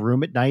into her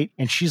room at night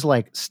and she's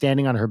like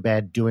standing on her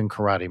bed doing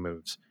karate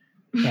moves.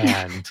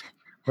 And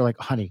we're like,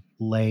 honey,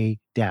 lay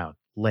down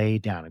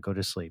and go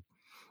to sleep.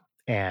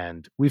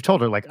 And we've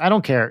told her, like, I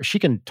don't care. She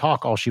can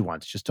talk all she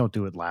wants. Just don't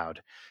do it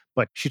loud.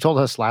 But she told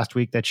us last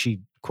week that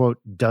she, quote,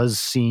 does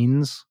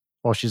scenes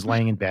while she's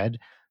laying in bed.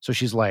 So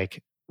she's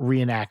like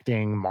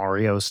reenacting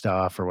Mario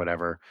stuff or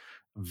whatever.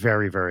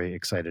 Very, very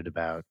excited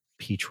about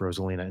Peach,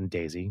 Rosalina, and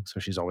Daisy. So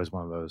she's always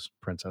one of those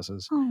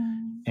princesses.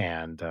 Aww.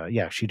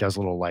 And she does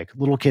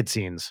little kid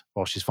scenes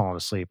while she's falling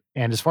asleep.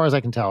 And as far as I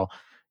can tell,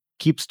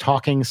 keeps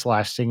talking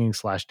 / singing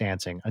 /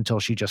 dancing until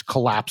she just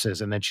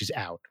collapses and then she's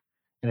out.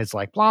 And it's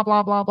like blah,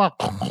 blah, blah, blah.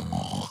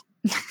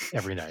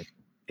 Every night.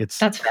 That's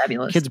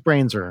fabulous. Kids'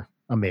 brains are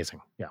amazing.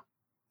 Yeah.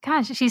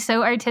 Gosh, she's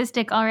so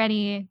artistic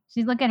already.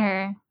 Look at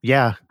her.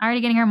 Yeah.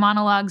 Already getting her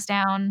monologues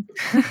down.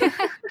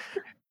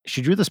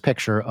 She drew this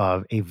picture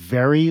of a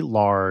very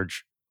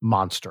large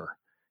monster.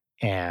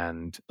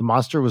 And the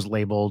monster was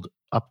labeled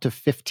up to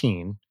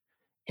 15.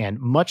 And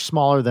much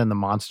smaller than the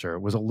monster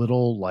was a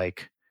little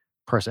like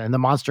person. And the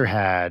monster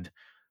had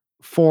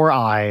 4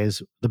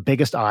 eyes. The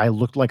biggest eye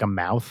looked like a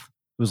mouth.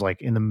 It was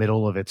like in the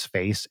middle of its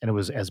face. And it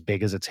was as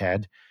big as its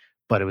head.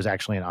 But it was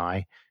actually an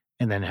eye.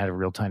 And then it had a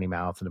real tiny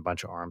mouth and a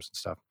bunch of arms and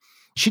stuff.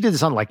 She did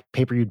this on like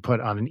paper you'd put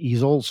on an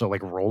easel. So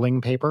like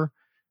rolling paper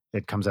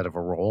that comes out of a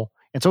roll.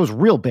 And so it was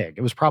real big.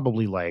 It was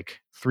probably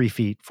like 3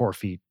 feet, 4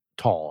 feet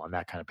tall on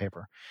that kind of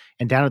paper.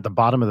 And down at the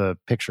bottom of the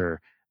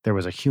picture, there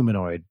was a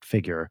humanoid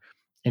figure.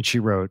 And she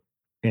wrote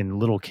in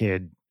little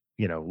kid,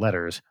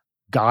 letters,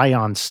 guy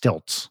on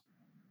stilts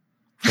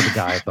for the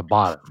guy at the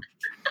bottom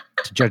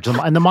to judge them.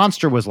 And the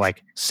monster was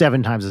like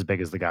 7 times as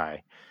big as the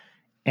guy.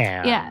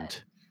 And yeah.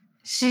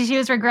 She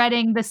was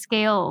regretting the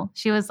scale.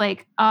 She was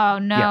like, oh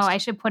no, yes. I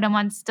should put him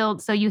on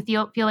stilts so you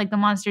feel like the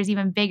monster's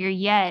even bigger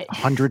yet.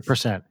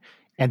 100%.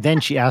 And then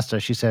she asked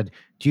us, she said,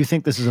 do you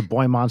think this is a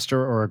boy monster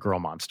or a girl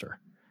monster?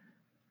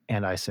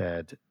 And I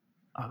said,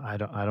 I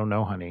don't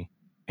know, honey.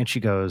 And she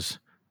goes,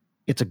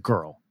 it's a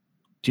girl.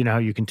 Do you know how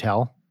you can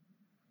tell?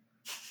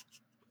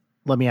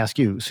 Let me ask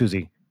you,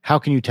 Susie, how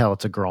can you tell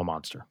it's a girl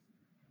monster?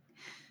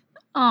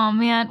 Oh,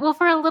 man. Well,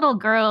 for a little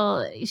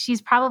girl,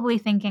 she's probably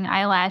thinking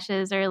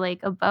eyelashes or like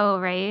a bow,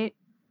 right?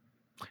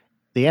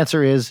 The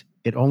answer is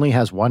it only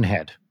has 1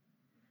 head.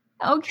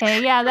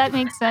 Okay. Yeah, that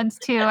makes sense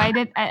too. I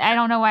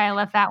don't know why I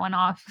left that one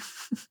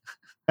off.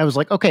 I was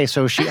like, okay,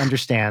 so she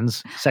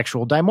understands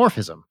sexual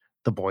dimorphism.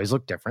 The boys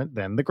look different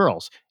than the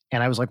girls.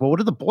 And I was like, well, what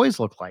do the boys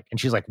look like? And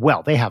she's like,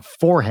 well, they have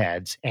 4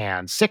 heads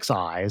and 6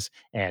 eyes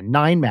and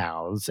 9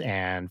 mouths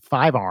and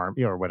 5 arms,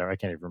 or whatever. I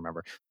can't even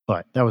remember.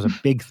 But that was a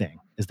big thing,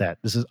 is that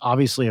this is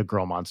obviously a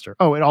girl monster.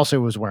 Oh, it also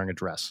was wearing a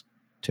dress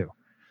too.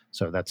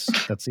 So that's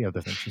the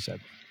other thing she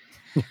said.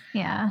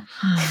 Yeah.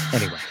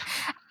 Anyway.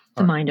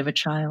 The mind of a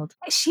child.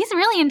 She's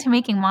really into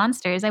making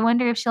monsters. I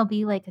wonder if she'll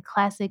be like a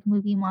classic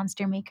movie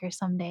monster maker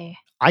someday.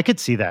 I could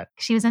see that.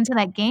 She was into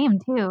that game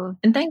too.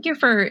 And thank you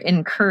for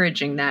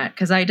encouraging that,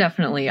 because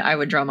I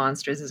would draw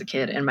monsters as a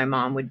kid and my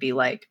mom would be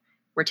like,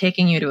 we're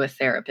taking you to a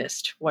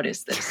therapist. What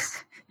is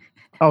this?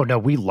 Oh, no,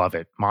 we love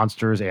it.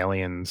 Monsters,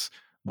 aliens,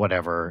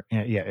 whatever.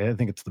 Yeah, I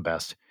think it's the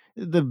best.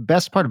 The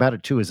best part about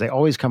it too is they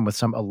always come with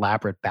some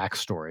elaborate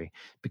backstory,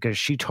 because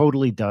she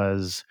totally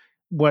does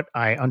what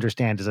I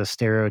understand is a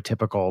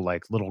stereotypical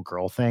like little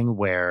girl thing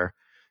where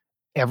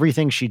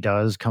everything she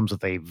does comes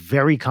with a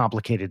very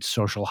complicated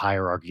social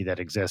hierarchy that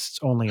exists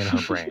only in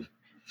her brain.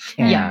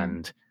 Yeah.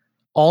 And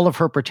all of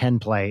her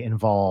pretend play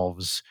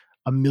involves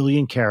a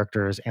million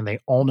characters and they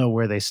all know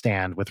where they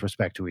stand with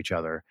respect to each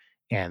other.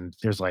 And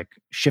there's like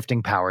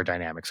shifting power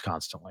dynamics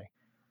constantly.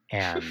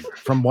 And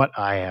from what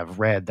I have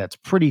read, that's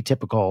pretty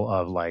typical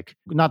of like,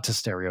 not to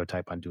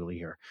stereotype unduly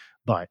here,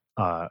 but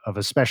of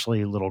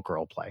especially little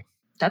girl play.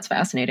 That's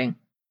fascinating.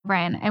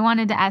 Brian, I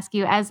wanted to ask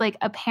you, as like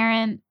a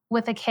parent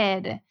with a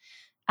kid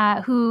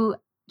who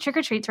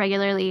trick-or-treats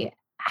regularly,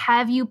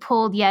 have you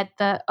pulled yet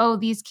the, oh,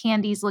 these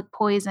candies look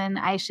poison,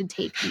 I should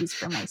take these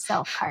for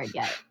myself card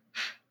yet?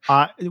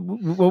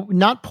 Well,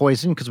 not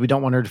poison, because we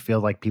don't want her to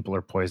feel like people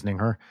are poisoning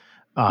her.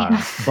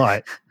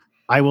 But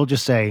I will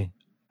just say,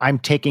 I'm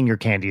taking your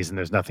candies and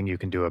there's nothing you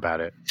can do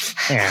about it.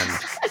 And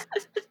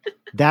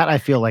that I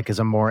feel like is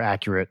a more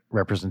accurate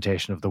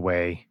representation of the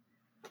way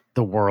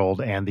the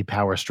world and the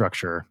power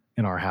structure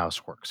in our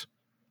house works.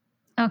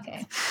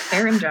 Okay.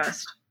 Fair and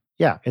just.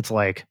 Yeah, it's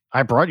like,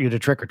 I brought you to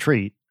trick or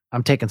treat.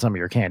 I'm taking some of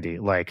your candy.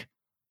 Like,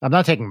 I'm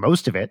not taking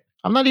most of it.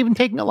 I'm not even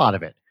taking a lot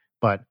of it.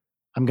 But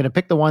I'm going to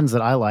pick the ones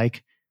that I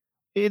like.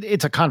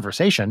 It's a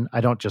conversation.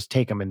 I don't just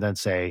take them and then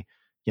say,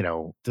 you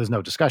know, there's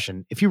no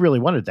discussion. If you really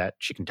wanted that,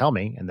 she can tell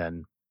me, and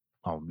then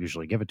I'll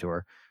usually give it to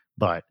her.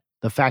 But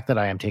the fact that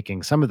I am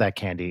taking some of that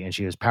candy and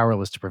she is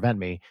powerless to prevent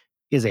me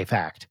is a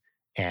fact.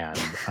 And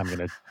I'm going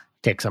to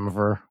take some of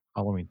her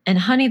Halloween. And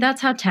honey,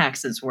 that's how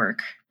taxes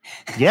work.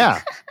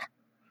 Yeah.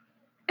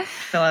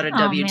 Fill out a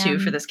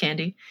W-2 for this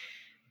candy.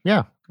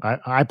 Yeah.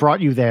 I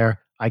brought you there.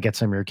 I get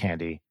some of your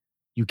candy.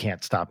 You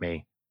can't stop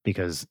me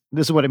because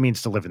this is what it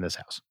means to live in this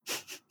house.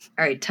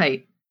 All right,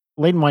 tight.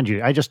 Layton, mind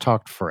you, I just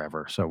talked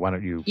forever. So why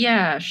don't you?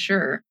 Yeah,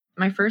 sure.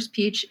 My first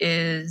peach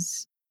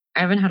is, I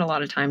haven't had a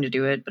lot of time to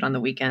do it, but on the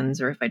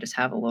weekends or if I just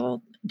have a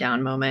little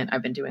down moment,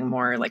 I've been doing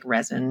more like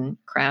resin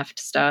craft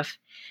stuff.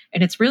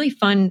 And it's really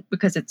fun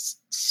because it's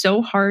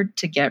so hard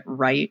to get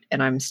right.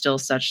 And I'm still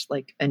such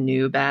like a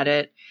noob at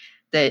it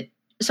that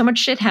so much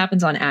shit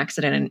happens on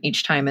accident. And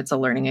each time it's a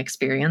learning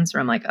experience where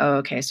I'm like, oh,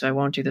 okay, so I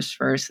won't do this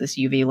first. This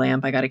UV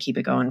lamp, I got to keep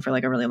it going for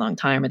like a really long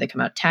time or they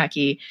come out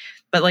tacky.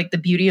 But like the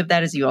beauty of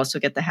that is you also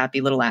get the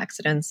happy little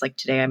accidents. Like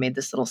today I made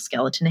this little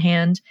skeleton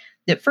hand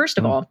that first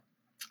of all,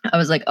 I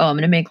was like, oh, I'm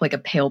going to make like a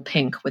pale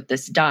pink with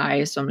this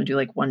dye. So I'm going to do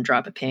like 1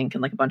 drop of pink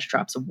and like a bunch of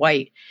drops of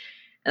white.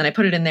 And I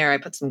put it in there. I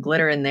put some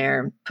glitter in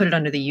there, put it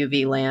under the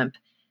UV lamp.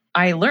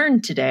 I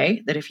learned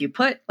today that if you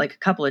put like a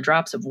couple of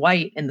drops of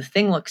white and the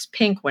thing looks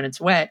pink when it's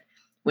wet,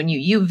 when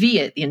you UV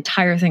it, the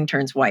entire thing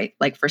turns white.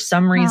 Like for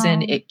some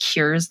reason, it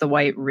cures the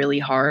white really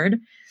hard.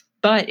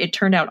 But it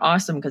turned out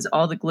awesome because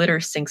all the glitter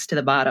sinks to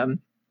the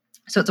bottom.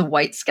 So it's a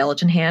white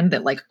skeleton hand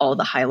that like all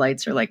the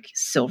highlights are like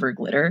silver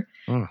glitter.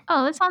 Oh,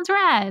 that sounds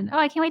rad. Oh,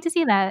 I can't wait to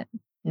see that.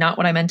 Not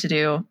what I meant to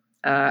do.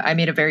 I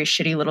made a very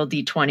shitty little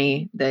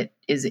D20 that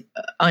is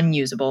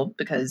unusable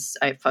because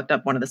I fucked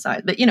up one of the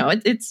sides. But you know,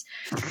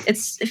 it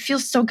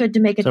feels so good to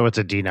make it. So it's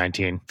a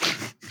D19.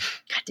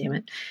 God damn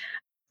it.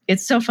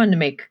 It's so fun to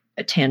make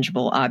a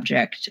tangible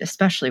object,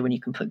 especially when you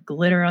can put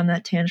glitter on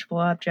that tangible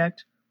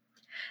object.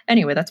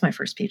 Anyway, that's my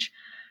first peach.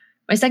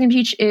 My second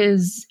peach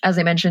is, as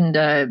I mentioned,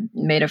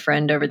 made a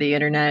friend over the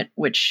internet,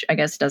 which I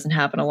guess doesn't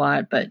happen a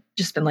lot, but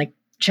just been like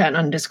chatting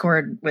on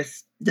Discord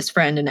with this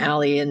friend and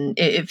Allie. And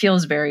it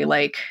feels very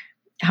like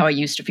how I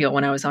used to feel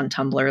when I was on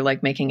Tumblr,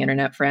 like making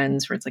internet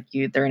friends where it's like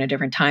they're in a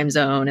different time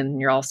zone and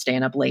you're all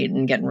staying up late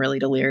and getting really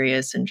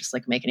delirious and just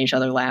like making each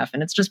other laugh.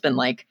 And it's just been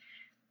like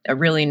a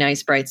really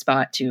nice bright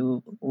spot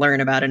to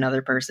learn about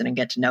another person and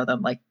get to know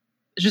them. Like,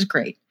 it's just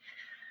great.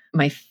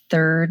 My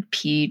third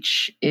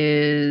peach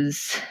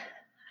is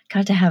I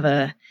got to have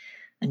a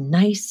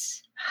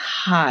nice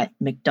hot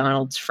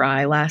McDonald's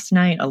fry last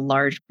night, a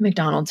large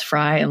McDonald's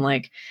fry. And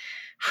like,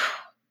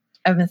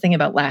 I've been thinking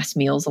about last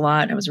meals a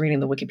lot. I was reading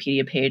the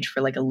Wikipedia page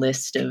for like a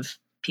list of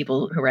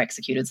people who were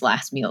executed's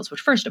last meals,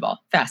 which first of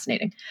all,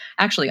 fascinating.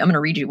 Actually, I'm going to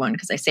read you one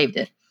because I saved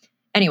it.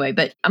 Anyway,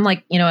 but I'm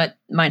like, you know what?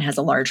 Mine has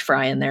a large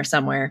fry in there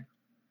somewhere.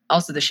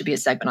 Also, this should be a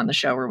segment on the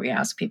show where we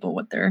ask people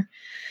what their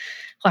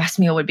last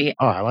meal would be.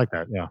 Oh, I like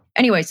that. Yeah.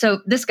 Anyway,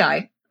 so this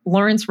guy,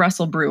 Lawrence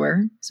Russell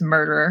Brewer, is a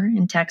murderer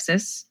in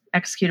Texas,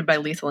 executed by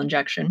lethal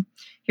injection.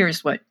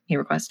 Here's what he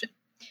requested.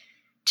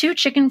 2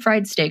 chicken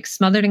fried steaks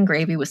smothered in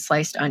gravy with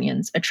sliced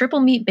onions, a triple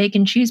meat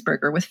bacon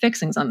cheeseburger with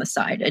fixings on the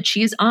side, a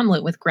cheese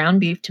omelet with ground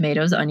beef,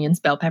 tomatoes, onions,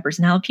 bell peppers,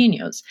 and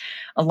jalapenos,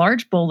 a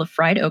large bowl of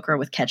fried okra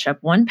with ketchup,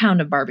 1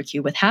 pound of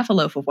barbecue with half a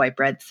loaf of white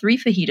bread, 3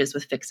 fajitas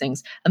with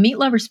fixings, a meat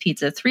lover's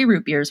pizza, 3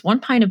 root beers, 1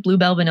 pint of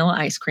Bluebell vanilla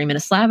ice cream, and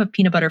a slab of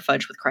peanut butter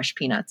fudge with crushed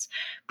peanuts.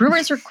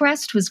 Brewer's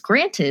request was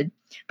granted,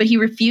 but he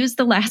refused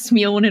the last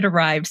meal when it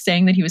arrived,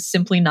 saying that he was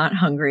simply not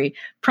hungry,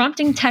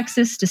 prompting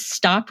Texas to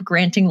stop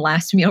granting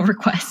last meal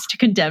requests to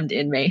condemned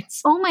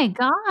inmates. Oh my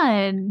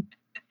God.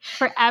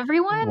 For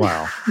everyone?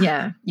 Wow.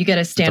 Yeah, you get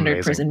a standard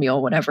amazing. prison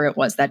meal, whatever it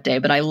was that day.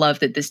 But I love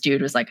that this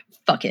dude was like,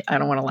 fuck it, I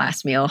don't want a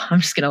last meal.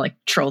 I'm just going to like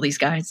troll these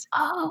guys.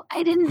 Oh,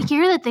 I didn't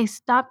hear that they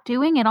stopped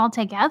doing it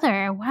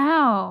altogether.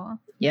 Wow.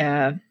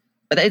 Yeah.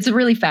 But it's a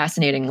really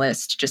fascinating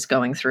list just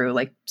going through.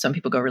 Like some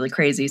people go really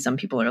crazy. Some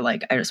people are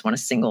like, I just want a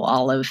single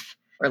olive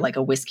or like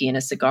a whiskey and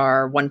a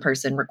cigar. One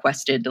person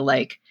requested to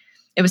like,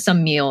 it was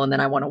some meal and then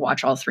I want to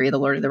watch all 3 of the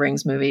Lord of the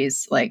Rings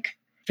movies. Like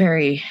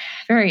very,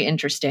 very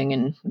interesting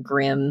and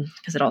grim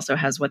because it also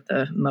has what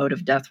the mode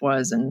of death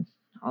was and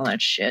all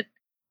that shit.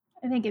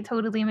 I think it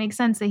totally makes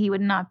sense that he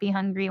would not be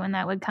hungry when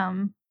that would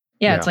come.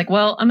 Yeah, it's like,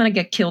 well, I'm going to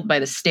get killed by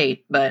the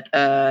state, but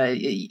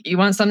you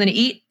want something to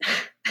eat?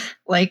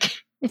 Like...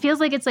 It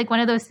feels like it's like one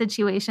of those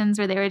situations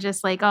where they were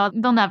just like, oh,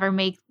 they'll never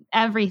make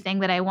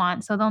everything that I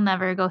want, so they'll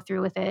never go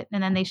through with it.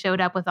 And then they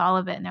showed up with all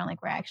of it, and they're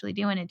like, we're actually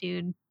doing it,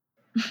 dude.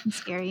 It's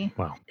scary.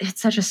 Wow.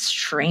 It's such a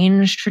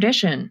strange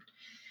tradition.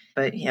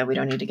 But yeah, we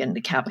don't need to get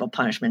into capital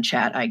punishment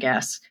chat, I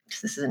guess,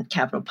 because this isn't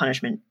capital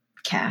punishment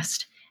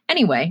cast.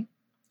 Anyway,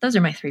 those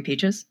are my 3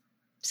 peaches.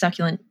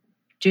 Succulent,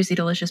 juicy,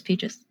 delicious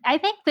peaches. I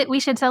think that we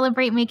should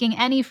celebrate making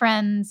any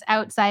friends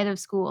outside of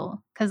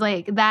school, because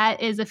like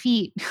that is a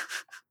feat.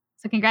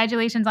 So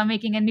congratulations on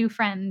making a new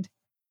friend.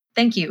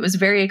 Thank you. It was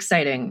very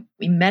exciting.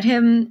 We met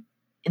him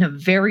in a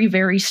very,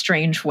 very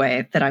strange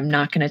way that I'm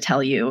not going to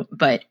tell you,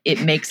 but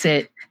it makes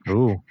it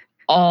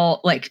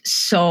all like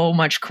so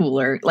much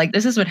cooler. Like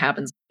this is what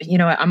happens. You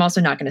know, I'm also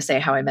not going to say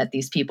how I met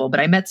these people, but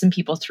I met some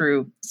people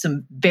through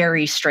some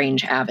very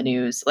strange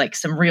avenues, like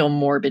some real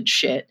morbid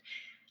shit.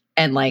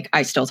 And like,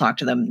 I still talk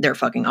to them. They're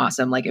fucking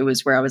awesome. Like it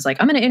was where I was like,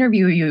 I'm going to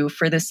interview you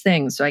for this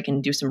thing so I can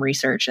do some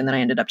research. And then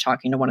I ended up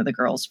talking to one of the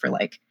girls for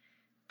like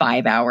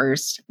 5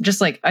 hours.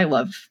 Just like, I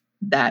love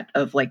that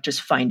of like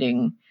just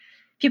finding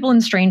people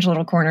in strange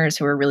little corners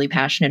who are really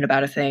passionate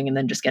about a thing and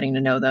then just getting to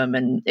know them.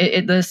 And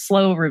the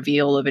slow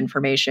reveal of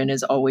information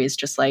is always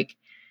just like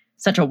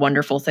such a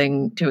wonderful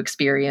thing to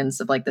experience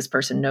of like, this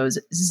person knows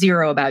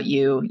 0 about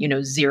you, you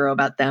know, 0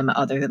 about them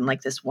other than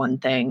like this one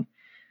thing.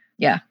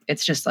 Yeah.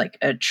 It's just like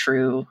a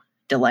true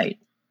delight.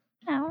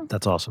 Oh.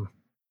 That's awesome.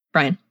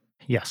 Brian.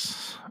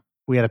 Yes.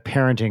 We had a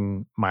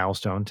parenting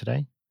milestone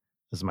today.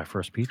 This is my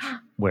first peach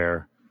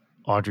where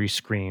Audrey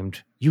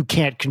screamed, "You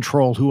can't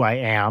control who I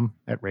am,"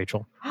 at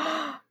Rachel.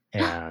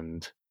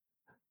 And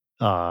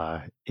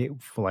it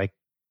for like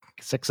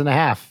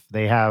 6.5.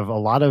 They have a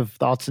lot of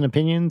thoughts and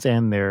opinions,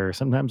 and they're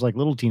sometimes like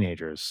little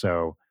teenagers.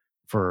 So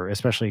for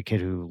especially a kid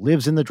who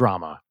lives in the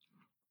drama,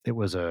 it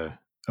was a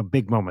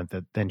big moment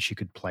that then she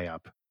could play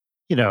up.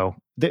 You know,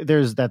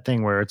 there's that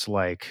thing where it's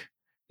like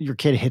your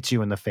kid hits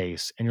you in the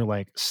face and you're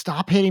like,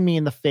 "Stop hitting me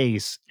in the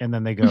face." And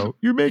then they go,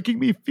 "You're making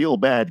me feel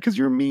bad because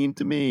you're mean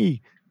to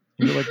me."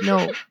 And you're like,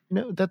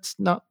 no, that's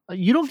not,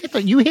 you don't get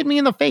that. You hit me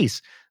in the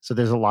face. So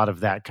there's a lot of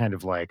that kind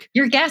of like,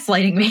 you're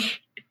gaslighting me.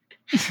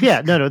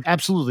 Yeah, no,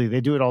 absolutely. They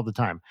do it all the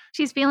time.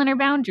 She's feeling her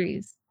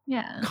boundaries.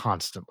 Yeah.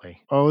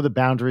 Constantly. Oh, the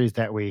boundaries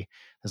that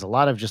there's a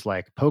lot of just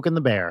like poking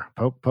the bear.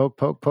 Poke, poke,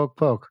 poke, poke,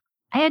 poke.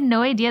 I had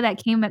no idea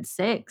that came at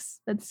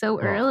 6. That's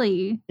so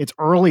early. It's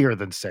earlier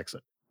than 6.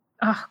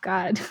 Oh,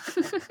 God.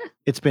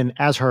 It's been,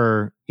 as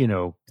her, you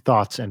know,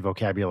 thoughts and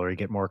vocabulary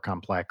get more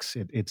complex,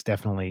 it's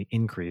definitely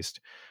increased.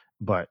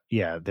 But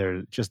yeah,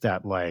 there's just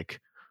that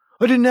like,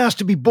 "I didn't ask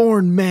to be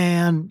born,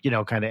 man," you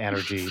know, kind of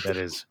energy that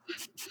is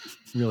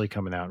really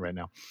coming out right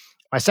now.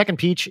 My second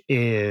peach I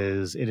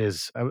was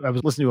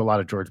listening to a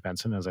lot of George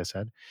Benson, as I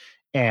said,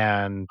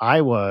 and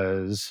I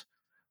was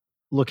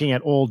looking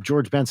at old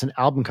George Benson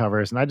album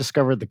covers, and I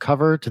discovered the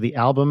cover to the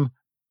album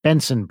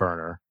Benson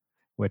Burner,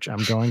 which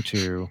I'm going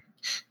to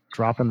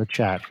drop in the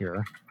chat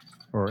here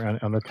or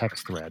on the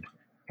text thread.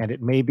 And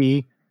it may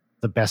be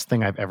the best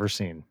thing I've ever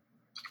seen.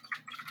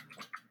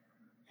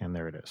 And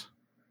there it is.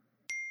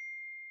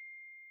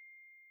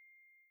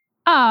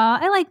 Oh,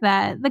 I like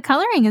that. The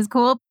coloring is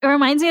cool. It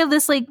reminds me of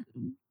this like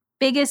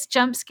biggest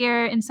jump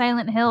scare in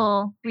Silent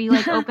Hill where you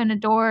like open a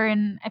door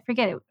and I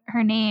forget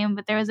her name,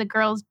 but there was a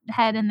girl's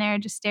head in there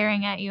just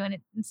staring at you, and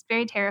it's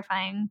very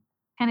terrifying.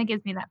 Kind of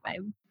gives me that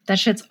vibe. That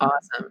shit's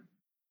awesome.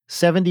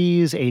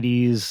 70s,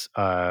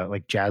 80s,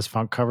 like jazz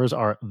funk covers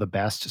are the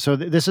best. So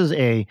this is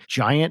a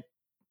giant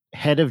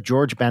head of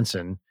George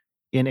Benson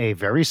in a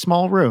very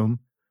small room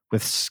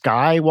with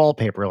sky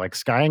wallpaper, like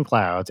sky and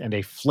clouds, and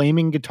a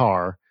flaming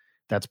guitar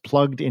that's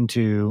plugged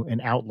into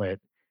an outlet,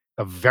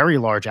 a very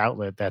large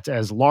outlet that's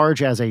as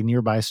large as a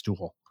nearby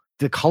stool.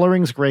 The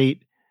coloring's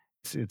great.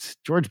 It's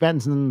George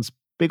Benson's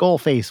big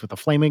old face with a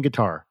flaming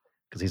guitar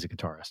because he's a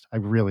guitarist. I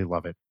really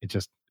love it. It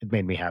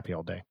made me happy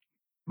all day.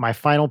 My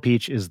final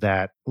peach is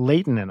that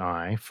Leighton and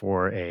I,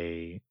 for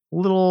a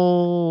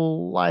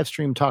little live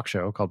stream talk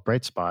show called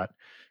Bright Spot,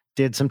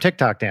 did some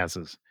TikTok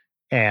dances,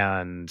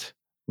 and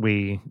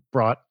we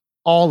brought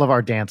all of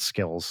our dance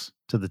skills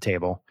to the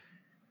table.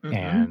 Mm-hmm.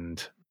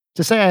 And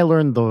to say I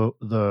learned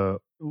the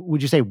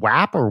would you say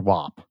WAP or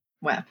WAP?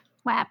 WAP.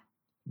 WAP.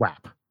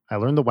 WAP. I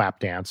learned the WAP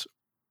dance,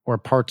 or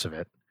parts of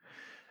it.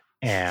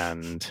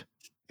 And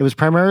it was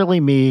primarily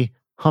me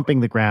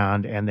humping the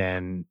ground and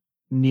then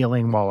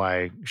kneeling while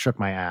I shook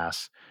my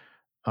ass,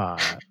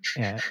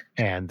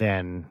 and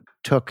then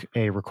took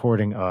a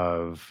recording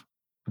of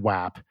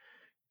WAP.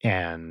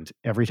 And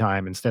every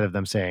time, instead of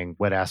them saying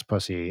wet ass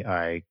pussy,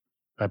 I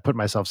put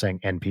myself saying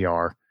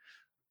NPR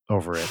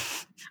over it.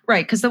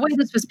 Right. Because the way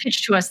this was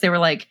pitched to us, they were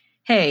like,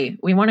 hey,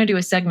 we want to do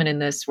a segment in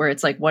this where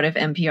it's like, what if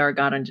NPR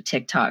got onto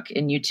TikTok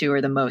and you two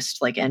are the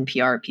most like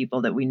NPR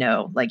people that we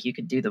know? Like you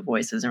could do the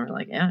voices. And we're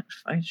like, yeah,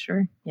 fine,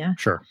 sure. Yeah.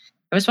 Sure.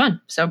 It was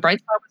fun. So Bright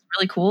Spot was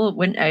really cool.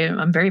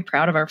 I'm very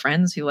proud of our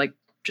friends who like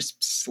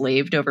just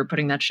slaved over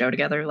putting that show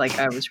together. Like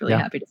I was really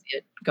happy to see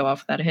it go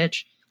off without a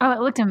hitch. Oh, it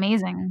looked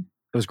amazing.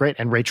 It was great.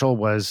 And Rachel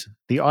was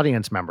the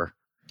audience member.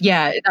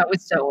 Yeah, that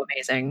was so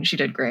amazing. She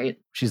did great.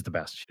 She's the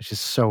best. She's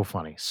so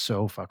funny.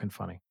 So fucking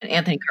funny. And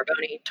Anthony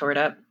Carboni tore it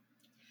up.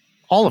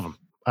 All of them.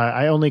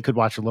 I only could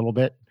watch a little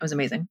bit. It was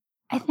amazing.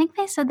 I think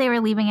they said they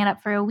were leaving it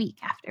up for a week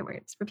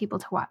afterwards for people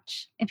to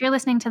watch. If you're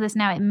listening to this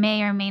now, it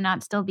may or may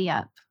not still be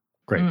up.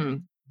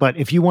 Great. But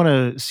if you want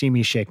to see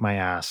me shake my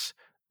ass,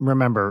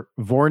 remember,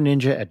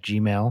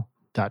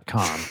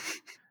 vorninja@gmail.com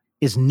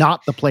is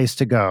not the place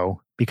to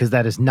go because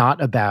that is not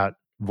about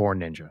Vor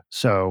Ninja.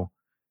 So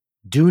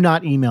do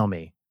not email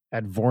me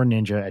at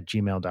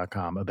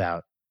vorninja@gmail.com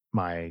about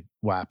my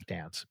WAP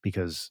dance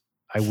because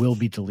I will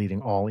be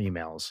deleting all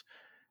emails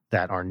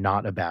that are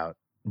not about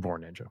Vor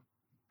Ninja.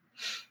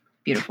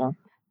 Beautiful.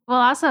 Well,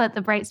 also at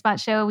the Bright Spot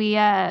show, we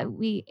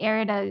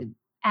aired a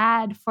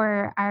ad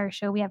for our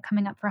show we have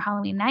coming up for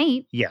Halloween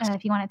night. Yes.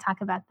 If you want to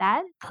talk about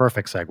that.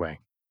 Perfect segue.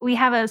 We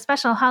have a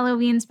special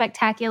Halloween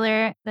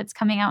spectacular that's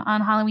coming out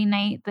on Halloween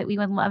night that we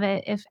would love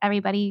it if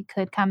everybody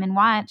could come and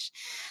watch.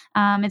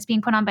 It's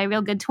being put on by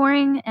Real Good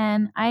Touring,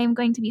 and I'm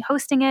going to be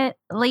hosting it.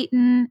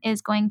 Leighton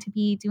is going to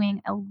be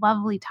doing a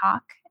lovely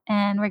talk,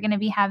 and we're going to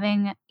be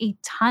having a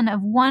ton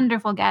of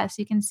wonderful guests.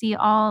 You can see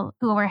all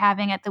who we're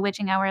having at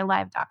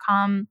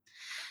thewitchinghourlive.com.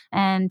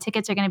 And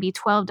tickets are going to be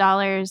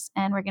 $12,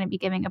 and we're going to be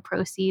giving a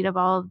proceed of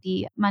all of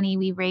the money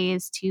we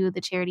raise to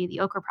the charity, the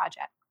Okra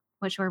Project,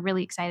 which we're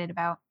really excited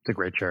about. It's a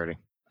great charity.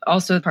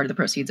 Also part of the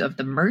proceeds of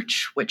the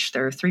merch, which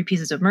there are 3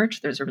 pieces of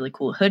merch. There's a really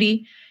cool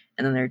hoodie,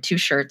 and then there are 2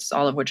 shirts,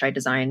 all of which I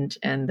designed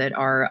and that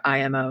are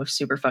IMO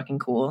super fucking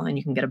cool. And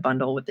you can get a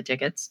bundle with the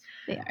tickets.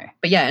 They are.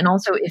 But yeah, and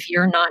also if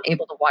you're not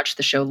able to watch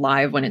the show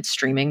live when it's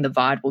streaming, the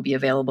VOD will be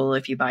available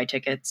if you buy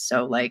tickets.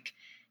 So like,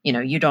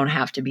 you don't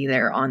have to be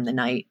there on the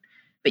night.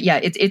 But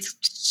yeah, it's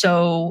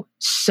so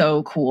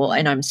cool.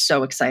 And I'm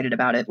so excited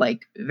about it,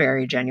 like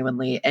very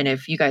genuinely. And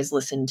if you guys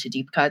listen to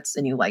Deep Cuts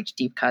and you liked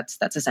Deep Cuts,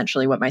 that's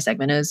essentially what my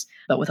segment is,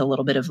 but with a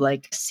little bit of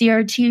like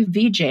CRT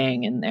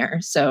VJing in there.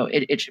 So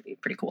it should be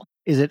pretty cool.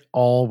 Is it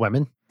all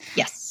women?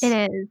 Yes.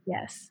 It is,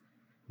 yes.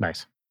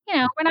 Nice.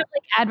 We're not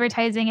like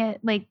advertising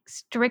it like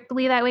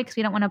strictly that way because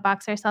we don't want to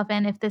box ourselves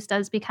in if this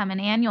does become an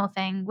annual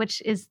thing,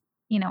 which is,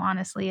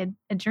 honestly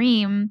a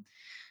dream.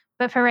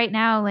 But for right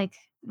now, like,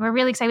 we're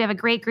really excited. We have a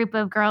great group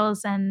of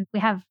girls and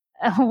we have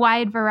a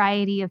wide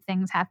variety of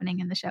things happening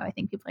in the show. I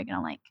think people are going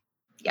to like.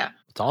 Yeah.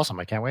 It's awesome.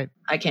 I can't wait.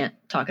 I can't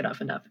talk it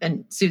up enough.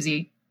 And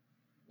Susie,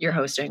 you're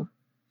hosting.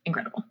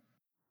 Incredible.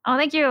 Oh,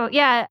 thank you.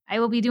 Yeah, I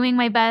will be doing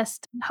my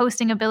best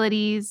hosting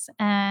abilities.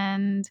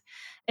 And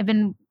I've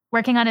been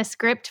working on a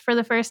script for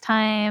the first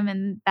time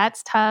and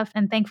that's tough.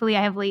 And thankfully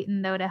I have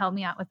Leighton though to help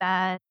me out with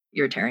that.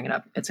 You're tearing it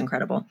up. It's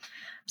incredible.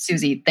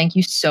 Susie, thank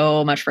you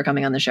so much for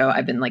coming on the show.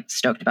 I've been like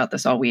stoked about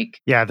this all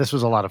week. Yeah, this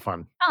was a lot of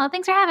fun. Oh,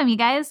 thanks for having me,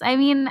 guys. I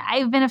mean,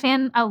 I've been a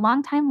fan, a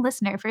long-time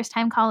listener,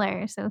 first-time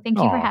caller. So thank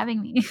you for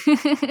having me.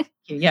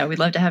 Yeah, we'd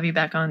love to have you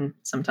back on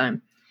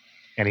sometime.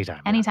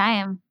 Anytime.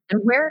 Anytime.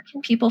 And where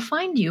can people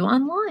find you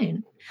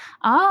online?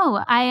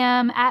 Oh, I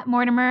am at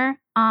Mortimer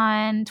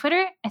on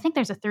Twitter. I think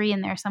there's a 3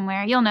 in there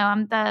somewhere. You'll know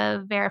I'm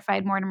the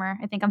verified Mortimer.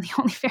 I think I'm the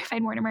only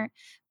verified Mortimer.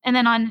 And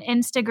then on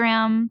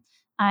Instagram,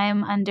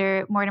 I'm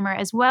under Mortimer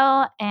as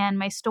well. And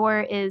my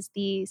store is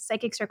the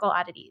Psychic Circle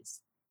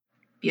Oddities.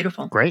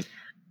 Beautiful. Great.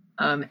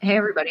 Hey,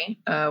 everybody.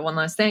 One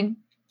last thing.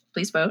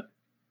 Please vote.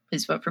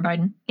 Please vote for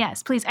Biden.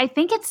 Yes, please. I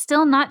think it's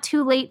still not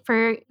too late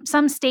for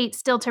some states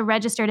still to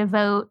register to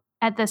vote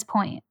at this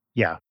point.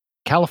 Yeah.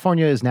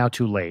 California is now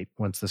too late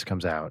once this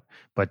comes out,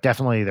 but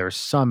definitely there's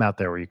some out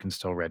there where you can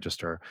still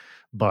register.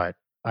 But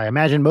I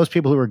imagine most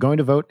people who are going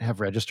to vote have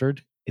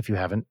registered. If you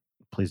haven't,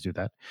 please do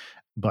that.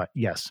 But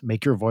yes,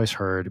 make your voice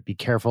heard. Be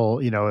careful.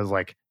 It's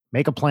like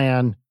make a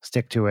plan,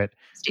 stick to it.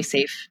 Stay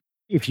safe.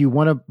 If you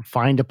want to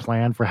find a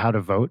plan for how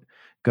to vote,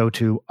 go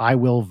to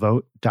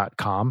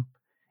iwillvote.com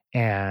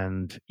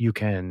and you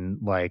can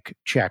like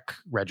check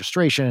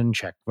registration,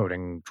 check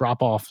voting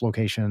drop-off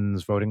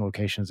locations, voting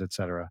locations,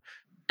 etc.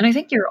 And I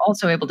think you're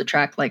also able to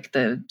track like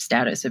the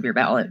status of your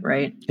ballot,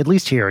 right? At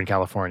least here in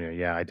California.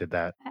 Yeah, I did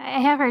that. I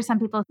have heard some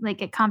people like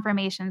get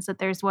confirmations that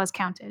theirs was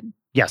counted.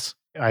 Yes,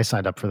 I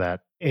signed up for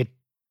that. It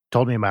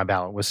told me my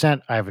ballot was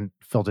sent. I haven't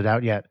filled it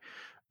out yet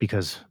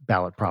because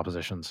ballot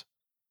propositions,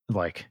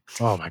 like,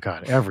 oh my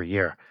God, every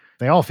year.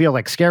 They all feel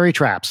like scary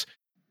traps.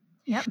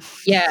 Yep.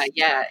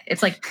 Yeah.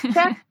 It's like,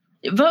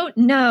 vote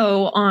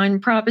no on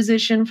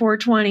Proposition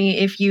 420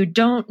 if you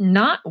don't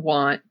not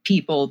want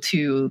people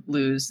to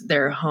lose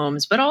their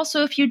homes, but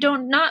also if you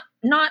don't not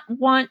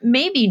want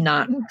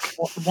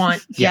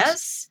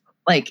yes.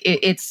 Like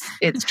it's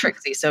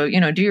tricksy. So,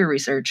 do your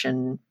research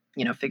and,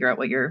 figure out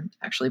what you're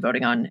actually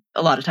voting on.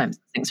 A lot of times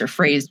things are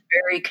phrased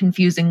very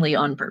confusingly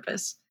on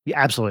purpose. Yeah,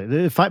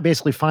 absolutely.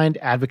 Basically find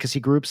advocacy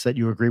groups that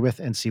you agree with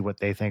and see what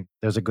they think.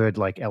 There's a good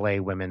LA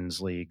Women's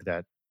League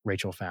that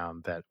Rachel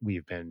found that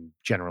we've been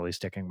generally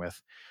sticking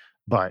with.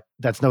 But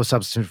that's no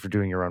substitute for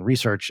doing your own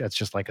research. It's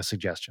just like a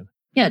suggestion.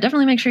 Yeah,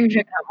 definitely make sure you're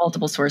checking out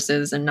multiple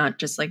sources and not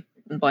just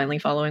blindly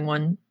following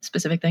one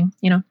specific thing,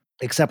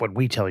 Except what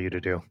we tell you to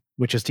do,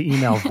 which is to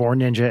email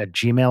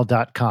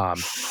vorninja@gmail.com,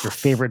 your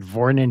favorite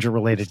Vor Ninja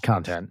related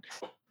content.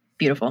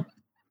 Beautiful.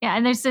 Yeah,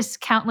 and there's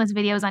just countless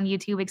videos on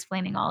YouTube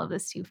explaining all of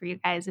this too for you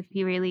guys if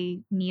you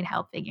really need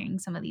help figuring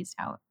some of these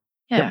out.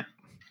 Yeah. Yep.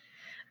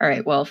 All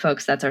right. Well,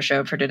 folks, that's our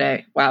show for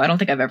today. Wow, I don't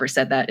think I've ever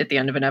said that at the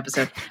end of an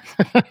episode.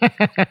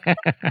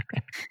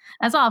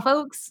 That's all,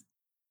 folks.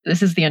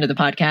 This is the end of the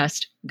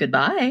podcast.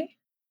 Goodbye.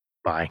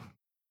 Bye.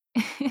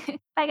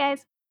 Bye,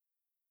 guys.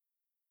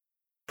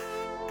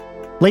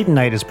 Leighton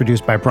Night is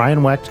produced by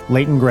Brian Wecht,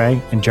 Leighton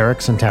Gray, and Jarek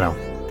Centeno.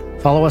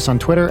 Follow us on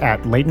Twitter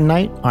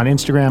 @LeightonNight, on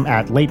Instagram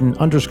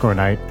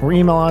 @Leighton_Night, or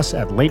email us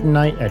at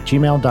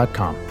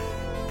leightonnight@gmail.com.